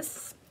have a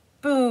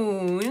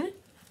spoon,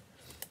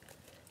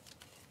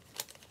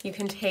 you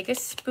can take a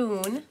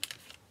spoon,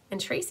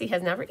 and Tracy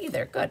has never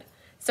either, good.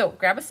 So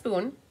grab a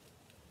spoon,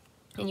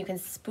 and you can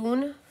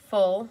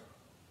spoonful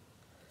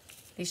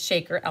these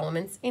shaker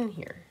elements in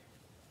here.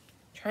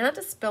 Try not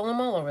to spill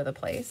them all over the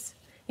place.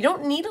 You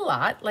don't need a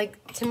lot.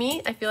 Like, to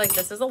me, I feel like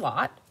this is a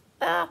lot,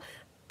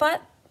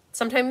 but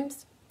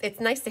sometimes it's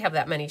nice to have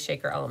that many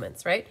shaker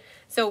elements, right?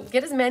 So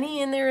get as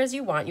many in there as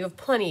you want. You have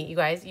plenty, you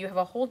guys. You have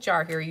a whole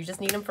jar here. You just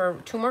need them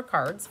for 2 more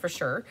cards for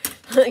sure,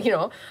 you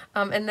know.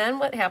 And then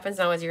what happens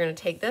now is you're gonna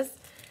take this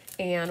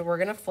and we're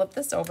gonna flip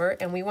this over,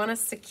 and we wanna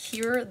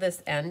secure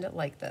this end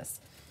like this.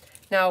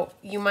 Now,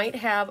 you might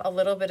have a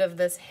little bit of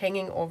this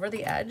hanging over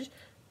the edge.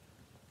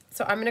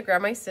 So I'm gonna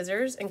grab my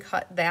scissors and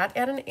cut that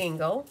at an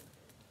angle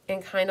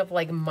and kind of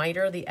like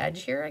miter the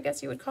edge here, I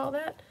guess you would call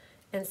that.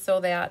 And so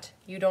that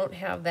you don't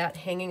have that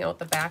hanging out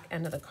the back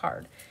end of the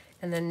card.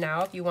 And then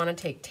now if you want to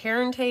take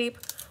tear-in tape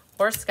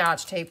or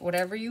Scotch tape,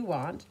 whatever you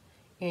want,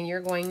 and you're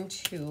going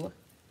to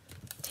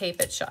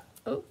tape it shut.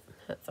 Oh,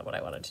 that's not what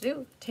I wanted to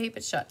do. Tape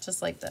it shut,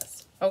 just like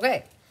this.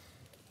 Okay.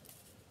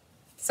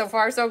 So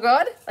far, so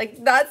good?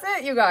 Like, that's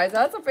it, you guys.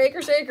 That's a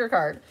faker shaker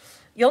card.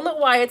 You'll know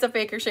why it's a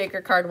faker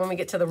shaker card when we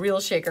get to the real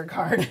shaker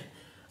card.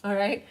 All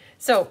right?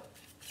 So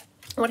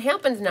what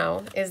happens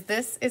now is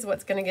this is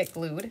what's going to get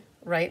glued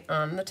right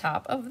on the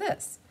top of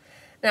this.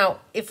 Now,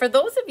 if for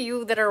those of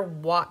you that are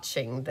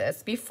watching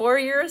this, before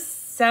you're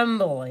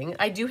assembling,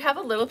 I do have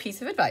a little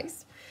piece of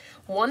advice.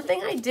 One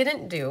thing I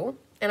didn't do,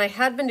 and I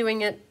had been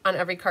doing it on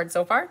every card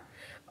so far,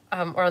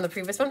 or on the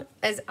previous one,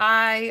 is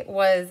I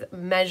was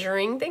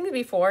measuring things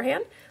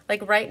beforehand.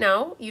 Like right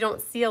now, you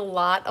don't see a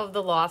lot of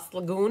the Lost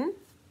Lagoon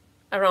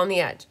around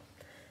the edge.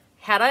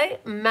 Had I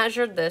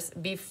measured this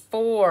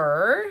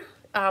before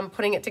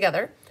putting it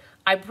together,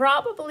 I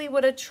probably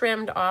would have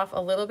trimmed off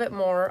a little bit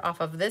more off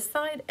of this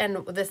side and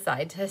this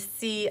side to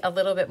see a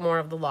little bit more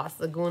of the Lost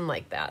Lagoon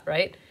like that,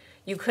 right?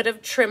 You could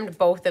have trimmed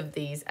both of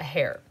these a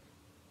hair.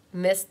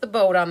 Missed the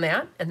boat on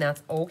that, and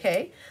that's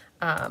okay.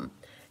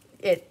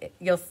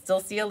 You'll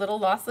still see a little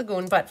Lost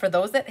Lagoon, but for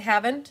those that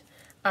haven't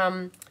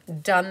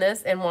done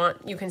this and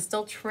want, you can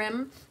still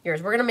trim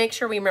yours. We're gonna make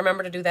sure we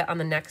remember to do that on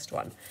the next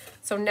one.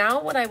 So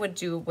now what I would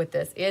do with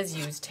this is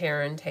use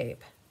tear-in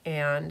tape,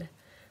 and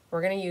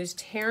we're gonna use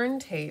tear-in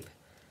tape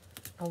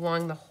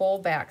along the whole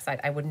back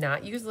side. I would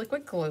not use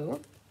liquid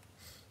glue.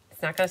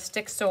 It's not gonna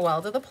stick so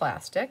well to the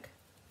plastic.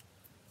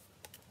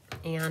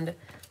 And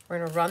we're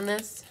gonna run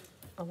this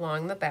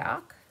along the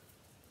back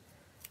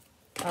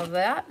of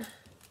that.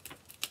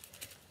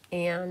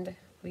 And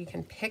we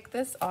can pick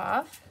this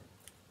off,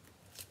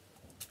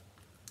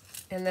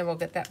 and then we'll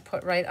get that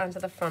put right onto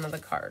the front of the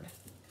card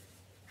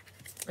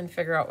and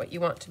figure out what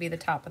you want to be the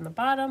top and the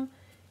bottom,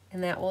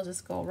 and that will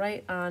just go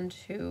right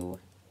onto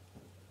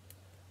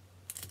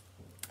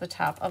the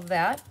top of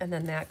that, and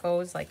then that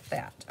goes like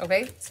that.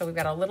 Okay, so we've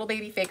got a little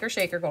baby faker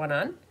shaker going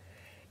on.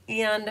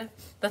 And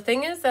the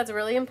thing is that's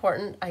really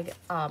important, I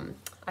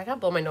gotta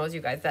blow my nose, you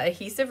guys. The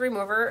adhesive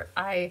remover,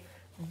 I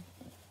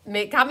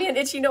got me an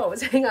itchy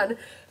nose. Hang on.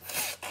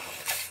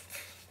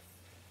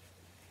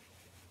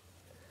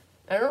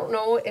 I don't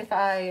know if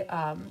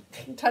I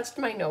touched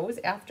my nose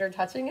after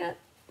touching it,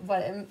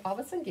 but it all of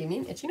a sudden gave me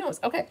an itchy nose.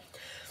 Okay.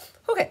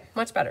 Okay,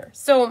 much better.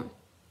 So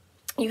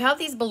you have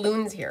these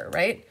balloons here,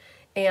 right?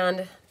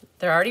 And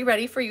they're already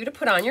ready for you to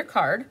put on your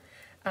card.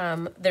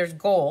 There's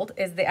gold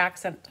is the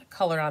accent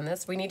color on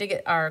this. We need to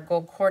get our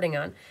gold cording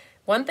on.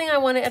 One thing I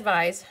want to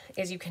advise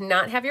is you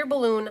cannot have your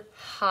balloon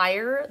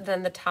higher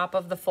than the top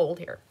of the fold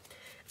here.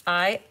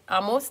 I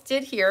almost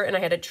did here and I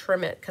had to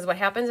trim it because what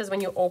happens is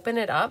when you open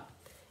it up,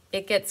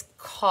 it gets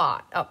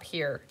caught up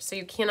here. So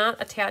you cannot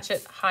attach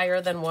it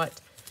higher than what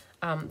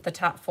the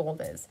top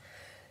fold is.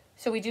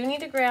 So we do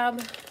need to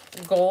grab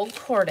gold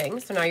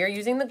cording. So now you're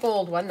using the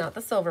gold one, not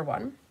the silver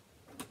one.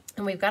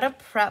 And we've got to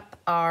prep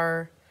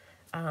our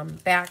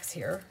backs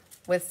here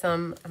with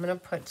some, I'm going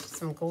to put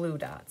some glue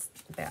dots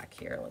back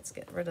here. Let's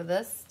get rid of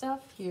this stuff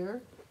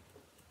here.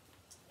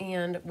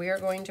 And we are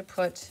going to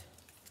put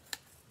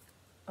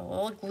a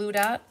little glue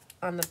dot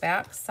on the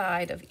back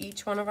side of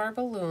each one of our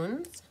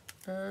balloons.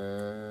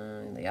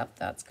 Yep,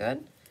 that's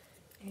good.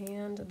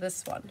 And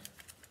this one.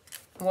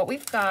 And what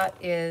we've got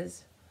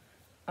is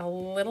a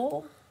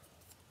little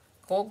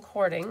gold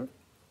cording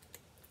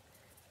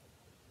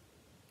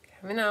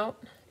coming out.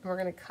 And we're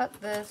going to cut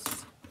this.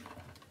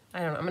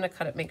 I don't know, I'm going to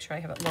cut it, make sure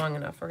I have it long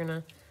enough. We're going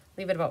to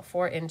leave it about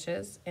 4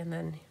 inches, and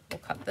then we'll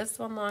cut this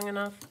one long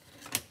enough.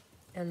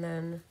 And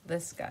then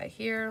this guy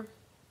here,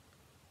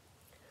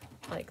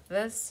 like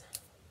this.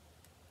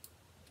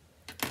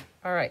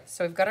 All right,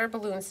 so we've got our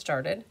balloons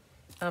started.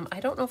 I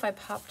don't know if I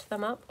popped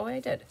them up. Oh, I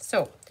did.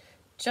 So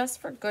just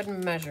for good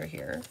measure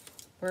here,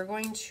 we're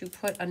going to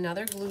put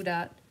another glue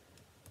dot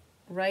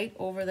right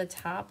over the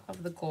top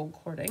of the gold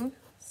cording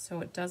so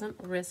it doesn't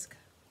risk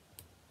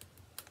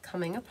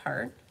coming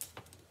apart.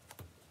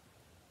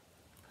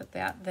 Put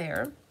that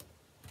there.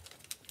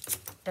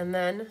 And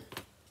then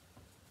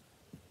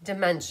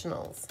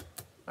dimensionals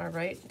are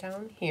right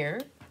down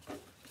here.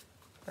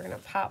 We're going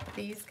to pop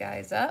these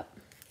guys up.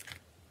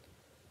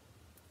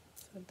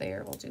 So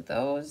there, we'll do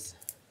those,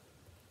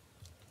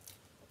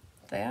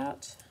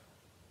 that,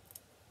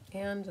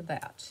 and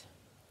that.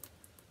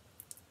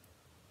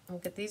 We'll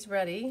get these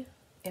ready,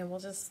 and we'll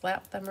just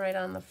slap them right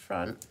on the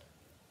front.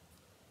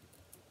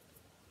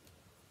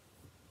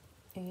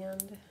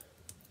 And,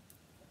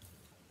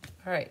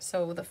 all right,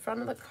 so the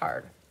front of the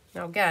card.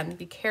 Now again,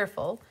 be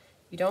careful.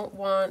 You don't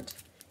want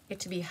it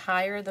to be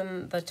higher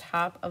than the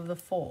top of the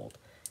fold.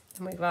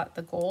 And we got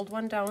the gold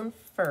one down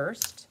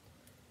first,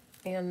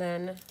 and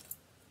then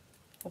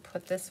we'll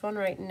put this one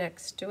right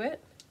next to it.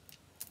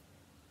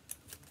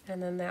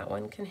 And then that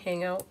one can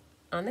hang out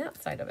on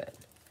that side of it.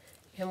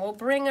 And we'll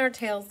bring our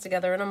tails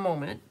together in a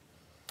moment.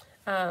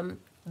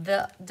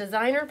 The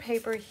designer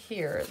paper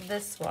here,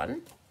 this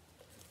one,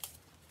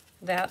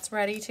 that's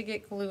ready to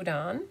get glued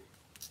on.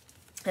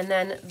 And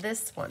then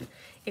this one,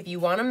 if you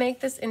want to make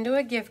this into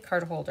a gift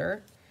card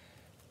holder,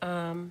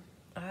 I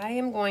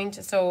am going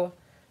to, so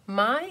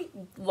my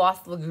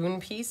Lost Lagoon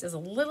piece is a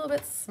little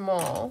bit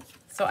small.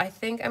 So I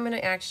think I'm going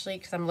to actually,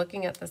 because I'm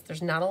looking at this,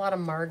 there's not a lot of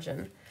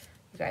margin,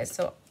 you guys.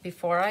 So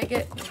before I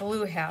get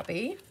glue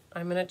happy,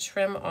 I'm going to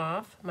trim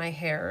off my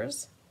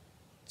hairs,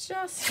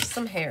 just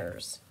some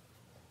hairs.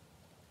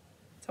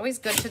 It's always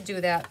good to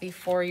do that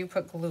before you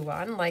put glue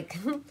on, like,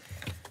 all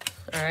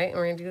right,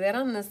 we're going to do that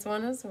on this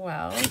one as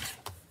well.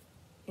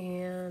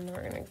 And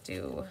we're going to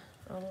do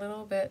a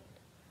little bit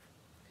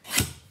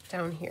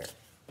down here.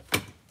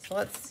 So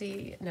let's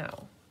see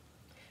now.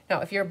 Now,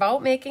 if you're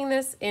about making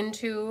this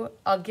into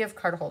a gift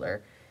card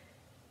holder,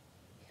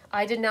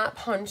 I did not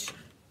punch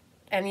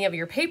any of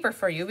your paper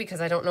for you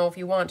because I don't know if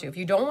you want to. If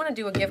you don't want to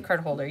do a gift card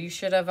holder, you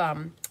should have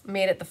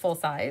made it the full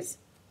size,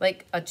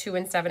 like a 2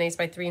 7/8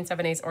 by 3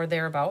 7/8 or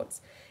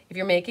thereabouts. If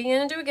you're making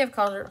it into a gift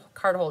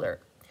card holder,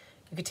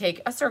 you could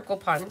take a circle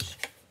punch,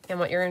 and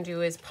what you're going to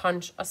do is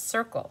punch a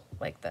circle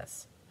like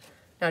this.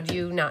 Now, do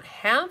you not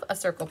have a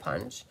circle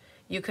punch?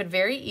 You could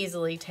very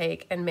easily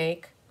take and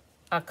make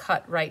a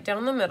cut right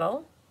down the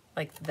middle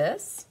like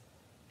this,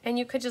 and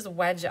you could just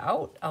wedge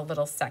out a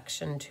little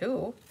section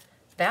too.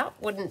 That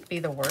wouldn't be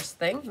the worst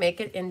thing. Make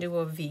it into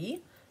a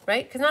V,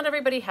 right? Because not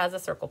everybody has a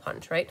circle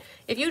punch, right?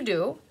 If you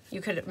do,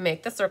 you could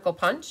make the circle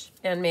punch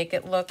and make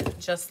it look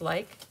just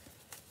like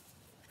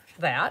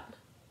that.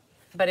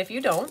 But if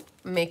you don't,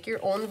 make your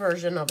own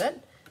version of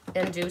it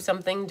and do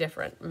something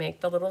different.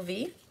 Make the little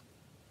V.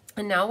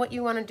 And now what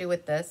you want to do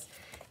with this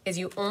is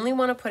you only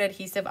want to put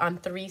adhesive on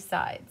 3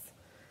 sides.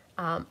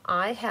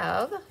 I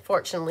have,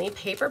 fortunately,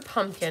 Paper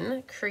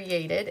Pumpkin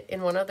created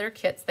in one of their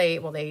kits. They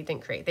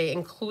didn't create, they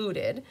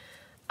included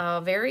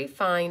a very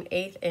fine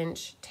 1/8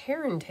 inch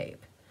tear-in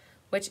tape,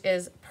 which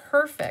is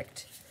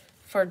perfect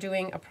for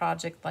doing a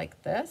project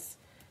like this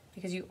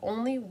because you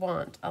only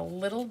want a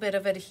little bit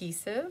of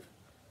adhesive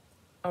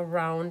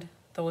around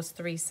those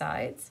 3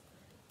 sides.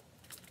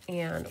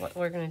 And what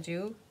we're going to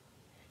do,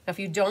 now if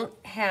you don't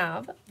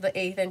have the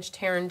 1/8 inch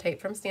tear-in tape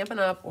from Stampin'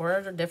 Up! Or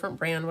a different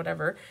brand,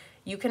 whatever,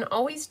 you can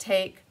always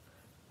take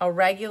a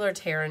regular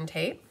tear-in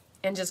tape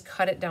and just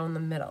cut it down the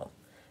middle.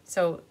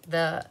 So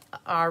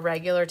our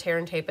regular tear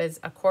and tape is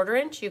 1/4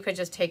 inch. You could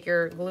just take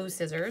your glue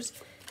scissors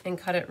and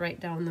cut it right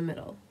down the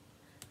middle.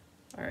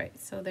 All right,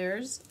 so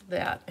there's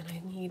that, and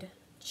I need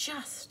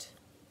just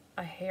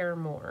a hair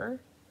more.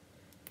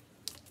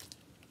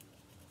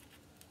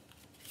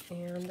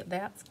 And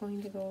that's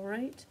going to go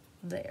right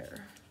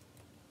there.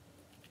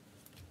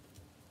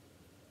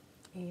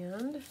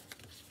 And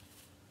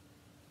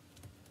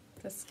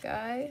this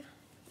guy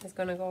is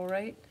going to go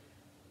right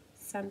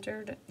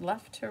centered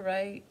left to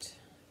right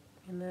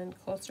and then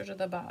closer to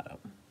the bottom.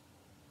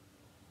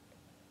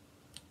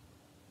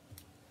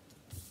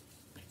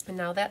 And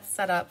now that's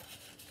set up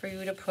for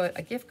you to put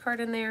a gift card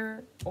in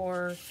there,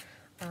 or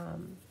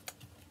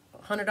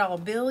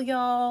 $100 bill,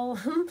 y'all,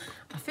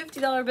 a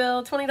 $50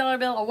 bill, $20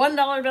 bill, a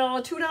 $1 bill,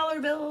 a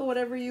 $2 bill,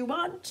 whatever you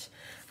want,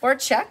 or a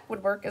check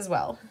would work as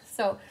well.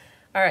 So,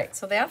 all right,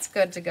 so that's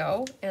good to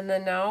go. And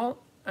then now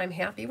I'm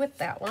happy with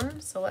that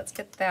one. So let's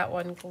get that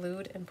one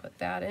glued and put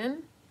that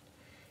in.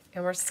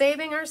 And we're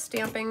saving our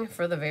stamping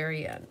for the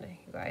very end,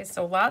 you guys.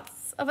 So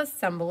lots of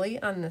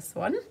assembly on this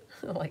one,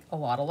 like a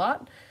lot.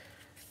 All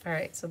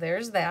right, so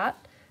there's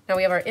that. Now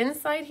we have our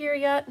inside here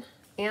yet,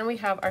 and we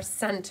have our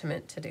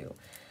sentiment to do.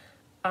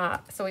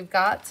 So we've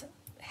got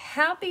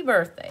happy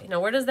birthday. Now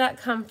where does that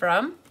come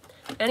from?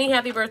 Any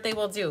happy birthday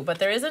will do, but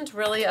there isn't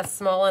really a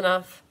small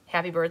enough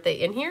happy birthday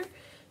in here.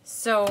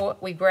 So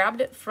we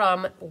grabbed it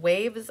from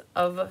Waves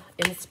of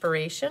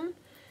Inspiration,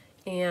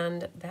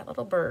 and that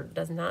little bird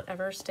does not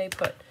ever stay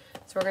put.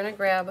 So we're gonna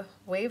grab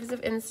Waves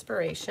of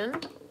Inspiration,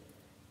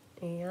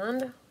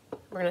 and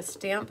we're gonna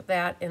stamp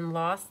that in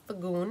Lost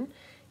Lagoon.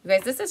 You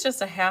guys, this is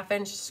just a 1/2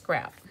 inch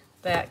scrap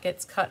that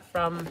gets cut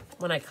from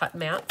when I cut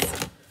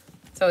mats.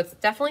 So it's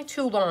definitely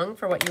too long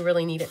for what you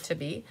really need it to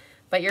be,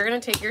 but you're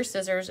gonna take your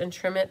scissors and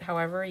trim it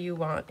however you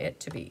want it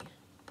to be.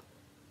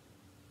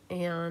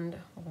 And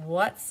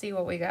let's see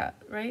what we got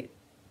right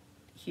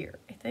here,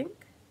 I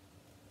think.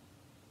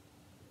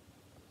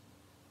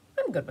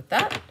 I'm good with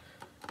that.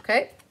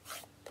 Okay.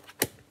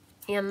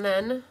 And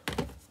then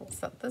we'll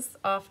set this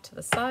off to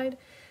the side.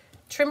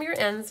 Trim your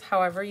ends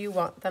however you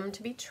want them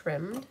to be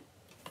trimmed.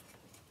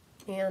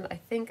 And I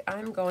think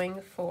I'm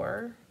going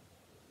to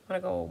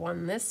go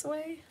one this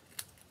way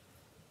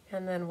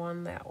and then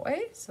one that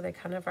way. So they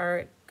kind of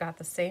are got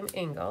the same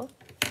angle.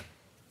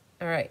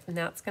 All right, and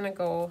that's gonna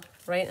go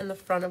right in the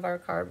front of our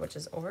card, which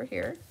is over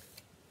here.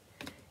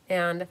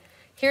 And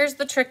here's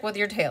the trick with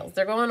your tails.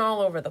 They're going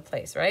all over the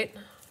place, right?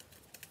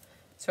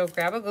 So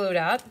grab a glue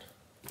dot,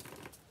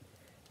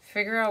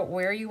 figure out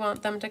where you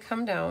want them to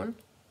come down,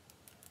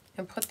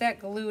 and put that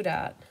glue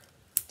dot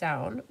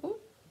down. Ooh.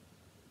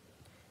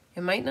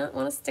 You might not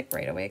want to stick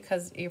right away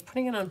because you're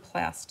putting it on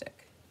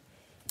plastic.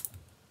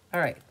 All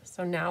right,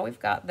 so now we've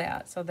got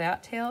that. So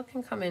that tail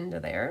can come into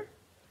there.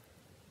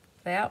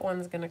 That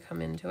one's gonna come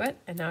into it,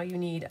 and now you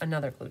need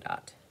another glue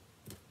dot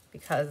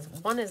because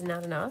one is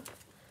not enough.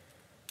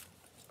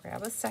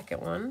 Grab a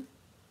second one,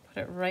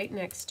 put it right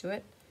next to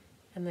it,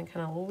 and then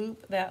kind of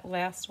loop that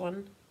last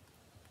one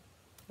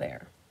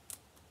there.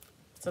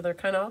 So they're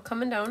kind of all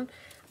coming down.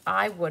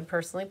 I would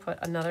personally put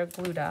another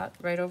glue dot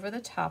right over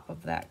the top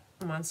of that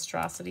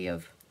monstrosity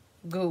of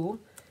goo,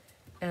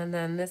 and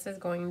then this is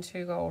going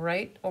to go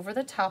right over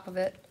the top of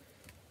it.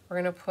 We're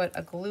gonna put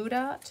a glue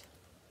dot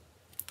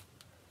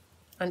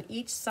on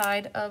each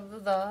side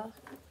of the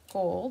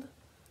gold,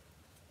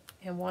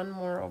 and one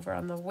more over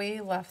on the way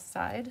left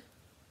side,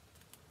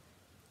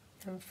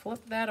 and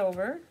flip that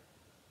over,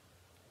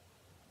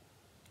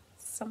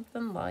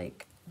 something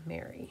like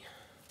Mary.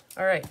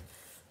 All right,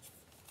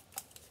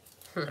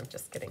 I'm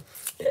just kidding,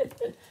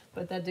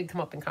 but that did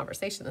come up in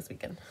conversation this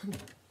weekend.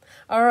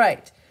 All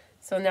right,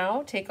 so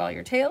now take all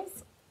your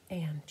tails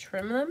and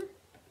trim them.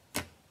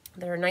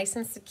 They're nice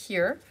and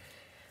secure,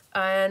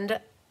 and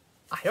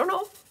I don't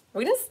know,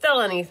 we didn't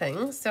stella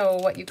anything, so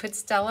what you could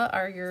stella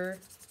are your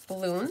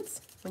balloons.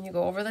 When you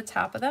go over the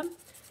top of them,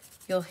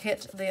 you'll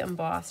hit the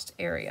embossed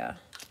area.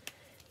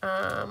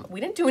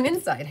 We didn't do an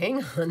inside,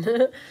 hang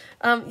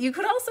on. You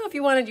could also, if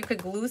you wanted, you could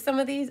glue some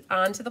of these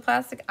onto the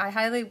plastic. I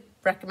highly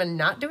recommend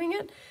not doing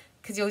it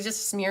because you'll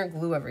just smear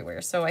glue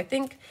everywhere. So I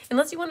think,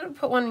 unless you wanted to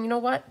put one, you know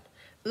what?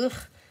 Ugh,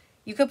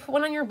 you could put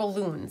one on your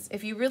balloons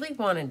if you really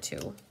wanted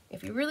to.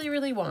 If you really,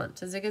 really want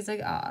to zig a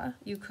zig ah,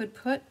 you could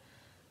put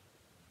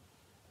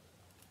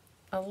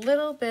a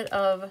little bit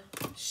of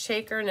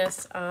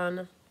shakerness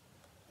on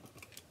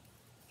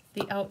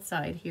the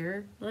outside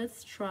here.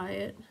 Let's try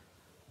it.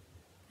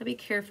 I'll be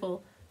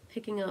careful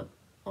picking up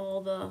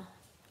all the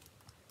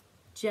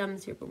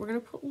gems here, but we're gonna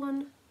put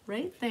one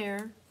right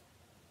there,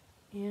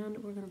 and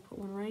we're gonna put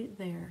one right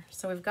there.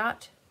 So we've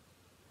got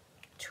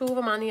two of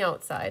them on the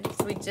outside.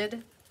 So we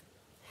did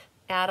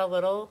add a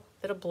little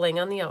bit of bling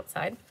on the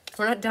outside.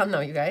 We're not done though,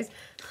 you guys.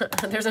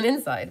 There's an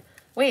inside.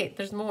 Wait,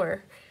 there's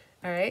more.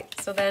 All right,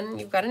 so then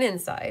you've got an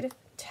inside.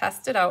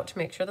 Test it out to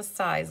make sure the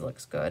size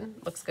looks good.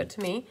 Looks good to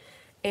me.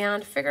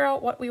 And figure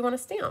out what we want to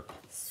stamp.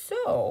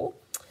 So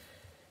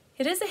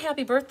it is a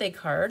happy birthday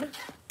card.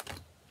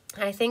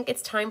 I think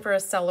it's time for a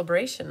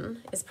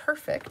celebration is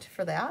perfect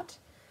for that.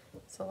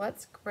 So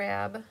let's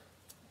grab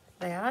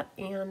that,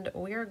 and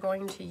we're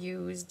going to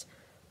use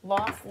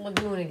Lost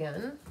Lagoon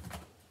again.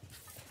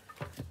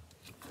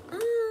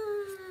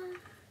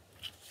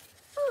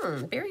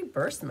 Berry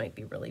Burst might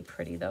be really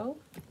pretty though.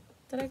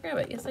 Did I grab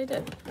it? Yes, I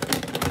did.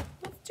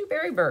 Let's do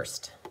Berry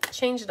Burst.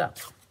 Change it up.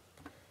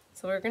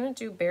 So we're gonna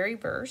do Berry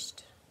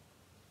Burst.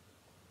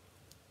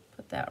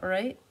 Put that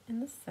right in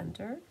the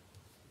center.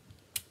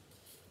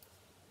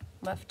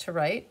 Left to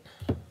right.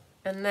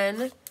 And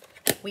then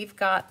we've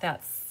got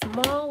that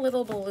small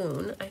little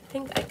balloon. I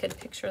think I could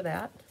picture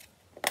that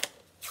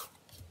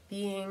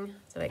being,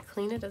 did I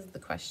clean it is the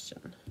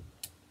question.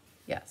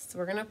 Yes, so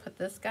we're gonna put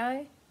this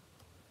guy,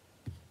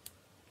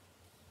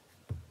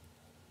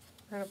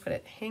 we're gonna put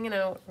it hanging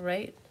out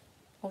right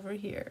over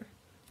here.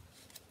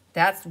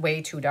 That's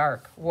way too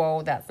dark.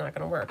 Whoa, that's not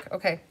gonna work.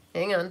 Okay,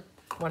 hang on,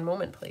 one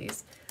moment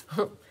please.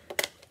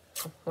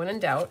 When in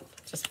doubt,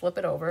 just flip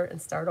it over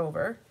and start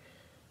over.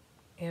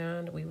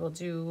 And we will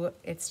do,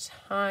 it's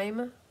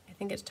time, I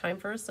think it's time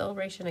for a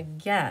celebration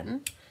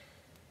again.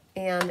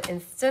 And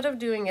instead of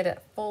doing it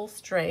at full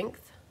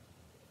strength,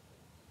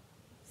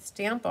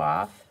 stamp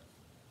off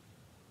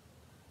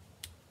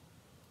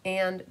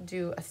and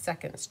do a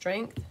second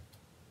strength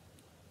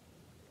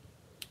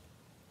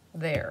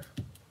there.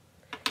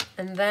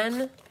 And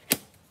then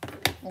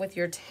with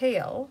your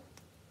tail,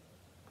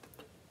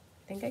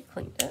 I think I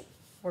cleaned it,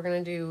 we're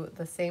gonna do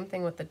the same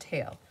thing with the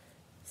tail.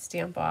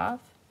 Stamp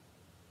off,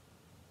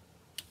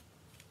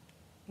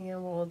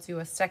 and we'll do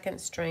a second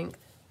strength.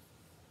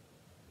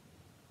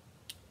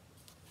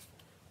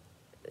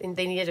 And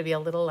they needed to be a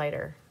little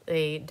lighter.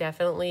 They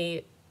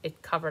definitely,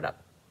 it covered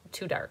up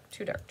too dark,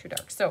 too dark, too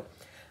dark. So,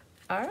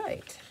 all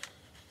right.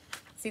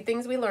 See,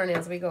 things we learn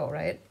as we go,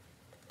 right?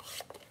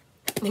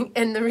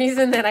 And the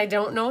reason that I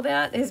don't know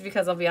that is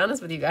because I'll be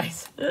honest with you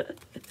guys.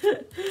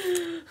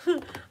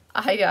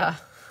 I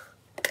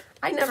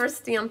never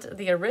stamped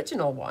the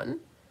original one.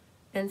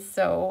 And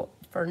so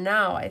for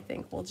now, I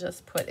think we'll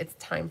just put it's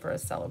time for a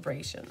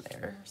celebration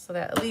there so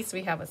that at least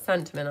we have a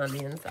sentiment on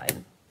the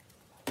inside.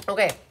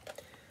 Okay,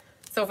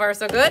 so far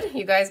so good.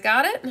 You guys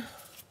got it?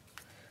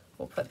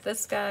 We'll put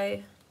this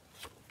guy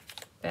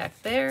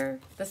back there.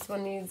 This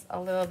one needs a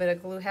little bit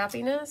of glue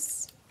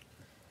happiness.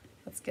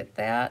 Let's get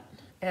that.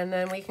 And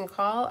then we can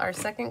call our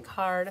second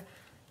card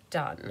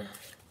done.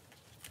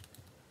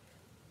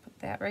 Put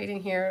that right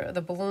in here.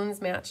 The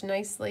balloons match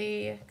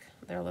nicely.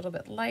 They're a little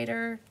bit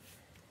lighter.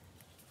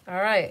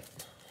 All right,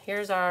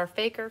 here's our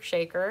Faker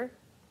Shaker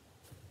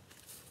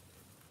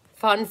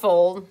Fun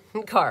Fold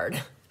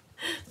card.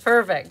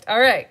 Perfect. All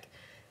right,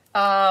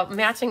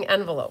 matching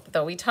envelope,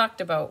 though. We talked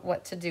about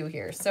what to do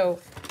here. So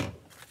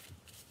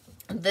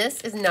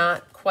this is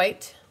not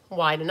quite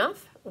wide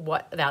enough.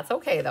 That's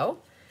okay, though.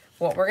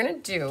 What we're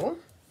going to do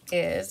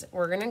is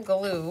we're going to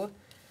glue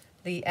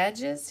the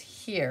edges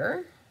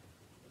here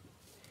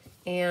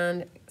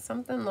and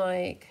something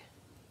like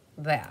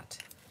that.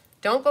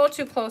 Don't go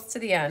too close to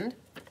the end,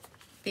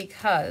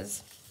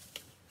 because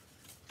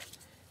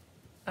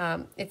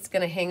it's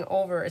going to hang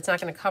over. It's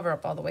not going to cover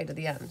up all the way to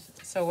the end.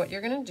 So what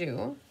you're going to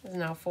do is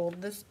now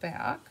fold this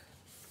back.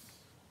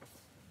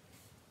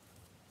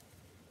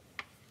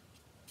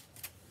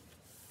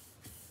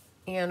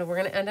 And we're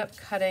going to end up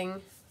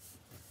cutting.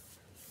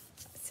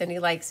 Cindy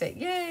likes it.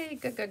 Yay,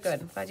 good, good,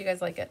 good. Glad you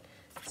guys like it.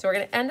 So we're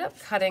going to end up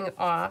cutting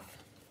off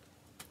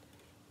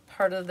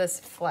part of this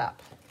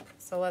flap.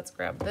 So let's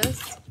grab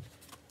this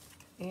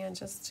and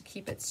just to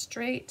keep it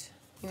straight.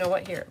 You know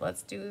what, here,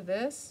 let's do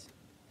this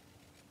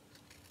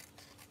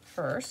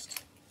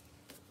first.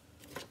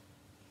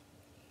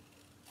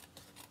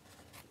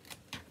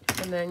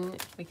 And then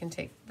we can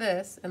take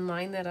this and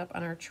line that up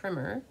on our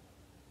trimmer.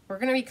 We're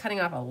gonna be cutting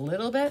off a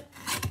little bit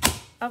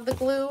of the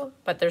glue,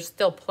 but there's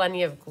still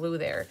plenty of glue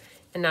there.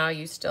 And now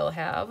you still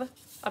have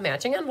a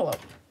matching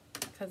envelope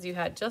because you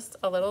had just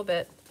a little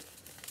bit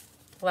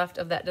left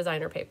of that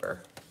designer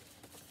paper.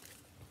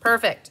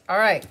 Perfect, all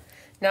right.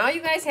 Now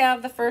you guys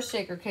have the first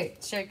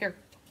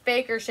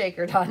Faker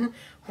Shaker done.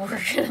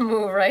 We're gonna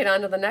move right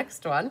on to the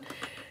next one.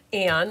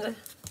 And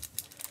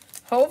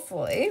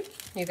hopefully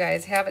you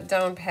guys have it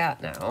down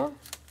pat now.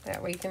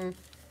 That we can,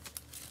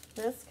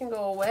 this can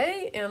go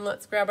away, and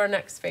let's grab our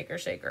next Faker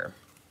Shaker.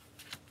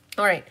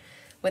 All right,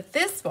 with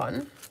this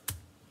one,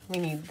 we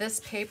need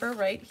this paper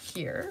right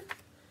here.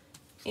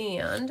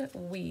 And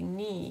we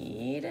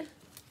need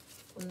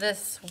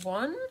this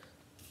one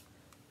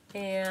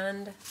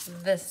and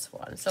this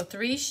one. So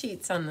 3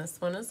 sheets on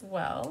this one as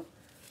well.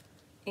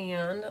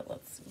 And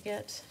let's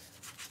get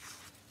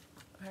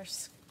our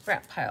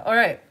scrap pile. All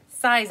right,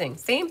 sizing.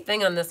 Same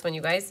thing on this one,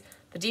 you guys.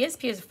 The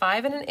DSP is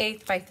 5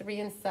 1/8 by 3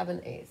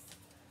 7/8.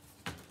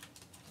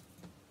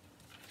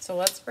 So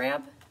let's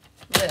grab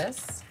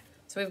this.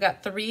 So we've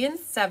got 3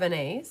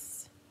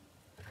 7/8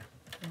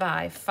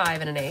 by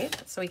 5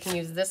 1/8. So we can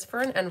use this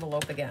for an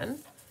envelope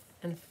again.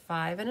 And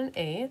 5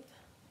 1/8.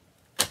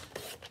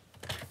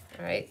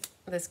 All right,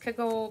 this could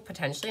go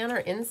potentially on our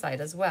inside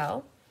as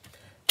well.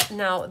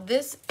 Now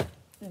this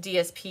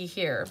DSP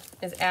here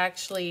is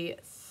actually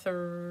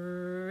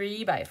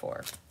 3 by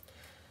 4.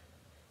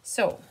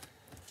 So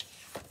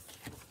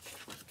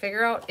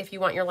figure out if you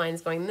want your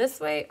lines going this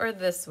way or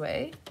this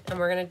way. And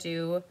we're gonna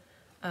do,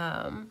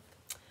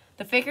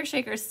 the Faker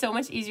Shaker is so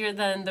much easier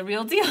than the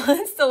real deal.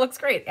 It still looks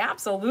great.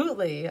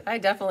 Absolutely. I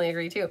definitely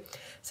agree too.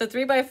 So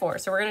 3 by 4.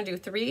 So we're gonna do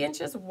 3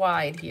 inches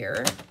wide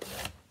here.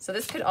 So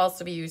this could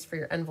also be used for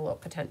your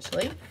envelope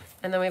potentially.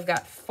 And then we've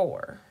got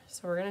 4.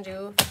 So we're gonna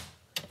do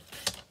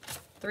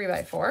 3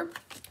 by 4.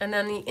 And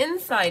then the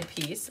inside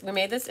piece, we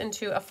made this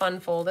into a fun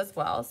fold as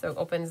well. So it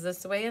opens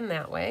this way and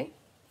that way.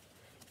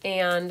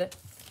 And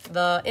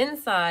the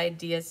inside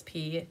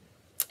DSP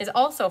is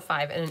also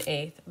 5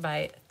 1/8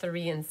 by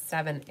 3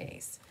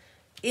 7/8.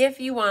 If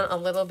you want a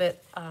little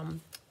bit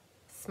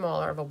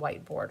smaller of a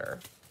white border.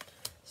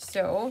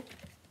 So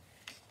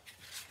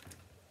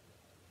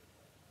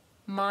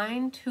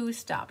mine too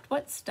stopped.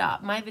 What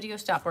stopped? My video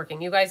stopped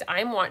working. You guys,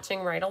 I'm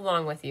watching right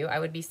along with you. I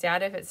would be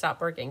sad if it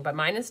stopped working, but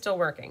mine is still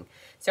working.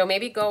 So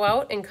maybe go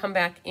out and come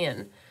back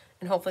in,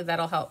 and hopefully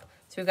that'll help.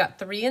 So we've got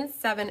 3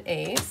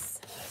 7/8.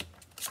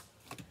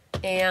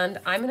 And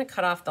I'm going to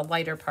cut off the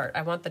lighter part.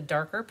 I want the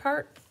darker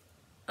part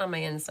on my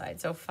inside.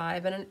 So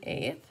 5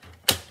 1/8.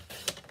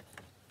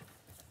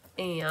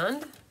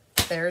 And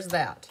there's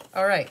that.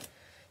 All right.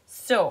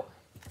 So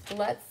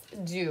let's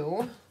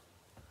do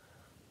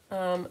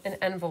an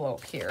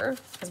envelope here,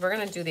 because we're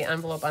going to do the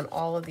envelope on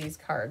all of these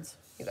cards,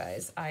 you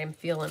guys. I am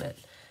feeling it.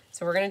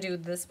 So we're going to do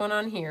this one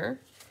on here.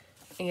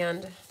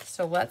 And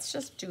so let's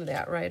just do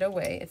that right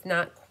away. It's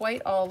not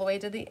quite all the way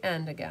to the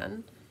end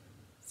again.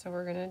 So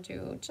we're going to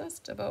do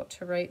just about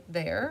to right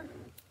there.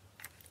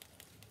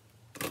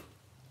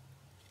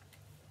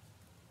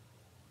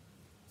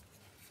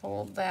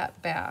 Fold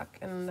that back,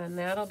 and then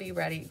that'll be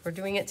ready. We're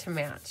doing it to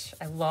match.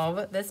 I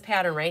love this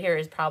pattern right here.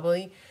 Is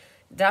probably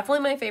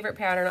definitely my favorite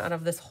pattern out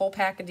of this whole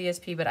pack of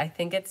DSP, but I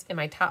think it's in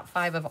my top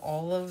 5 of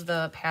all of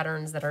the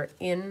patterns that are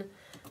in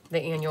the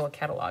annual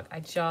catalog.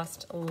 I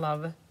just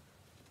love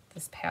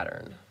this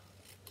pattern.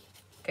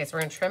 Okay, so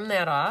we're going to trim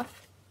that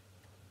off.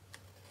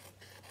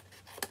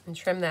 And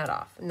trim that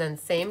off. And then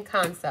same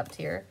concept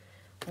here.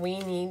 We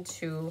need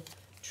to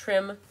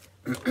trim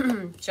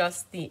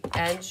just the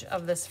edge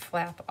of this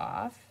flap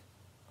off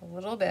a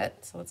little bit.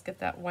 So let's get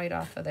that white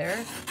off of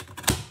there.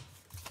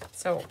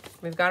 So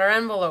we've got our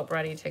envelope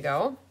ready to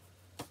go.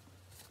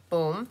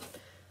 Boom.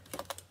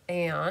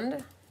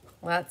 And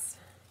let's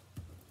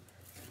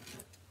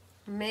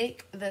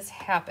make this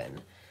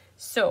happen.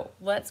 So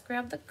let's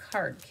grab the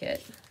card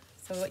kit.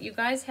 So what you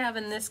guys have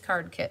in this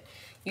card kit,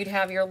 you'd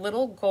have your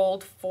little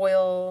gold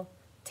foil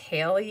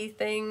taily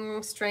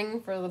thing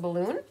string for the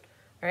balloon,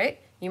 right?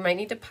 You might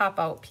need to pop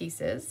out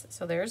pieces.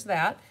 So there's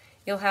that.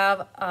 You'll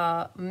have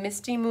a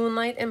Misty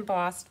Moonlight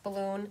embossed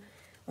balloon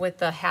with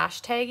the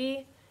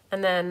hashtaggy,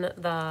 and then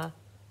the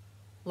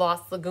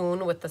Lost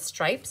Lagoon with the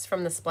stripes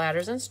from the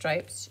Splatters and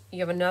Stripes. You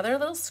have another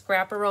little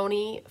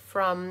scrapperoni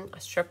from a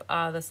strip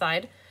the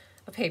side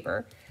of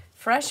paper.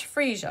 Fresh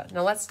freesia.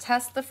 Now let's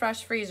test the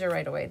fresh freesia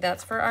right away.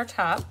 That's for our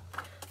top.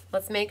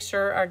 Let's make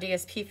sure our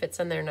DSP fits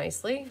in there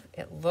nicely.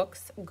 It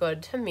looks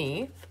good to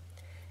me.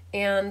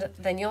 And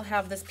then you'll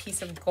have this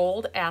piece of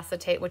gold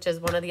acetate, which is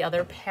one of the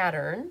other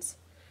patterns.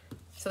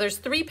 So there's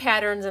 3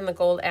 patterns in the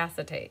gold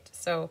acetate.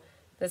 So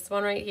this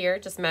one right here,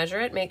 just measure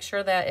it. Make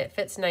sure that it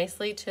fits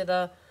nicely to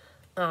the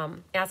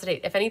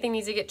acetate. If anything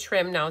needs to get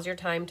trimmed, now's your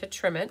time to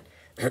trim it.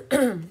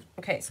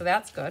 Okay, so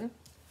that's good.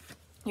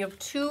 You have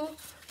 2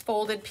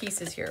 folded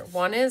pieces here.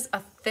 One is a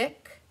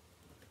thick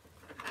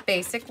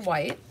basic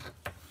white,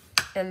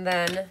 and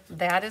then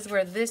that is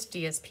where this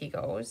DSP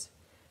goes.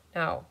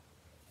 Now,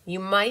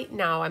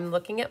 I'm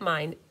looking at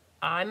mine,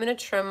 I'm going to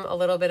trim a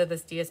little bit of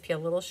this DSP a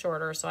little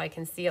shorter so I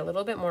can see a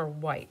little bit more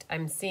white.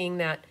 I'm seeing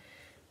that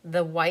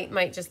the white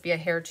might just be a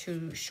hair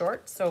too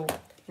short, so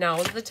now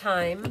is the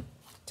time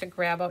to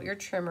grab out your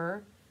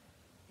trimmer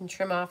and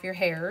trim off your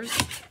hairs.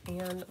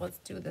 And let's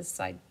do this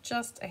side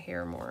just a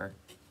hair more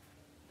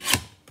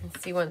and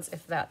see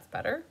if that's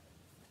better.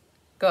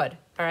 Good.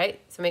 All right,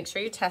 so make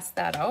sure you test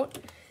that out.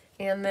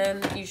 And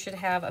then you should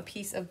have a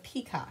piece of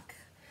peacock.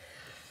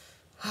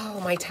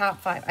 Oh, my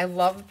top 5. I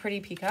love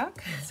pretty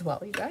peacock as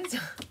well, you guys.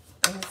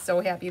 I'm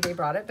so happy they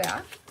brought it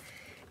back.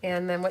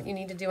 And then what you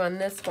need to do on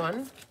this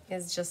one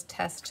is just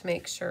test to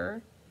make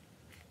sure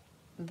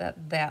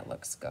that that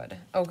looks good.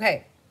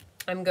 Okay,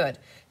 I'm good.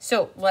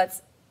 So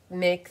let's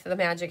make the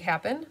magic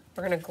happen.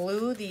 We're going to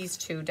glue these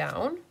 2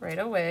 down right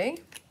away.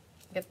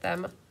 Get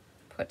them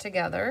put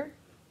together.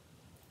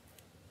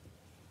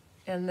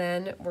 And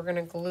then we're going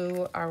to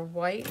glue our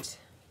white.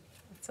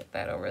 Let's set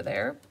that over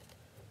there.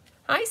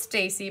 Hi,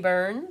 Stacy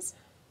Burns.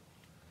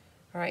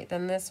 All right,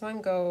 then this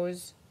one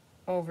goes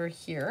over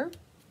here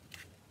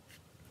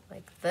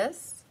like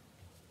this.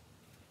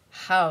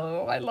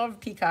 Oh, I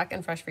love peacock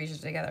and fresh freesia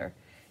together.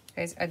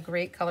 Guys, a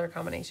great color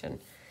combination.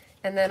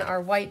 And then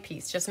our white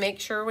piece. Just make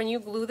sure when you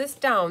glue this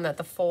down that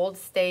the fold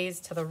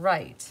stays to the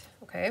right,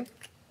 okay?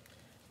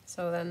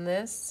 So then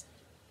this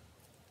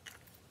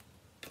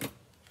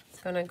is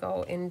gonna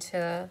go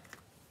into,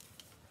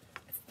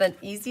 it's the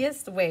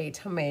easiest way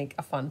to make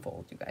a fun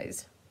fold, you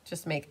guys.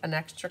 Just make an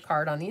extra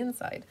card on the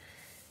inside.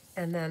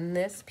 And then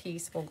this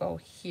piece will go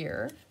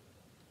here.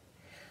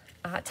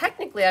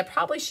 Technically, I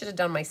probably should have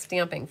done my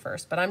stamping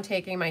first, but I'm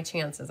taking my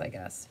chances, I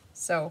guess.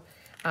 So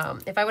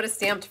if I would have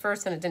stamped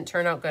first and it didn't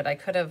turn out good, I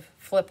could have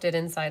flipped it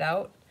inside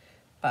out.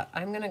 But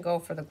I'm going to go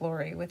for the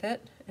glory with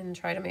it and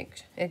try to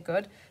make it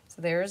good.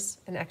 So there's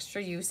an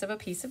extra use of a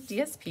piece of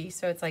DSP.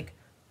 So it's like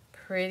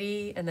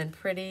pretty and then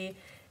pretty.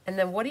 And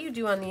then what do you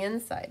do on the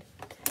inside?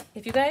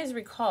 If you guys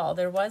recall,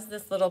 there was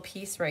this little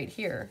piece right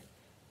here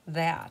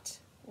that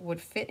would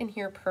fit in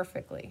here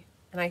perfectly.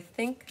 And I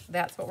think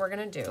that's what we're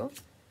going to do.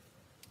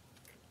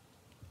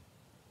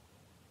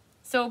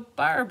 So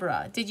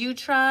Barbara, did you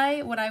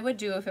try what I would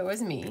do if it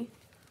was me?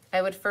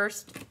 I would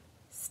first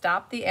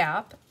stop the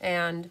app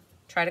and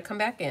try to come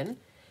back in.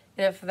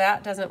 And if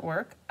that doesn't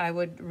work, I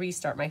would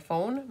restart my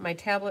phone, my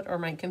tablet, or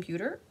my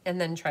computer, and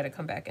then try to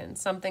come back in.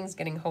 Something's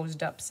getting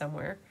hosed up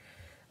somewhere.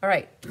 All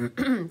right,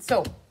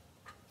 so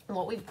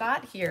what we've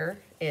got here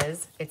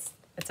is, it's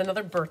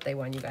another birthday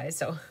one, you guys,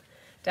 so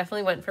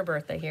definitely went for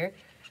birthday here.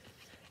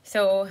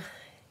 So,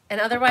 and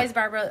otherwise,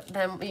 Barbara,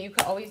 then what you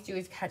could always do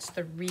is catch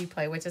the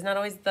replay, which is not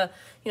always the,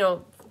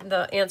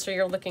 the answer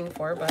you're looking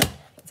for, but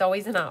it's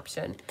always an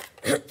option.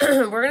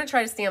 We're going to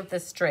try to stamp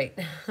this straight.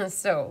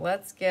 So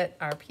let's get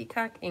our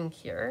peacock ink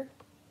here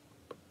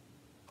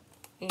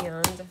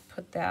and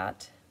put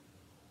that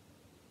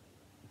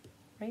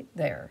right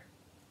there.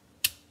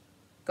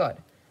 Good.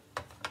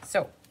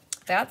 So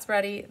that's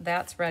ready.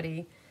 That's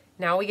ready.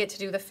 Now we get to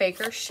do the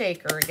faker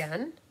shaker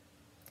again.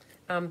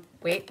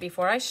 Wait,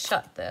 before I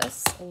shut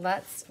this,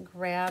 let's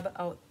grab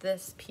out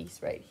this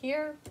piece right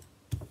here.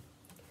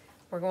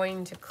 We're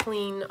going to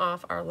clean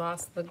off our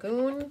Lost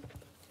Lagoon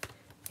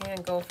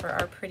and go for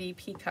our pretty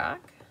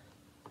peacock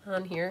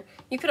on here.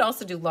 You could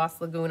also do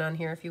Lost Lagoon on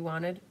here if you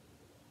wanted.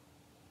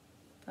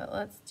 But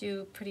let's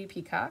do pretty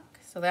peacock,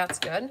 so that's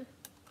good.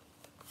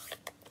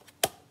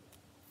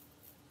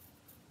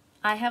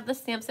 I have the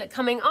stamp set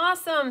coming.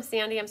 Awesome,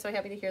 Sandy. I'm so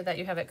happy to hear that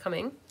you have it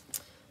coming.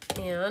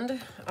 And,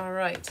 all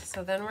right,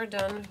 so then we're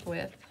done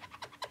with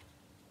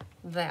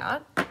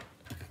that.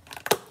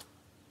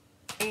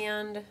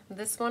 And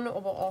this one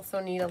will also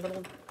need a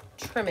little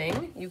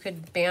trimming. You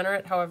could banner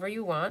it however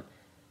you want.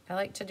 I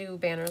like to do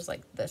banners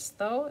like this,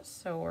 though,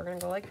 so we're going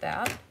to go like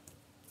that.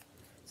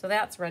 So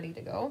that's ready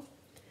to go.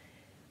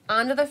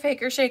 On to the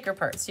faker shaker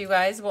part. So you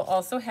guys will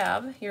also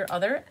have your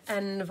other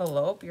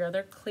envelope, your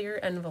other clear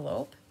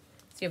envelope.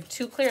 So you have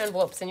 2 clear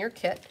envelopes in your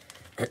kit.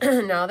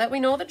 Now that we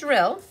know the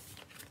drill,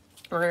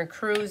 we're going to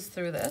cruise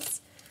through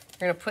this.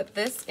 You're going to put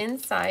this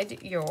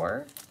inside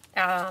your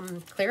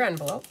clear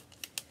envelope.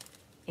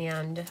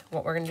 And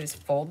what we're going to do is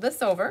fold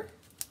this over.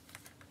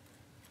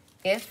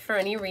 If for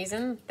any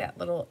reason that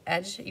little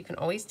edge, you can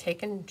always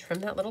take and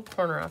trim that little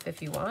corner off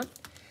if you want.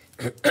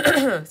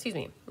 Excuse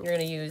me. You're going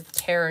to use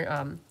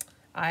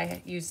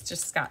I used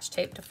just Scotch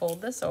tape to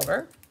fold this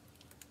over.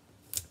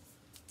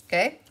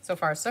 Okay, so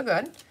far so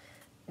good.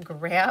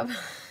 Grab,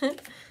 you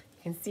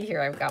can see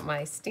here I've got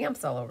my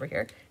stamps all over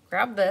here.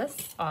 Grab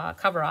this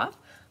cover off.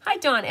 Hi,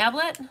 Dawn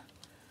Ablett.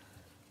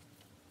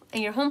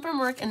 And you're home from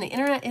work and the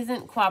internet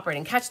isn't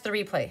cooperating. Catch the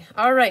replay.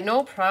 All right,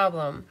 no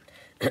problem.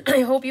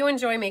 I hope you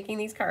enjoy making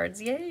these cards.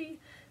 Yay.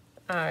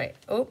 All right.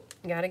 Oh,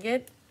 you got to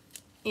get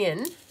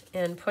in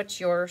and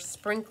put your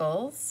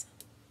sprinkles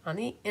on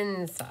the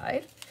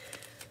inside.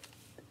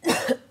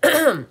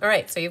 All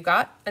right, so you've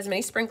got as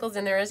many sprinkles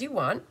in there as you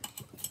want.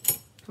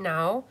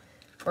 Now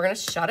we're going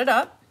to shut it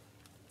up.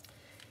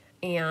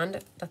 And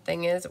the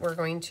thing is, we're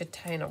going to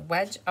kind of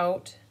wedge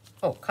out.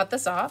 Oh, cut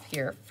this off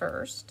here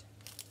first.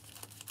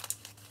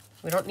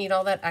 We don't need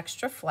all that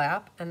extra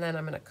flap. And then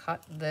I'm going to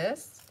cut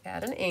this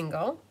at an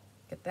angle.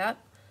 Get that.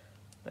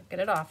 Get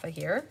it off of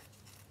here.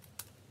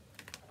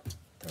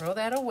 Throw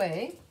that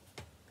away.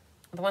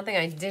 The one thing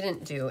I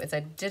didn't do is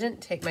I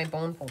didn't take my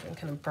bone folder and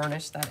kind of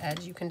burnish that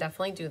edge. You can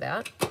definitely do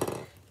that.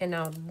 And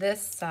now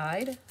this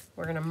side,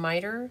 we're going to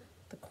miter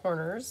the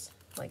corners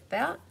like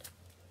that.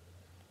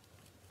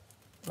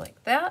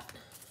 Like that.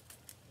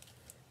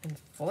 And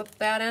flip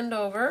that end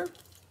over.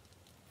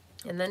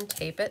 And then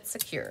tape it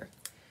secure.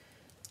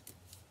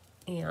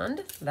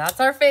 And that's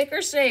our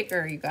faker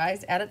shaker, you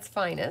guys, at its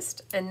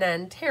finest. And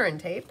then Terran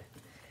tape.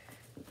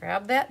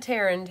 Grab that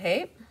Terran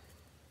tape.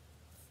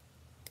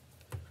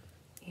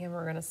 And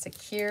we're going to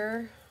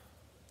secure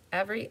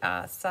every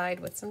side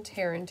with some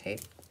Terran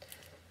tape.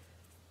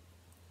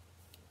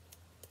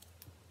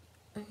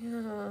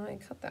 I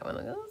cut that one.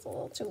 It was a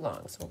little too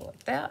long, so we'll go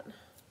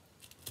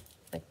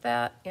like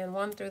that, and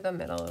one through the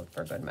middle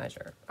for good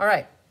measure. All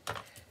right.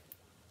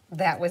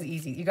 That was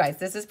easy. You guys,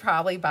 this is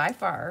probably by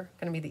far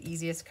going to be the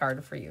easiest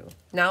card for you.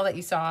 Now that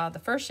you saw the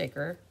first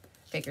faker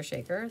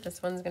shaker,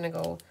 this one's going to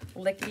go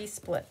lickety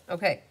split.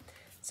 Okay,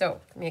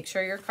 so make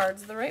sure your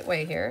card's the right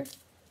way here.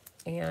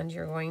 And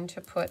you're going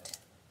to put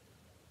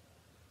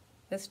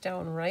this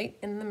down right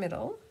in the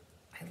middle.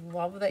 I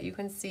love that you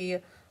can see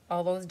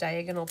all those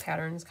diagonal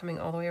patterns coming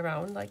all the way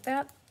around like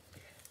that.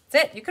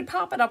 That's it. You could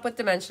pop it up with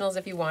dimensionals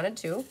if you wanted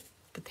to.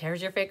 But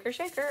there's your faker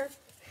shaker.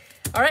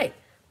 All right,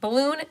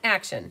 balloon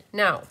action.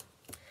 Now,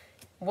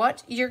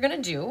 what you're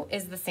gonna do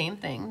is the same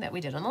thing that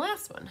we did on the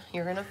last one.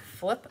 You're gonna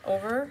flip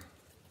over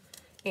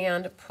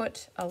and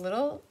put a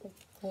little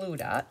glue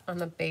dot on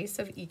the base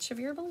of each of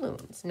your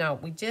balloons. Now,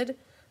 we did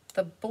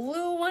the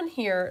blue one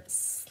here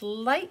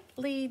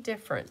slightly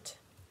different.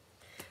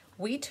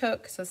 We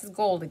took, so this is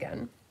gold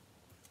again.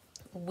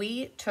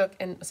 We took,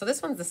 and so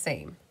this one's the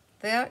same.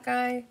 That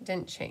guy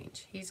didn't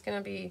change. He's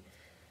gonna be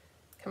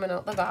coming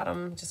out the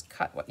bottom, just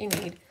cut what you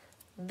need.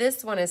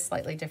 This one is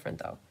slightly different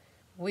though.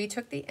 We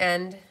took the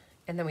end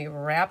and then we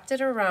wrapped it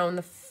around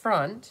the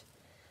front,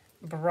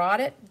 brought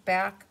it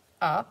back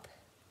up,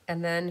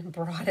 and then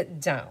brought it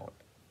down.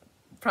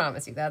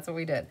 Promise you, that's what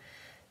we did.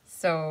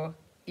 So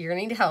you're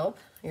gonna need help.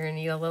 You're gonna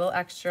need a little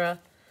extra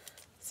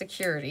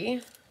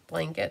security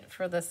blanket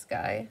for this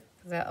guy,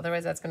 because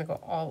otherwise that's gonna go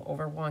all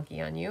over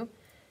wonky on you.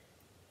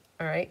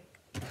 All right,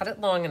 cut it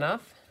long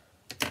enough.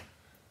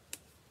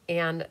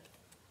 And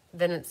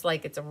then it's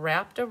like it's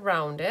wrapped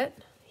around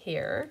it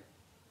here.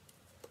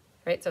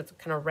 Right, so it's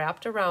kind of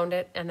wrapped around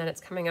it, and then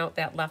it's coming out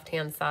that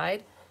left-hand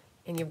side,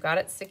 and you've got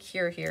it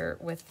secure here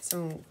with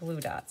some glue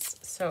dots.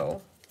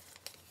 So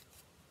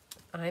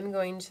I'm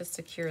going to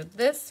secure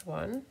this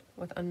one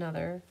with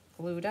another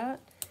glue dot,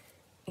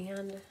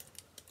 and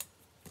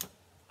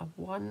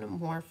one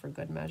more for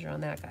good measure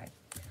on that guy.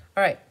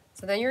 All right,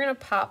 so then you're gonna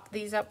pop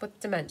these up with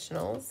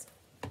dimensionals.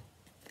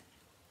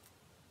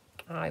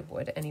 I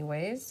would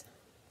anyways.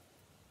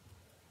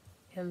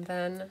 And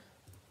then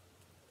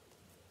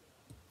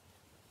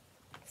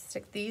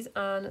stick these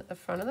on the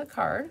front of the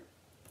card.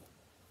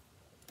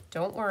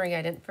 Don't worry,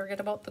 I didn't forget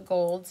about the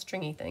gold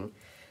stringy thing.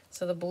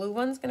 So the blue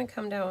one's gonna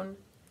come down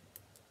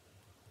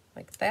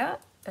like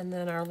that, and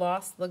then our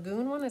Lost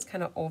Lagoon one is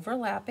kind of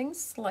overlapping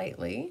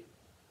slightly.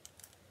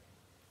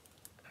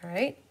 All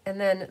right, and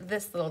then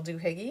this little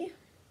doohickey,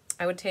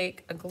 I would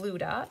take a glue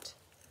dot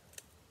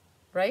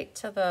right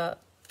to the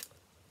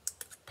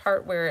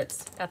part where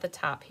it's at the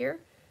top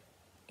here,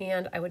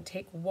 and I would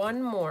take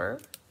one more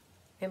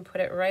and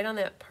put it right on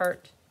that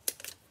part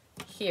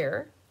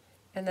here,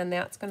 and then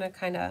that's going to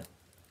kind of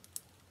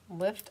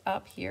lift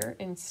up here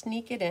and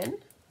sneak it in.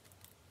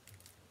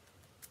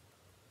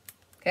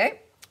 Okay,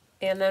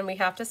 and then we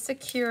have to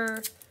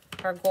secure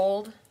our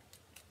gold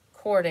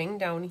cording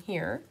down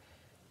here,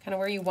 kind of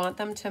where you want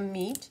them to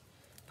meet.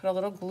 Put a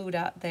little glue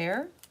dot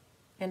there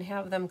and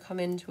have them come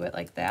into it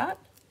like that.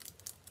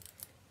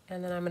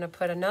 And then I'm going to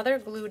put another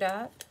glue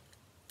dot,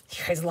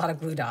 you guys, a lot of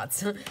glue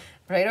dots,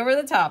 right over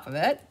the top of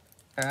it.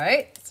 All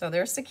right, so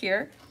they're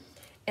secure.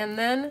 And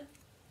then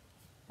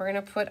we're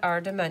going to put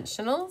our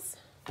dimensionals.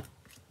 I'm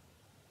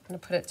going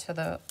to put it to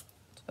the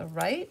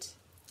right,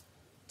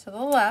 to the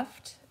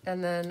left,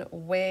 and then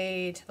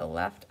way to the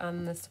left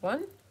on this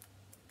one.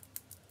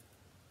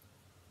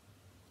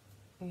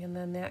 And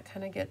then that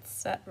kind of gets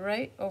set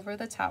right over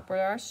the top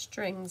where our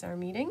strings are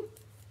meeting.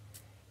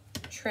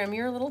 Trim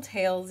your little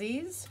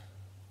tailsies.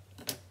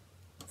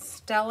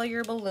 Stella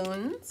your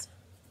balloons.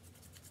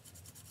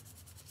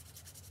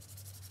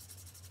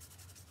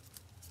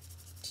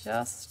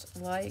 Just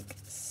like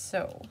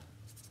so.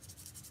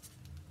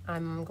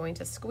 I'm going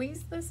to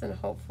squeeze this and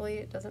hopefully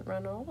it doesn't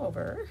run all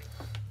over.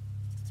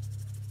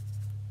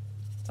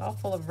 It's all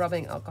full of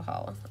rubbing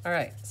alcohol. All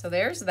right, so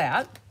there's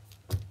that.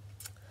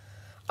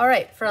 All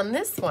right, from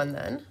this one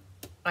then,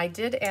 I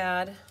did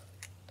add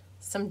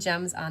some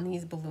gems on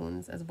these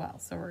balloons as well.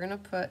 So we're gonna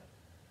put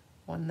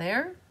one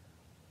there,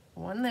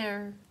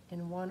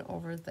 and one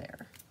over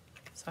there.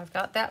 So I've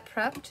got that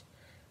prepped.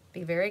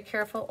 Be very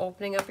careful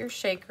opening up your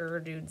shaker,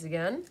 dudes,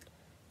 again.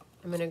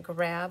 I'm gonna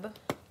grab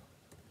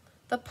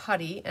the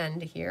putty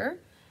end here.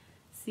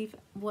 See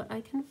what I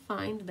can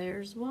find.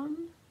 There's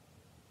one.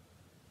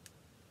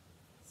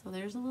 So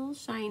there's a little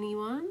shiny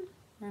one.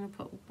 We're gonna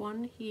put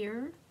one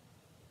here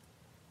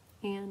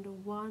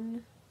and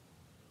one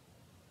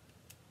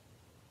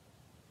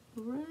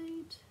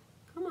right.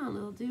 Come on,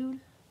 little dude.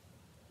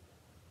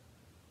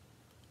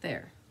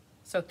 There.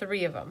 So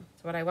 3 of them.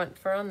 That's what I went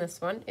for on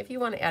this one. If you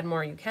want to add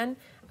more, you can.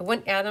 I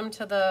wouldn't add them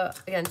to the,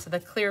 again, to the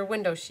clear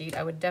window sheet.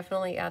 I would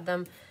definitely add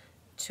them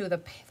to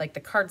the, like the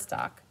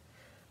cardstock.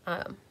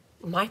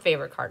 My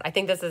favorite card. I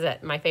think this is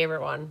it. My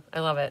favorite one.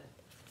 I love it.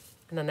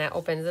 And then that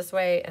opens this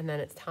way, and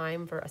then it's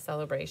time for a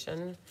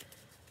celebration.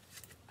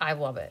 I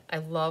love it. I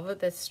love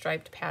this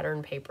striped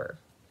pattern paper.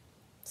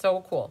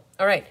 So cool.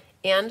 All right.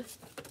 And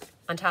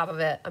on top of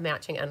it, a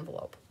matching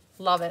envelope.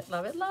 Love it,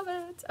 love it, love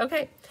it.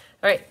 Okay.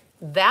 All right.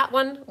 That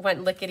one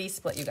went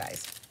lickety-split, you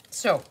guys.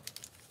 So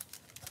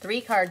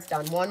 3 cards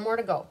done. 1 more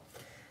to go.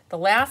 The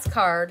last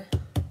card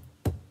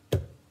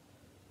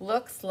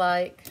looks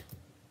like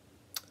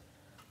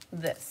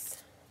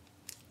this.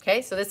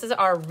 Okay, so this is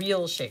our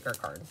real shaker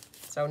card.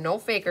 So no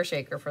faker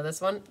shaker for this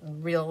one.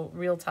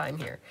 Real time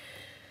here.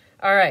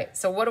 All right,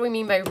 so what do we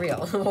mean by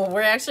real? Well,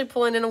 we're actually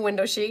pulling in a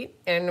window sheet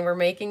and we're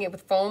making it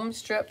with foam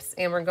strips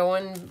and we're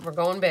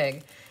going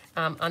big.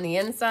 On the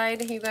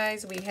inside, you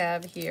guys, we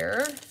have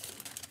here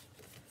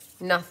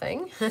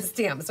nothing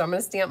stamp. So I'm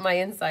going to stamp my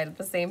inside at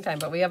the same time,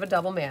 but we have a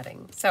double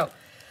matting. So,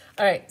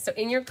 all right, so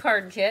in your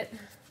card kit,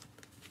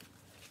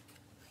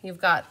 you've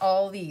got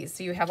all these.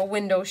 So you have a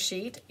window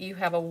sheet, you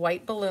have a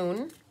white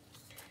balloon.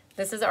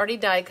 This is already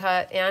die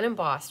cut and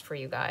embossed for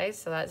you guys,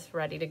 so that's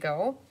ready to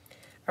go.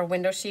 Our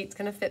window sheet's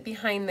gonna fit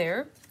behind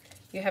there.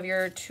 You have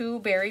your 2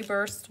 berry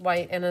bursts,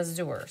 white and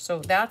azure. So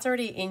that's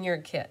already in your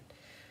kit.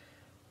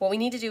 What we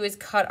need to do is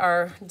cut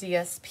our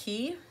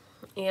DSP,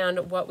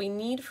 and what we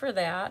need for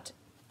that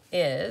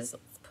is,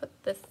 let's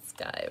put this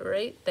guy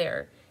right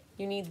there.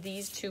 You need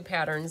these 2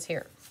 patterns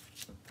here.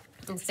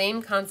 And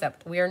same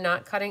concept, we are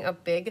not cutting a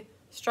big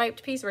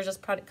striped piece, we're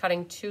just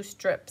cutting 2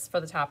 strips for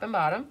the top and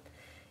bottom,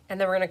 and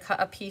then we're gonna cut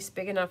a piece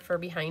big enough for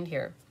behind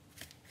here.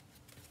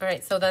 All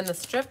right, so then the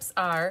strips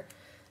are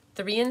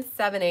 3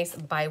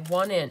 7/8 by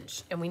 1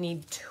 inch, and we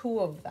need 2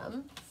 of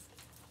them.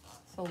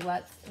 So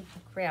let's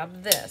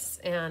grab this,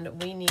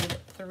 and we need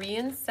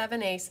 3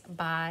 7/8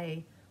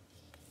 by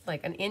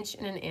like 1 inch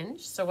and 1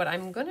 inch. So what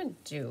I'm gonna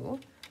do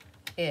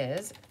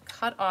is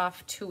cut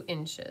off 2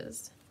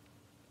 inches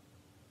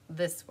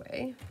this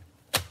way.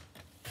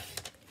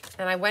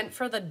 And I went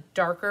for the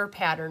darker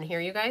pattern here,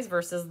 you guys,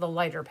 versus the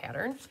lighter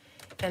pattern.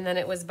 And then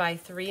it was by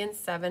 3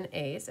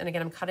 7/8. And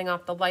again, I'm cutting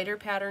off the lighter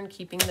pattern,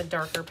 keeping the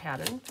darker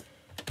pattern.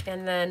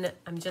 And then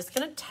I'm just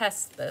gonna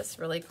test this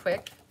really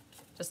quick,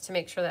 just to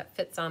make sure that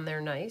fits on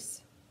there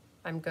nice.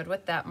 I'm good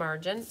with that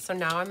margin. So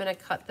now I'm gonna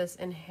cut this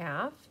in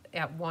half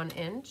at 1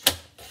 inch.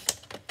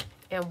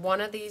 And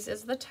one of these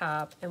is the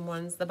top and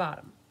one's the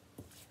bottom.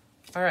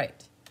 All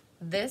right,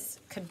 this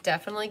could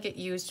definitely get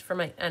used for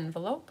my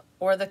envelope,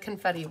 or the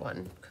confetti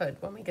one could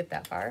when we get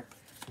that far,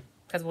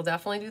 because we'll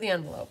definitely do the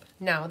envelope.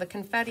 Now the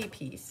confetti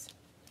piece,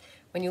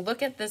 when you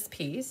look at this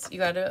piece, you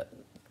gotta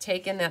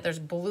take in that there's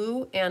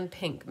blue and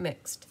pink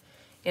mixed.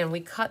 And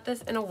we cut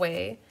this in a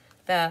way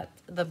that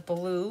the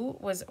blue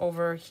was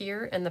over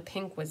here and the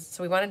pink was,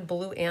 so we wanted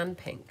blue and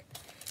pink.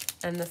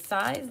 And the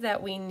size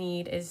that we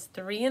need is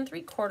 3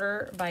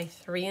 3/4 by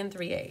 3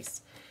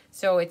 3/8.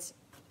 So it's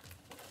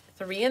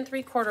 3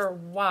 3/4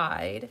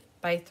 wide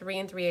by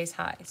 3 3/8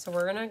 high. So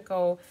we're gonna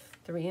go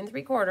 3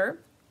 3/4,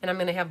 and I'm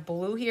gonna have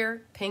blue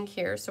here, pink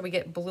here, so we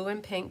get blue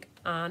and pink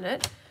on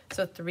it.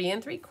 So 3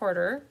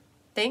 3/4.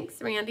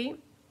 Thanks,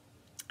 Randy.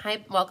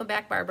 Hi, welcome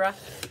back, Barbara.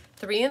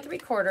 3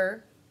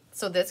 3/4.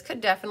 So this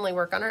could definitely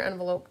work on our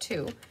envelope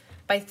too,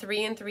 by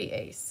 3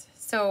 3/8.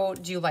 So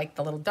do you like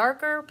the little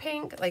darker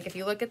pink? Like if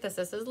you look at this,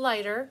 this is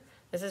lighter,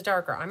 this is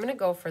darker. I'm gonna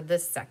go for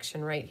this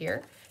section right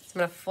here. So I'm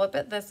gonna flip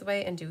it this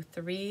way and do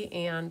 3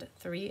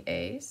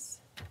 3/8.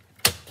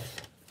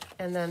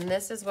 And then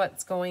this is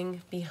what's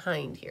going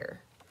behind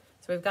here.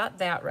 So we've got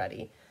that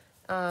ready.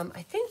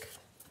 I think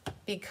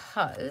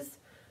because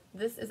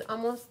this is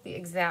almost the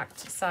exact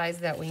size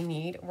that we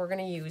need, we're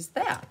gonna use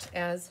that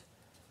as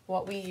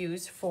what we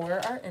use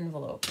for our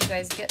envelope. You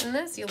guys getting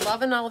this? You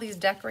loving all these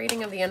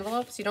decorating of the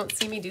envelopes? You don't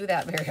see me do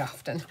that very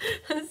often.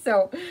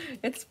 So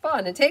it's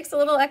fun. It takes a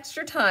little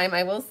extra time.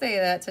 I will say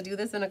that to do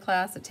this in a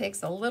class, it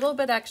takes a little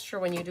bit extra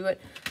when you do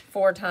it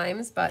 4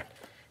 times, but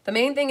the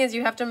main thing is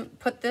you have to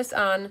put this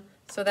on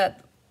so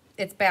that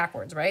it's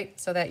backwards, right?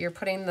 So that you're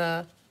putting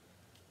the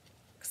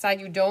side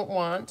you don't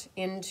want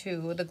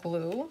into the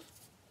glue.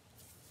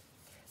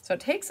 So it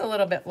takes a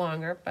little bit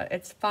longer, but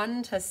it's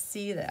fun to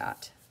see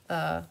that,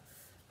 the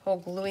whole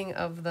gluing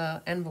of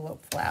the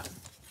envelope flap.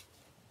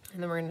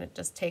 And then we're gonna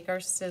just take our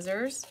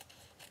scissors,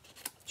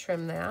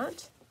 trim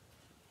that.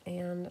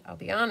 And I'll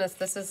be honest,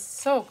 this is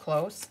so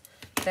close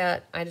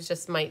that I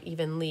just might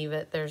even leave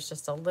it. There's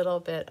just a little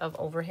bit of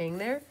overhang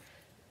there.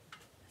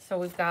 So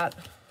we've got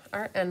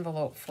our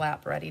envelope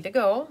flap ready to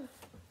go.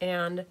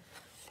 And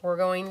we're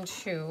going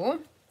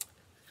to,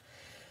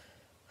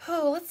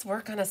 let's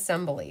work on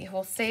assembly.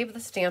 We'll save the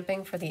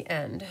stamping for the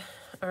end.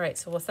 All right,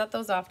 so we'll set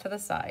those off to the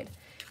side.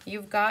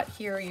 You've got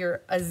here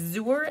your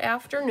Azure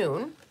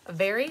Afternoon, a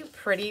very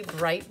pretty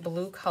bright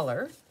blue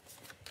color.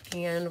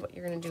 And what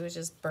you're gonna do is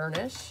just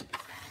burnish,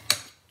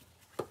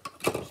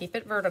 keep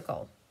it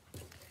vertical.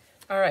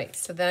 All right,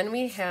 so then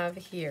we have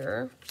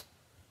here,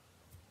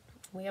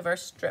 we have our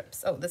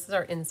strips. Oh, this is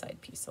our inside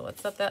piece, so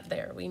let's set that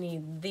there. We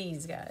need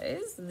these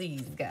guys,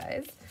 these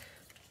guys.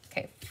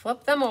 Okay,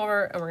 flip them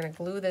over and we're gonna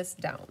glue this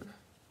down.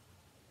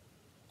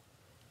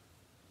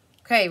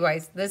 Okay,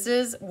 guys, this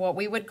is what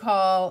we would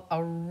call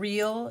a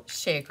real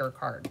shaker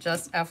card,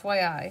 just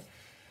FYI.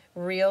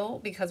 Real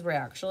because we're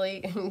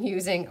actually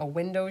using a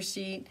window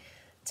sheet.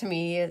 To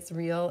me, it's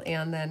real,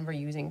 and then we're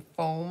using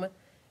foam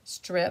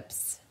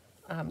strips.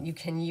 You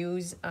can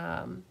use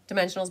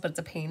dimensionals, but it's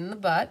a pain in the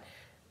butt.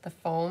 The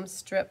foam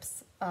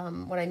strips,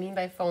 what I mean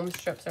by foam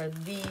strips are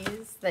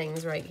these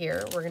things right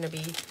here. We're gonna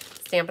be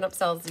Stampin' Up!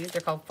 Sells these.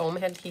 They're called foam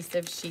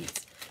adhesive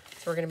sheets.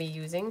 So we're gonna be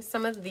using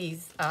some of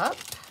these up.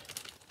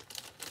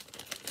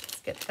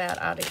 Let's get that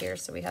out of here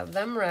so we have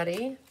them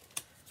ready.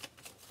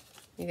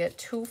 You get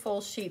 2 full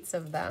sheets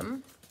of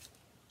them.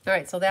 All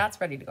right, so that's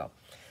ready to go.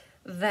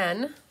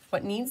 Then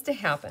what needs to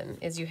happen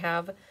is you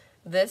have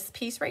this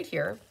piece right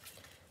here.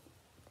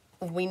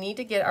 We need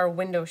to get our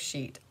window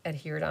sheet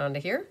adhered onto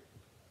here.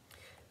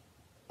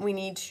 We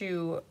need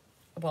to,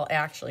 well,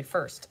 actually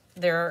first,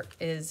 there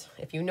is,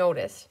 if you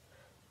notice,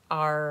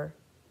 our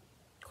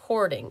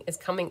cording is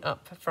coming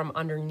up from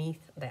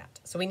underneath that.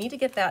 So we need to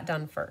get that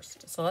done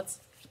first. So let's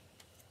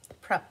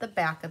prep the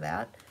back of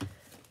that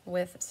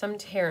with some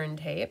tear and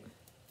tape.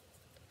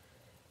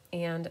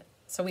 And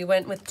so we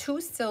went with 2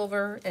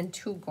 silver and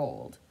 2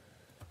 gold.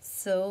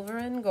 Silver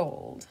and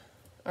gold.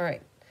 All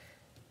right,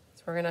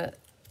 so we're gonna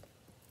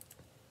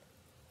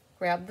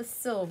grab the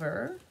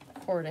silver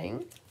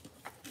cording,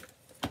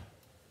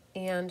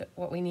 and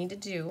what we need to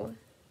do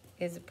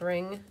is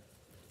bring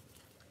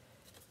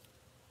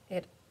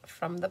it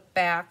from the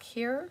back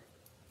here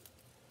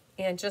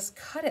and just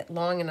cut it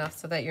long enough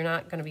so that you're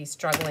not going to be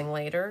struggling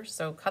later.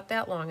 So cut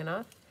that long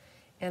enough,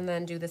 and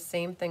then do the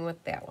same thing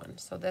with that one.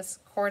 So this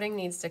cording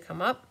needs to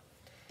come up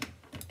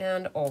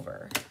and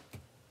over.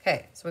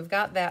 Okay, so we've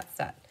got that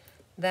set.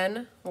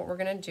 Then what we're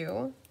going to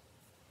do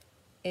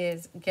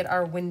is get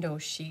our window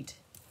sheet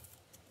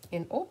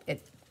in. Oh,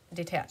 it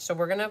detached. So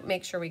we're going to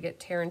make sure we get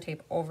tear and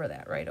tape over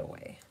that right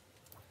away.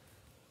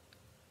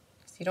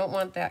 So you don't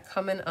want that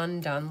coming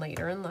undone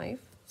later in life.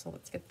 So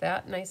let's get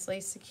that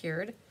nicely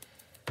secured.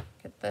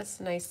 Get this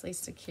nicely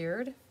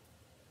secured.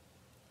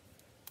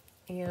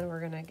 And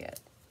we're going to get,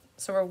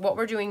 so what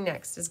we're doing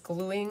next is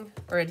gluing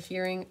or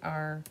adhering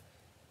our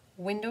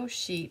window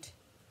sheet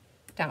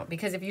down,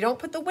 because if you don't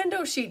put the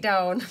window sheet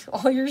down,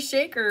 all your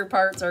shaker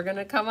parts are going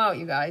to come out,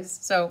 you guys.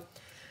 So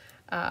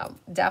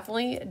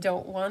definitely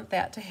don't want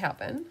that to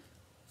happen.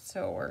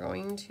 So we're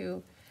going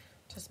to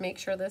just make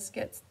sure this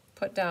gets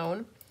put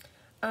down.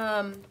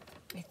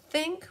 I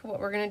think what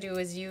we're going to do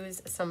is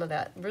use some of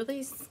that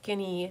really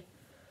skinny.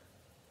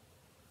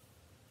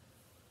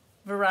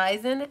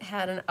 Verizon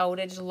had an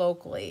outage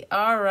locally.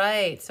 All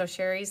right, so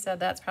Sherry said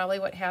that's probably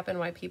what happened,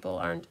 why people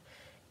aren't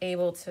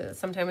able to,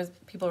 sometimes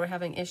people are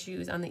having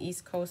issues on the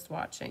East Coast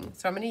watching.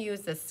 So I'm going to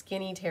use this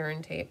skinny tear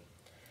and tape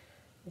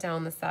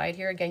down the side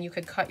here. Again, you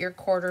could cut your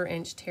 1/4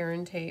 inch tear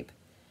and tape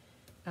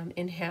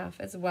in half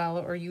as well,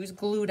 or use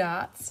glue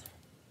dots.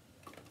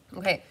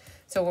 Okay,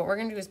 so what we're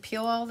going to do is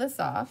peel all this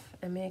off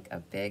and make a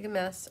big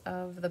mess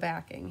of the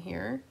backing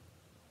here.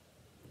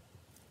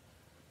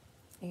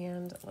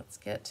 And let's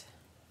get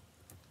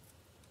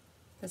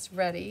this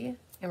ready,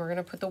 and we're going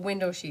to put the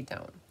window sheet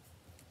down.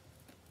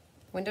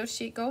 Window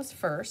sheet goes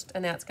first,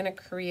 and that's going to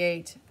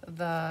create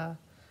the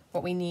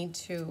what we need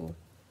to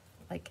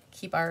like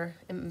keep our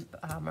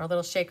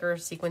little shaker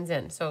sequins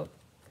in. So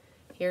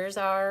here's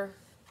our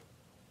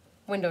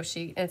window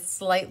sheet, and it's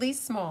slightly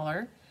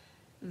smaller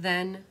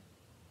than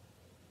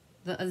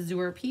the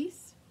azure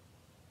piece,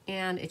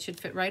 and it should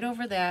fit right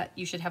over that.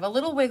 You should have a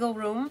little wiggle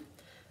room,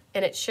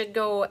 and it should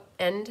go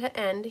end to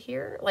end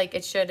here, like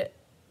it should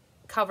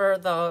cover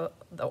the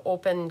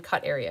open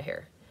cut area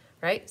here,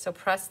 right? So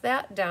press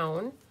that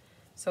down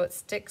so it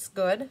sticks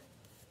good.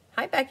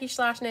 Hi, Becky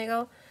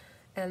Schlossnagel.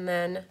 And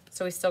then,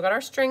 so we still got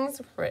our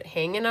strings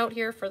hanging out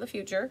here for the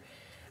future.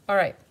 All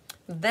right,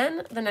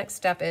 then the next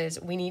step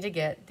is we need to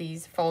get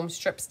these foam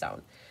strips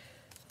down.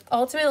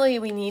 Ultimately,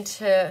 we need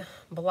to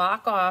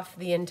block off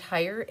the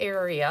entire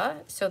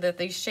area so that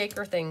these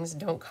shaker things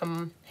don't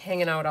come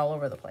hanging out all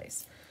over the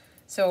place.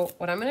 So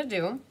what I'm gonna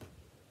do,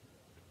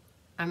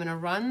 I'm gonna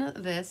run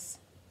this.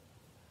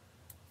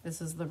 This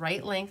is the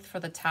right length for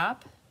the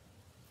top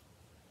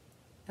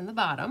and the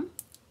bottom.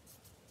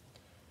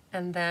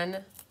 And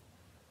then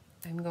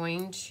I'm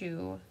going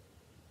to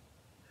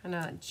kind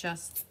of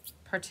just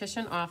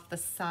partition off the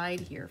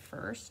side here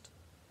first.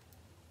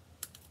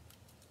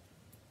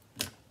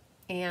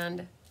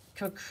 And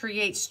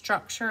create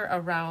structure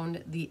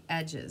around the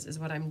edges is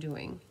what I'm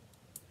doing.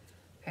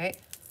 Okay.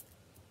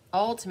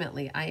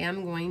 Ultimately, I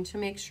am going to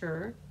make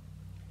sure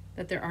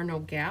that there are no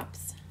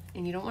gaps,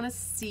 and you don't want to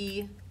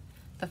see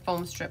the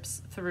foam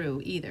strips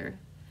through either.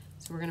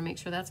 So we're going to make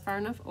sure that's far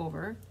enough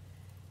over,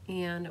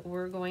 and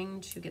we're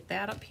going to get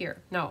that up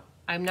here. Now,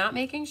 I'm not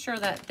making sure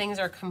that things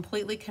are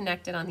completely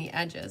connected on the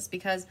edges,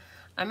 because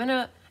I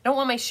don't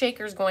want my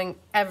shakers going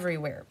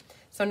everywhere.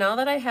 So now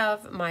that I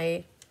have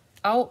my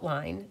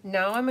outline,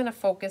 now I'm going to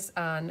focus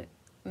on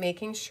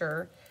making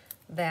sure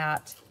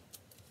that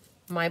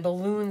my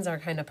balloons are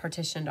kind of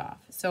partitioned off.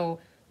 So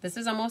this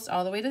is almost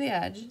all the way to the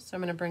edge. So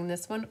I'm going to bring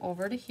this one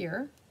over to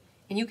here,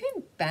 and you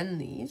can bend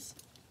these.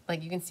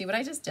 Like you can see what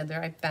I just did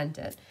there. I bent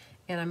it,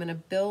 and I'm going to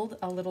build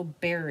a little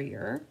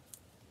barrier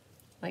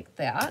like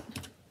that.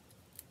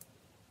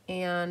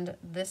 And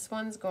this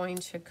one's going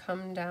to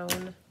come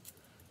down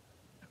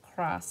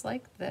across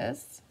like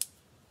this.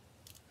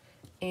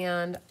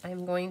 And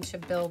I'm going to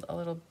build a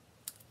little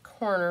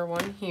corner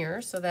one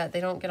here so that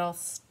they don't get all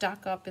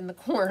stuck up in the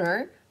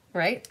corner,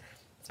 right?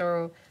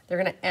 So they're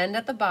going to end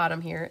at the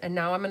bottom here. And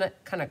now I'm going to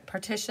kind of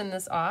partition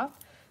this off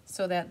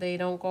so that they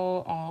don't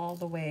go all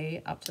the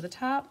way up to the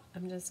top.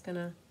 I'm just going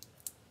to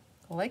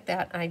go like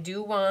that. I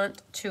do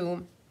want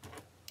to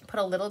put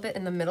a little bit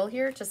in the middle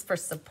here just for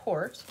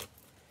support.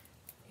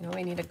 You know,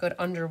 we need a good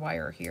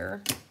underwire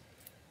here.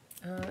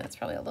 That's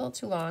probably a little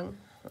too long.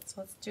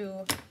 Let's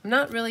do, I'm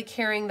not really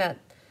caring that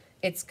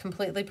it's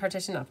completely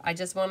partitioned off. I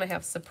just want to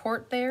have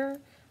support there.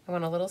 I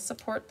want a little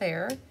support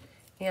there.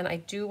 And I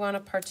do want to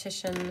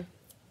partition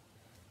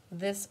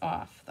this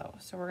off though.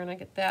 So we're going to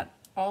get that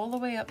all the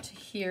way up to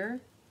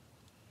here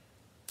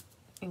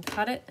and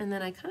cut it, and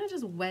then I kind of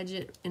just wedge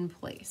it in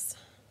place.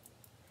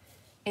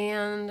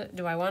 And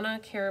do I want to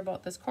care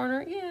about this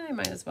corner? Yeah, I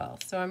might as well.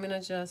 So I'm going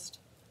to just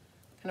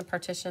kind of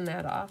partition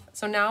that off.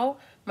 So now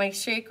my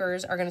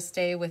shakers are going to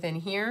stay within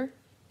here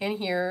and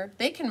here.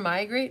 They can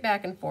migrate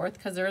back and forth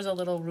because there is a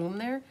little room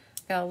there.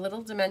 Got a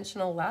little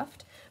dimensional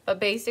left, but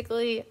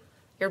basically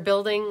you're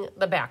building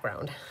the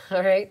background.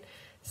 All right.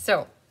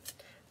 So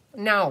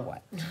now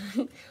what?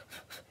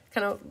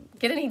 Kind of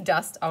get any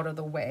dust out of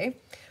the way.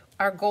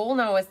 Our goal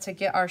now is to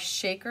get our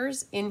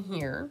shakers in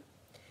here,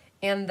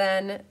 and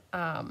then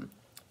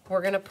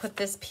we're going to put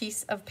this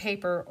piece of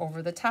paper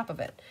over the top of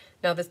it.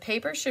 Now this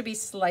paper should be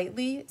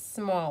slightly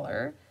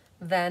smaller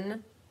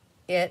than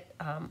it,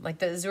 like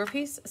the azure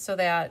piece, so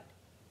that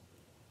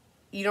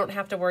you don't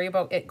have to worry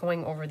about it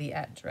going over the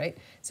edge, right?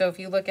 So if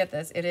you look at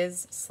this, it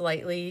is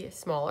slightly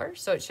smaller,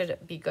 so it should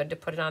be good to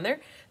put it on there.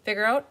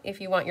 Figure out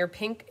if you want your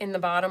pink in the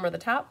bottom or the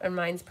top, and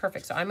mine's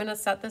perfect. So I'm gonna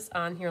set this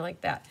on here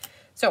like that.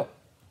 So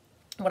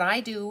what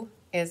I do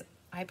is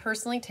I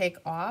personally take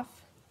off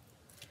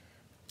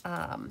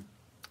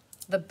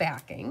the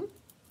backing,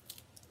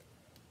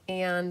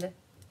 and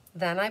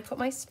then I put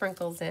my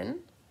sprinkles in,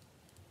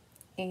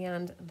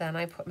 and then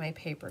I put my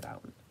paper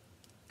down.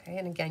 Okay,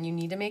 and again, you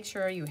need to make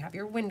sure you have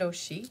your window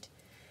sheet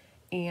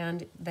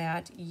and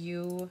that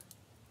you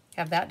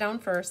have that down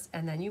first,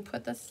 and then you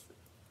put the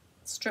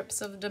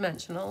strips of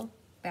dimensional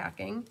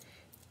backing.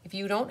 If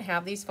you don't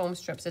have these foam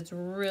strips, it's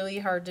really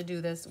hard to do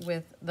this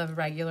with the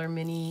regular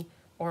mini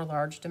or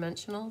large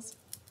dimensionals.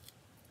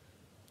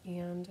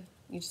 And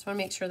you just want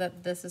to make sure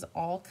that this is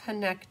all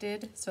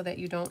connected so that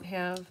you don't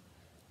have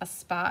a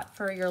spot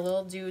for your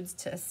little dudes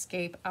to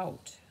escape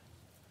out.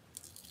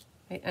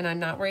 And I'm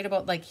not worried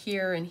about like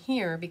here and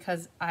here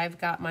because I've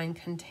got mine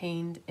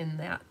contained in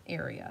that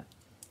area.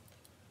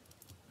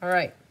 All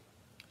right,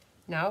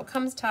 now it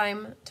comes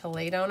time to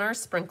lay down our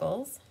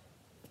sprinkles.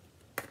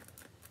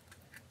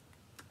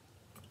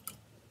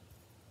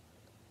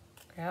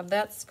 Grab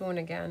that spoon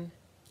again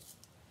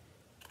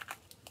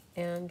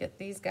and get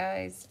these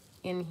guys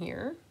in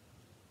here.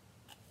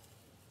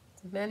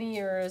 As many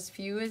or as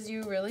few as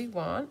you really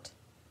want.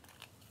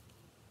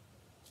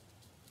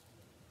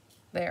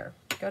 There,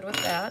 good with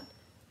that.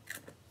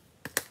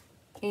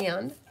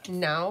 And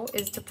now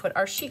is to put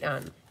our sheet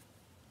on.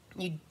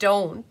 You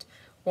don't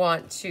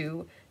want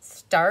to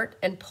start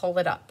and pull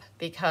it up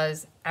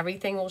because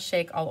everything will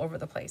shake all over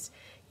the place.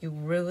 You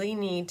really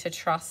need to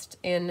trust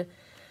in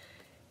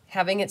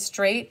having it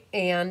straight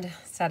and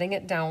setting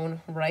it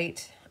down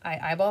right. I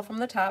eyeball from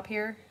the top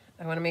here.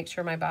 I want to make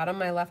sure my bottom,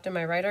 my left, and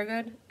my right are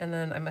good. And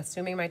then I'm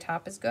assuming my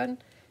top is good.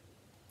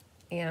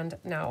 And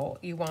now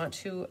you want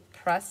to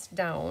press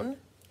down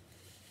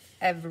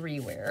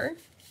everywhere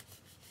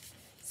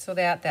so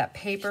that that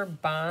paper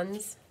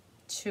bonds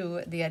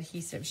to the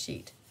adhesive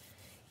sheet.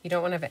 You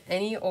don't want to have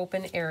any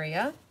open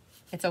area.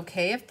 It's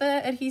okay if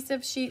the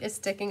adhesive sheet is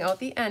sticking out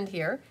the end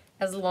here,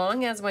 as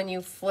long as when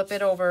you flip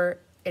it over,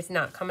 it's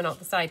not coming out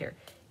the side here.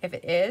 If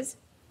it is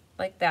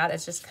like that,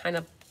 it's just kind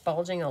of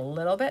bulging a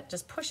little bit,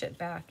 just push it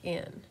back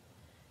in,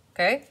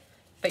 okay?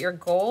 But your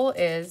goal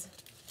is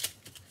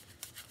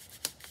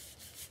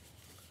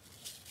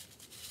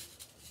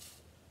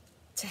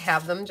to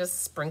have them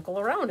just sprinkle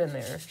around in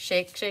there.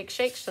 Shake, shake,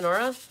 shake,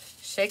 Sonora.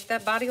 Shake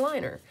that body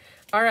liner.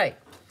 All right.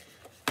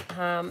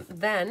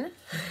 Then,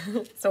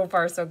 so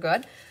far so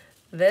good.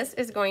 This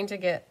is going to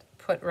get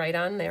put right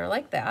on there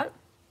like that.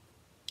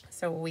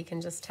 So we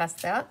can just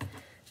test that.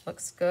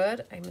 Looks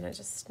good. I'm going to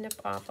just snip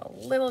off a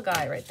little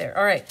guy right there.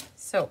 All right.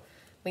 So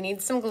we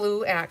need some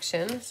glue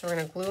action. So we're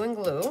going to glue and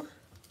glue.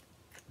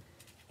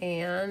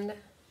 And,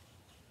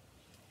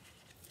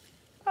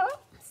 oh,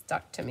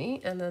 stuck to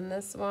me. And then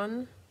this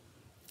one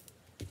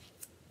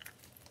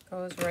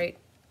goes right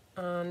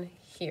on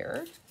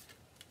here.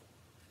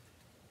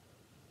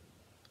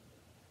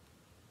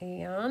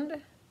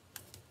 And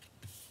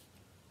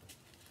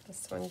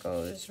this one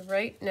goes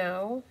right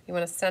now. You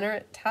want to center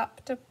it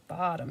top to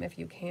bottom if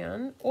you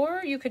can,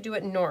 or you could do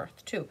it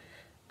north too.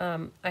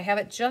 I have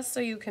it just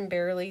so you can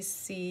barely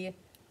see.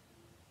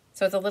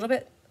 So it's a little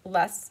bit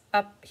less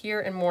up here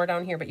and more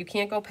down here, but you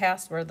can't go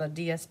past where the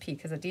DSP,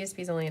 because the DSP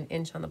is only an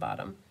inch on the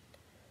bottom.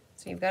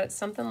 So you've got it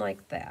something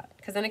like that,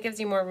 because then it gives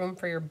you more room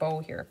for your bow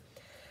here.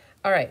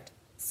 All right,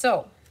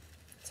 so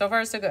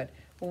far so good.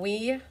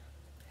 We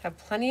have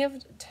plenty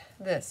of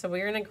this, so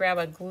we're gonna grab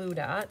a glue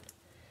dot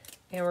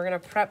and we're gonna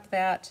prep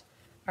that.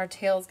 Our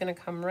tail is gonna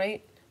come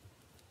right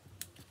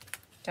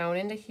down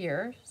into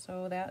here,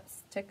 so that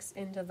sticks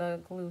into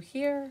the glue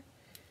here.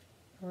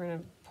 We're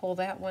gonna pull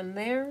that one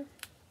there.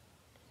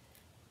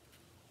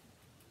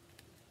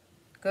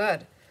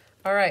 Good.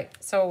 All right,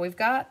 so we've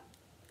got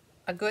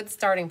a good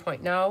starting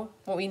point. Now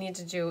what we need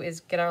to do is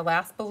get our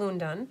last balloon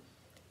done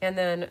and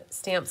then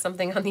stamp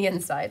something on the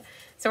inside.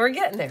 So we're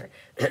getting there.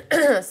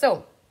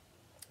 So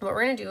what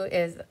we're gonna do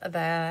is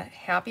the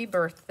happy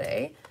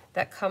birthday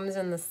that comes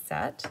in the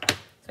set.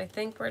 So I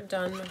think we're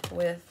done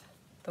with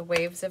the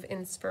waves of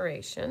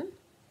inspiration.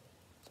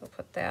 So we'll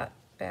put that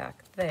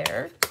back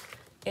there.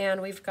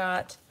 And we've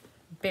got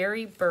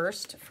Berry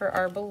Burst for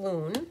our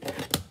balloon.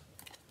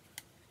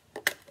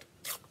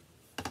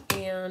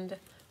 And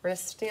we're going to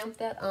stamp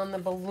that on the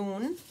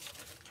balloon.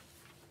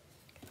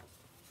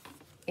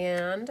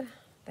 And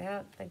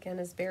that, again,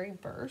 is Berry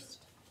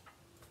Burst.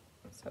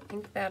 So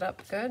ink that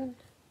up good.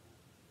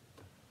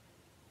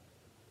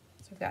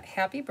 So we've got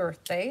Happy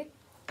Birthday.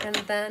 And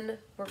then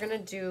we're going to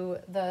do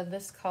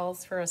This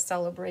Calls for a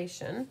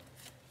Celebration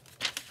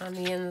on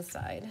the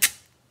inside.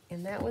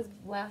 And that was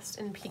Blast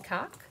in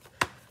Peacock.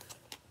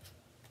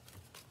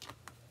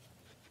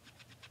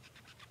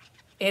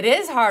 It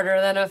is harder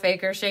than a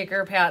Faker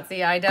Shaker,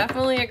 Patsy. I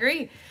definitely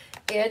agree.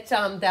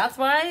 That's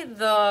why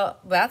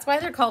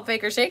they're called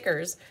Faker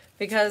Shakers,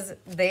 because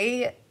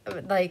they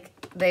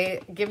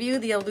give you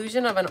the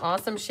illusion of an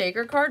awesome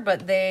shaker card,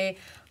 but they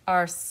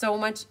are so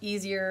much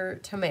easier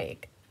to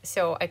make.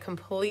 So I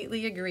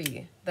completely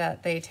agree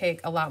that they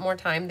take a lot more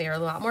time. They are a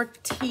lot more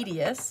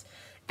tedious.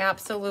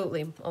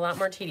 Absolutely, a lot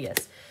more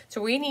tedious.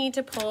 So we need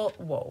to pull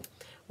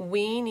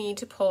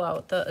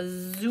out the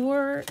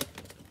Azure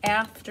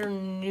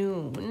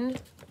Afternoon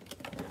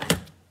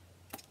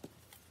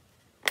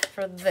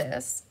for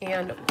this.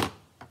 And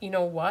you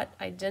know what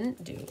I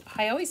didn't do?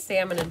 I always say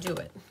I'm going to do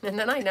it, and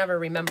then I never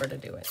remember to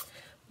do it.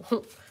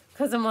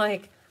 Because I'm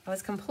like, I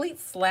was complete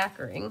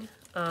slackering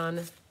on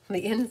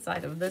the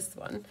inside of this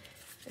one.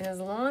 And as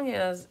long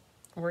as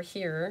we're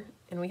here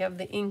and we have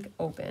the ink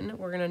open,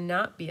 we're going to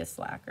not be a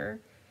slacker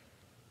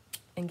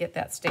and get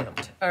that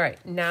stamped. All right,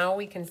 now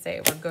we can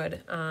say we're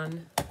good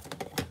on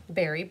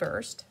Berry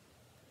Burst.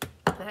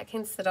 That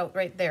can sit out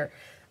right there.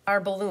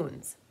 Our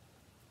balloons.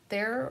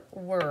 Let's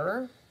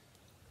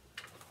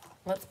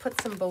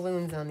put some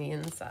balloons on the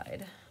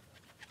inside.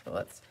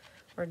 So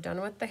we're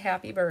done with the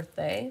Happy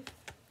Birthday.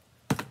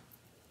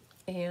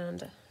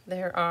 And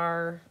there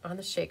are, on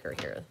the shaker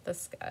here,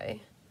 this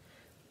guy.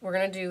 We're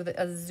going to do the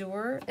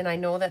Azure, and I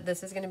know that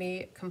this is going to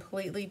be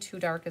completely too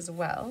dark as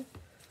well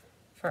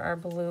for our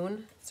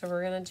balloon. So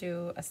we're going to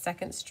do a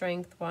second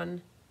strength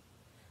one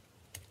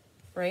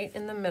right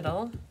in the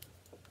middle.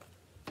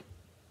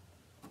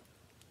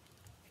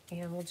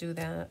 And we'll do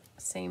that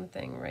same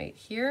thing right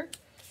here.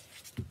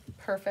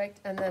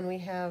 Perfect. And then we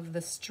have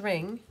the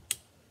string,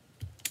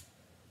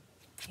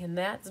 and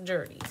that's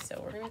dirty.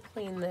 So we're going to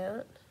clean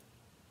that.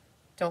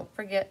 Don't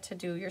forget to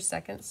do your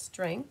second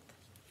strength.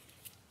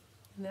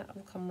 And that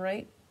will come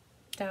right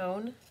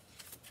down.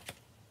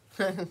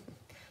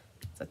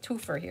 It's a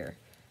twofer here.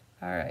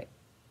 All right.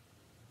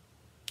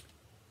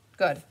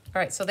 Good. All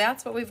right, so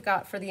that's what we've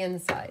got for the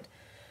inside.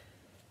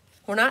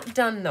 We're not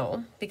done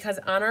though, because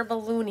on our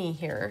balloony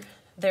here,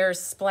 there's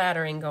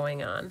splattering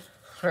going on.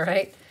 All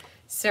right.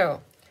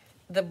 So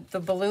the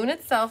balloon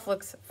itself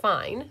looks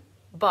fine,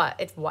 but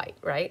it's white,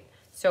 right?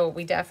 So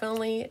we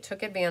definitely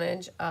took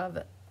advantage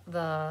of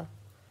the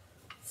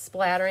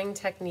splattering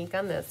technique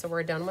on this. So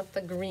we're done with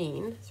the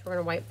green. So we're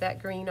going to wipe that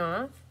green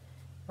off.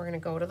 We're going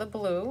to go to the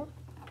blue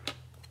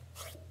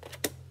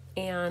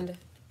and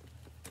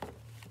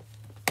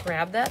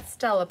grab that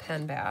Stella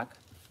pen back.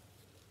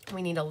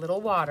 We need a little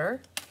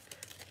water.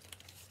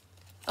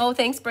 Oh,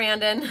 thanks,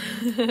 Brandon.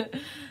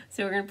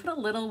 So we're going to put a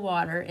little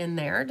water in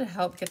there to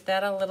help get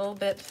that a little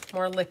bit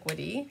more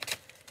liquidy.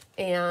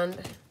 And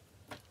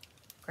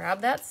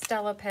grab that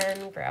Stella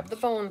pen, grab the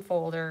bone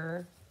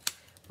folder,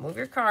 move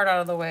your card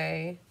out of the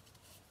way,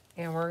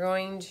 and we're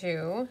going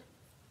to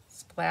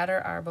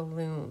splatter our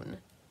balloon.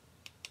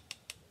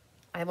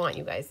 I want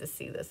you guys to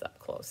see this up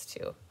close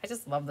too. I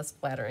just love the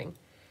splattering.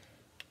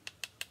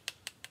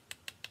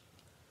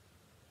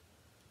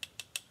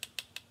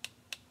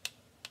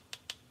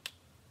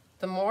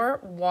 The more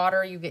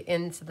water you get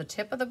into the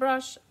tip of the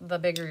brush, the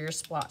bigger your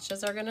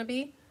splotches are going to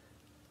be.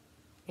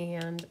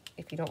 And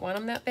if you don't want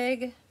them that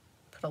big,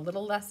 put a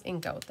little less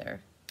ink out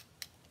there.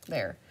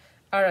 There.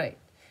 All right.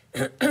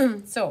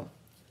 So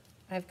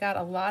I've got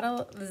a lot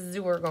of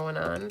Azure going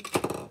on.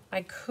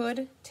 I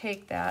could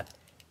take that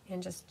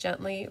and just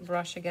gently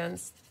brush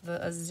against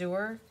the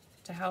Azure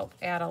to help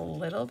add a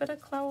little bit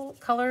of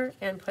color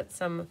and put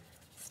some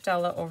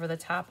Stella over the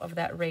top of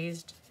that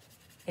raised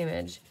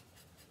image.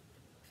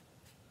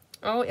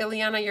 Oh,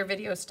 Ileana, your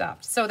video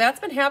stopped. So that's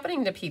been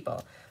happening to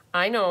people.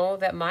 I know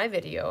that my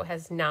video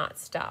has not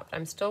stopped.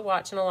 I'm still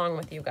watching along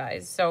with you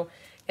guys. So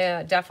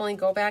definitely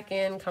go back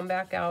in, come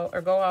back out, or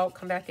go out,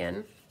 come back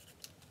in.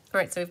 All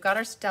right, so we've got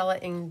our Stella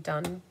ink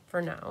done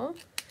for now.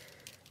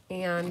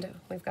 And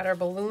we've got our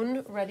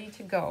balloon ready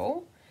to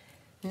go.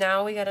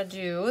 Now we got to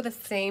do the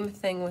same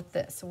thing with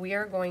this. We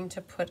are going to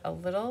put a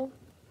little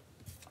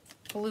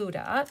blue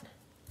dot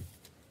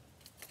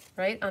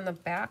right on the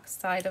back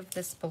side of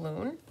this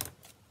balloon.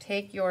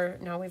 Take your,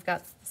 now we've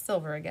got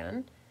silver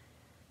again.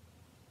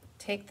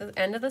 Take the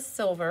end of the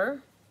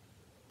silver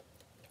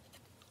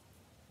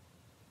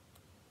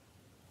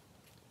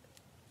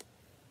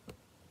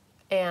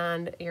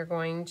and you're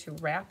going to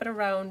wrap it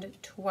around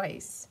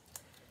twice.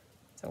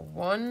 So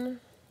 1,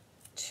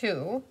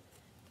 2,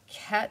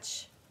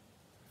 catch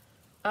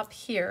up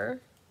here,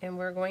 and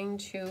we're going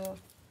to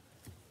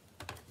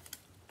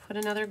put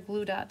another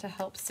glue dot to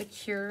help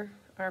secure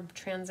our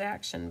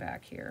transaction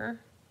back here.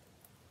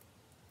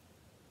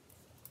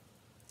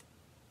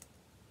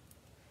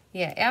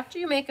 Yeah, after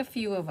you make a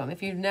few of them,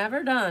 if you've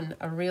never done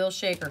a real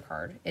shaker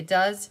card, it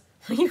does,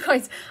 you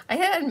guys, I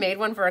had made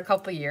one for a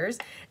couple years,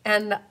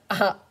 and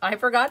I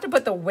forgot to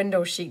put the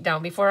window sheet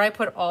down before I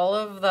put all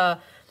of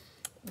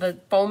the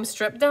foam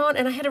strip down,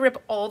 and I had to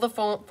rip all the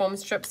foam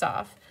strips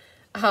off.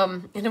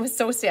 And it was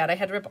so sad. I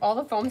had to rip all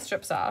the foam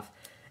strips off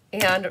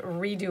and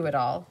redo it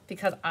all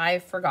because I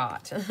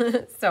forgot.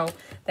 So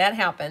that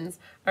happens.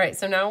 All right,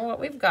 so now what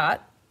we've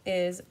got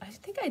is, I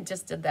think I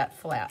just did that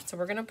flat. So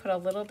we're gonna put a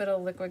little bit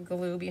of liquid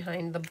glue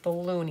behind the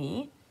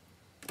balloony.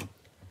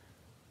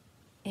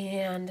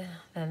 And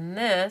then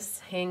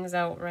this hangs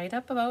out right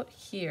up about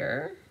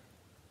here.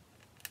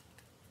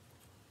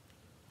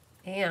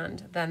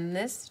 And then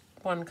this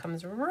one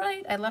comes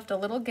right, I left a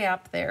little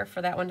gap there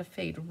for that one to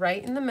fade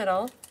right in the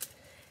middle.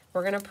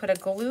 We're gonna put a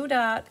glue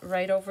dot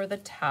right over the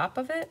top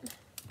of it.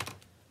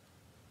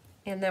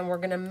 And then we're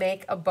gonna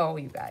make a bow,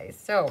 you guys.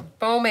 So,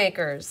 bow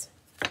makers,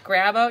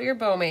 grab out your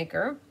bow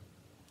maker,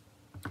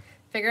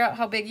 figure out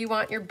how big you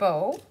want your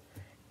bow,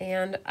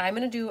 and I'm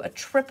gonna do a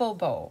triple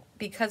bow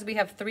because we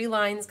have 3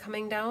 lines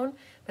coming down. I'm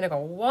gonna go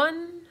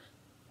 1,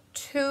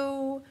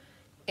 2,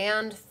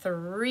 and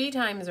 3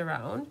 times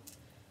around.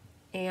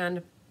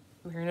 And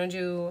we're gonna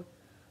do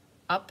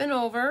up and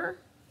over,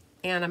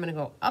 and I'm gonna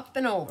go up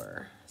and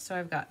over. So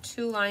I've got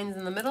 2 lines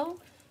in the middle,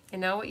 and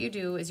now what you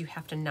do is you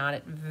have to knot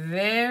it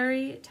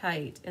very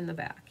tight in the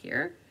back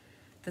here.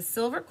 The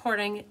silver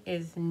cording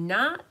is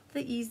not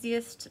the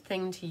easiest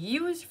thing to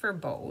use for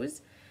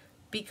bows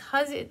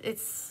because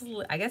it's,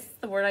 I guess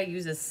the word I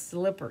use is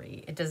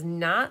slippery. It does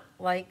not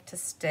like to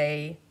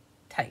stay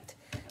tight.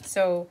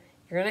 So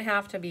you're gonna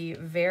have to be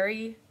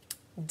very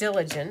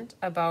diligent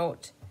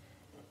about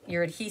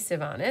your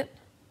adhesive on it,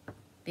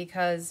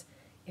 because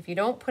if you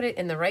don't put it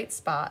in the right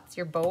spots,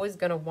 your bow is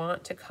gonna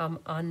want to come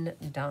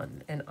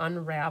undone and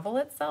unravel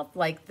itself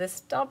like this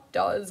stuff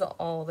does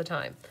all the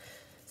time.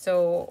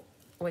 So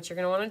what you're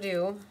gonna wanna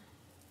do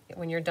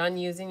when you're done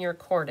using your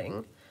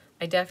cording,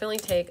 I definitely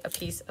take a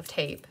piece of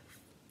tape,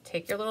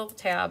 take your little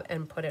tab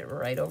and put it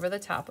right over the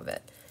top of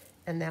it.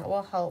 And that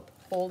will help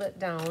hold it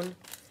down,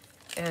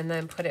 and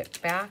then put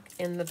it back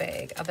in the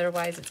bag.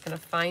 Otherwise it's gonna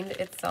find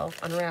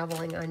itself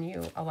unraveling on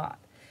you a lot.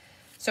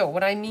 So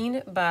what I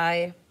mean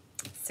by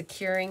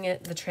securing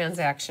it, the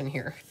transaction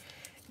here,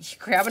 you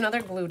grab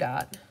another glue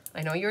dot.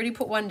 I know you already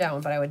put one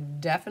down, but I would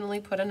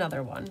definitely put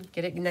another one.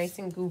 Get it nice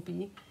and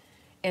goopy,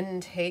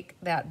 and take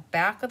that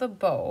back of the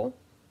bow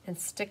and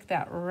stick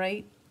that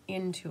right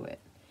into it.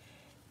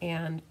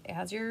 And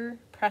as you're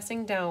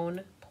pressing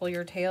down, pull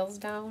your tails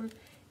down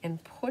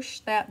and push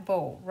that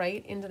bow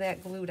right into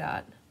that glue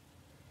dot,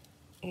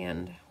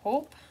 and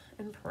hope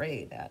and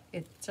pray that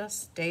it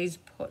just stays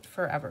put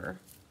forever.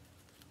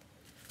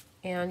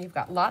 And you've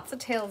got lots of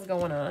tails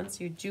going on,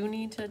 so you do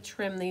need to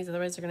trim these,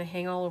 otherwise they're gonna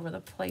hang all over the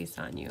place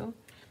on you.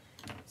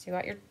 So you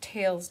got your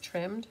tails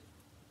trimmed.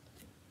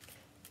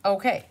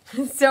 Okay,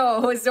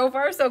 so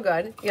far so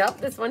good. Yep,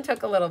 this one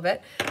took a little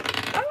bit.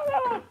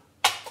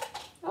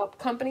 Oh,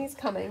 company's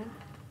coming.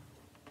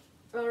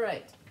 All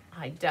right,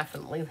 I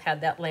definitely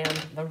had that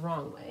land the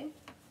wrong way.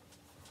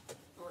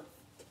 Let's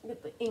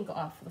get the ink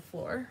off the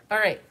floor. All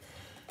right,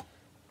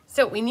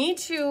 so we need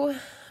to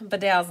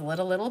bedazzle it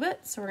a little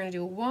bit. So we're gonna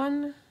do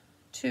 1,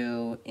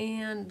 2,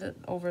 and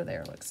over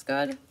there looks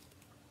good.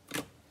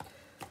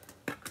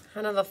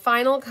 Kind of the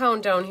final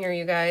countdown here,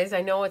 you guys. I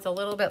know it's a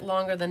little bit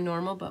longer than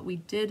normal, but we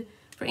did,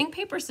 for ink,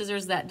 paper,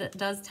 scissors, that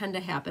does tend to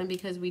happen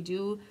because we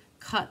do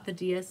cut the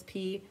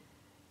DSP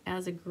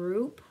as a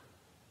group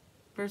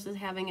versus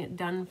having it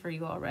done for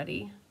you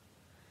already.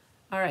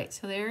 All right,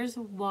 so there's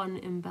 1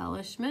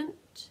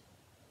 embellishment.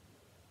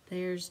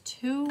 There's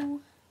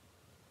 2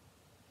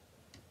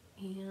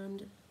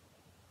 and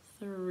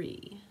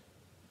 3.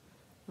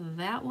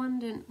 That one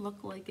didn't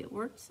look like it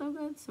worked so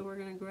good, so we're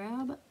gonna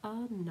grab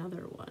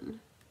another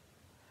one.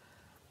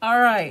 All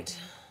right,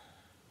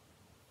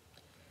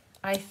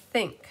 I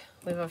think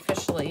we've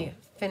officially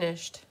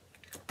finished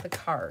the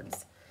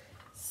cards.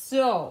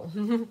 So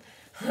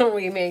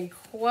we made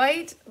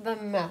quite the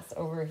mess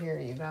over here,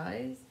 you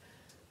guys.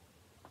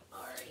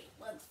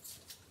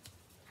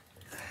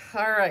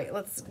 All right,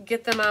 let's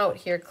get them out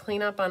here.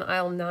 Clean up on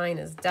aisle 9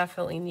 is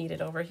definitely needed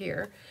over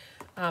here.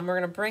 We're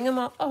gonna bring them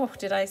up. Oh,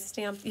 did I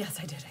stamp? Yes,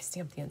 I did. I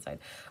stamped the inside.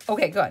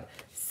 Okay, good.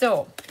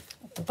 So,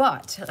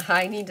 but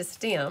I need to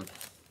stamp.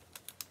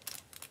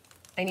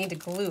 I need to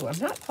glue. I'm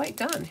not quite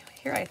done.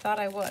 Here, I thought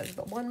I was,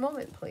 but one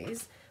moment,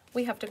 please.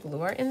 We have to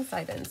glue our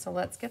inside in. So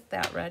let's get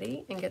that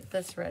ready and get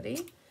this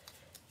ready.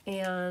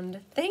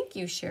 And thank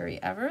you,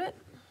 Sherry Everett.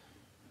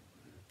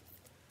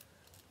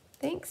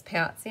 Thanks,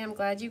 Patsy. I'm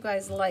glad you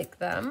guys like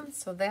them.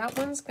 So that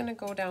one's gonna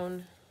go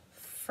down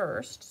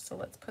first. So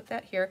let's put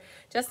that here.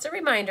 Just a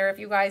reminder, if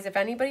you guys, if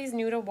anybody's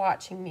new to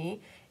watching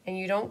me and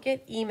you don't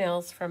get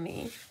emails from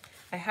me,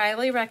 I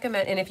highly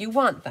recommend, and if you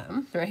want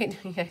them, right?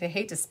 I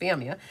hate to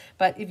spam you,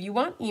 but if you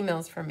want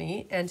emails from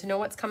me and to know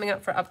what's coming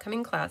up for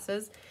upcoming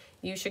classes,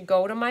 you should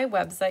go to my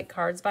website,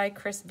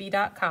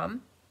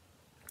 cardsbychrisb.com.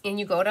 And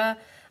you go to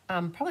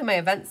probably my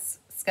events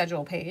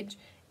schedule page,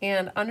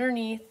 and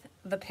underneath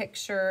the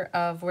picture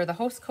of where the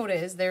host code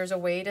is, there's a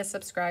way to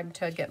subscribe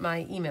to get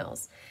my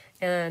emails.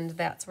 And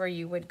that's where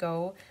you would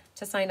go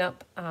to sign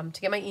up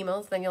to get my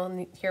emails. Then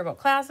you'll hear about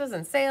classes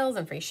and sales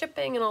and free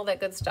shipping and all that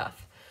good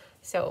stuff.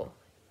 So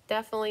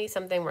definitely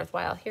something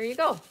worthwhile. Here you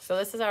go. So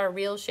this is our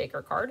real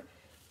shaker card.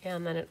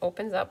 And then it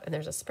opens up and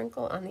there's a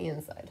sprinkle on the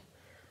inside.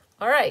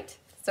 All right.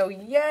 So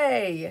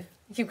yay,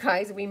 you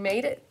guys, we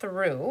made it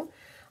through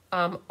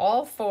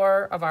all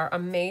 4 of our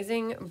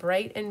amazing,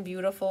 bright and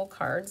beautiful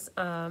cards.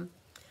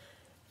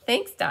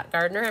 Thanks, Dot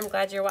Gardner. I'm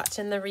glad you're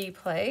watching the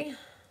replay.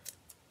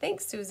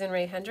 Thanks, Susan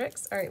Ray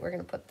Hendricks. All right, we're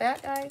going to put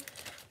that guy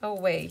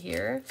away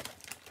here.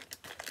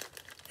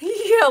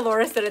 Yeah,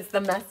 Laura said it's the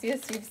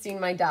messiest you've seen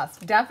my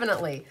desk.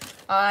 Definitely.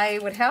 I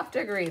would have to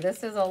agree.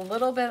 This is a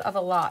little bit of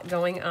a lot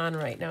going on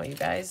right now, you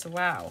guys.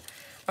 Wow.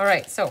 All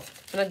right, so I'm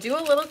going to do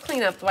a little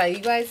cleanup while you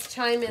guys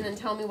chime in and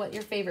tell me what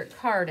your favorite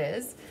card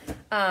is.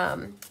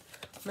 I'm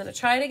going to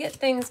try to get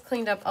things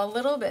cleaned up a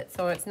little bit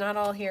so it's not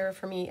all here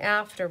for me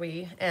after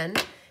we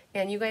end.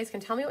 And you guys can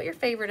tell me what your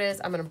favorite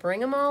is. I'm going to bring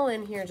them all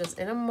in here just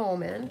in a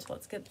moment.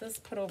 Let's get this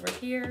put over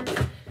here.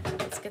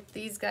 Let's get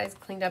these guys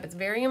cleaned up. It's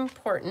very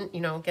important,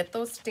 you know, get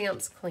those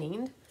stamps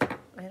cleaned.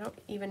 I don't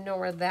even know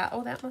where that,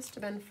 oh, that must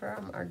have been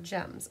from our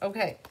gems.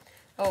 Okay.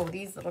 Oh,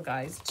 these little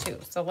guys too.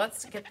 So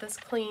let's get this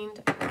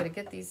cleaned. I'm going to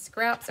get these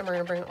scraps and we're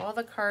going to bring all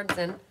the cards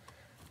in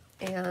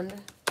and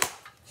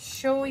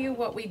show you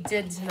what we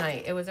did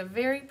tonight. It was a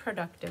very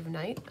productive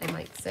night, I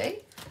might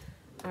say.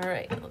 All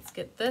right, let's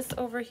get this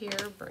over here,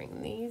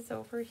 bring these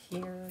over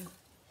here.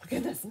 Look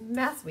at this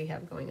mess we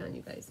have going on,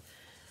 you guys.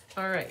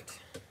 All right.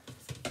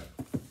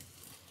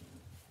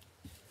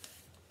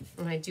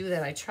 When I do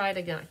that, I try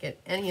to not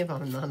get any of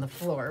them on the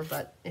floor,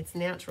 but it's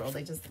natural.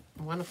 They just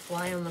want to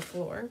fly on the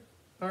floor.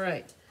 All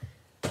right.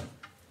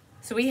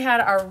 So we had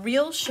our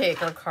real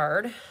shaker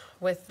card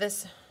with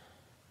this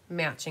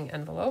matching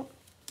envelope.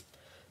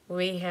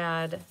 We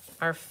had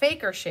our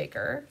faker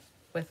shaker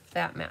with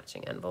that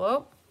matching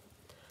envelope.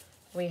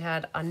 We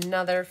had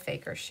another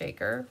faker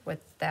shaker with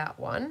that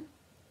one.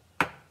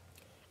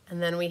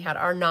 And then we had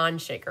our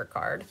non-shaker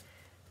card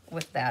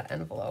with that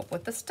envelope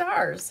with the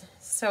stars.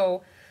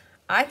 So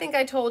I think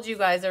I told you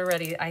guys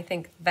already, I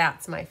think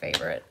that's my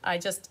favorite. I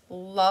just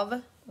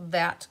love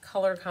that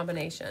color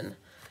combination.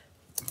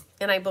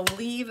 And I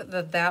believe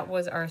that that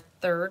was our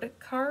 3rd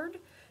card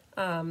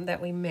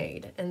that we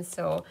made. And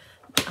so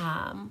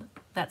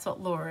that's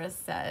what Laura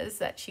says,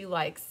 that she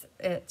likes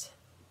it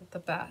the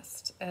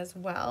best as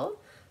well.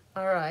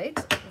 All right,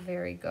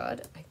 very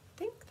good. I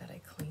think that I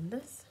cleaned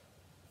this.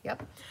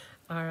 Yep.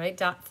 All right,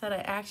 Dot said I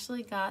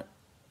actually got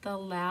the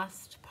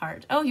last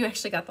part. Oh, you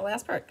actually got the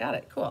last part. Got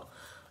it, cool.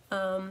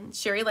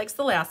 Sherry likes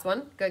the last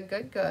one. Good,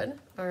 good, good.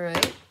 All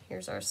right,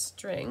 here's our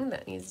string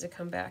that needs to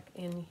come back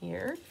in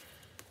here.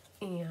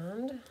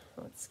 And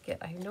let's get,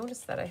 I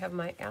noticed that I have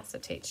my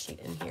acetate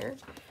sheet in here.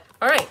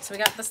 All right, so we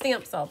got the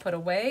stamps all put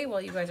away while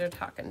you guys are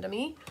talking to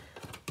me.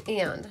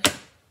 And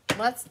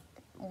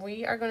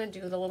we are going to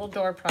do the little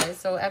door prize.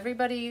 So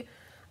everybody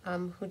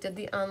who did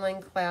the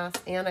online class,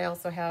 and I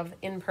also have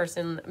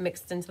in-person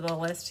mixed into the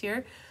list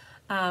here.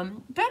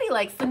 Betty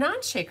likes the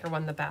non-shaker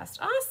one the best.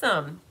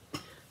 Awesome.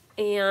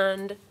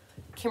 And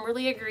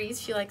Kimberly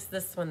agrees. She likes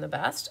this one the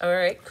best. All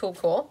right, cool,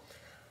 cool.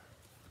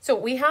 So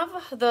we have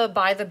the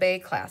By the Bay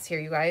class here,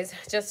 you guys.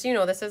 Just, you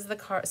know, this is the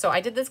card. So I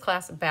did this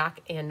class back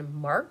in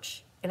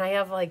March, and I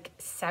have like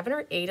 7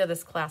 or 8 of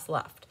this class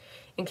left.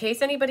 In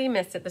case anybody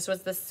missed it, this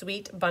was the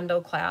Sweet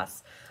Bundle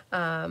class.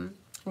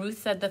 Ruth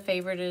said the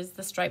favorite is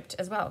the striped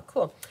as well.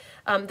 Cool.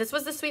 This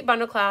was the Sweet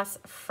Bundle class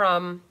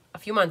from a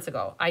few months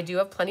ago. I do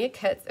have plenty of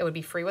kits. It would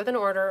be free with an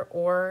order,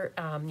 or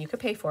you could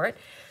pay for it.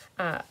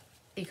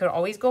 You could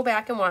always go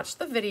back and watch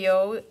the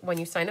video. When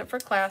you sign up for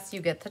class, you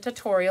get the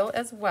tutorial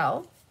as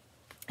well.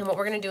 And what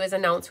we're going to do is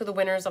announce who the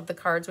winners of the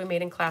cards we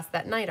made in class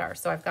that night are.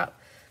 So I've got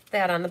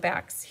that on the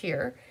backs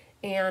here.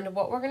 And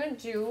what we're going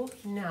to do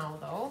now,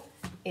 though,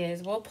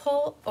 is we'll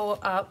pull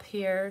up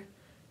here.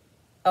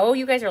 Oh,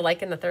 you guys are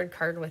liking the 3rd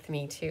card with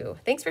me, too.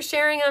 Thanks for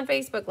sharing on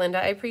Facebook,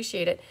 Linda. I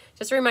appreciate it.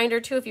 Just a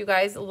reminder, too, if you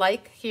guys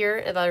like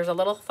here, there's a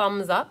little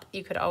thumbs up.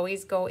 You could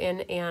always go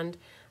in and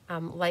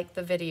like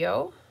the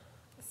video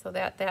so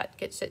that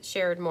gets it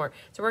shared more.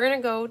 So we're going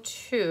to go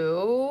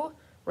to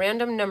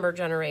random number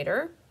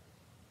generator.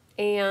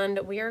 And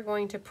we are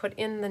going to put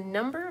in the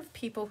number of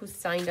people who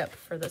signed up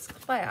for this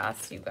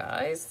class, you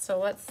guys. So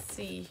let's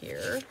see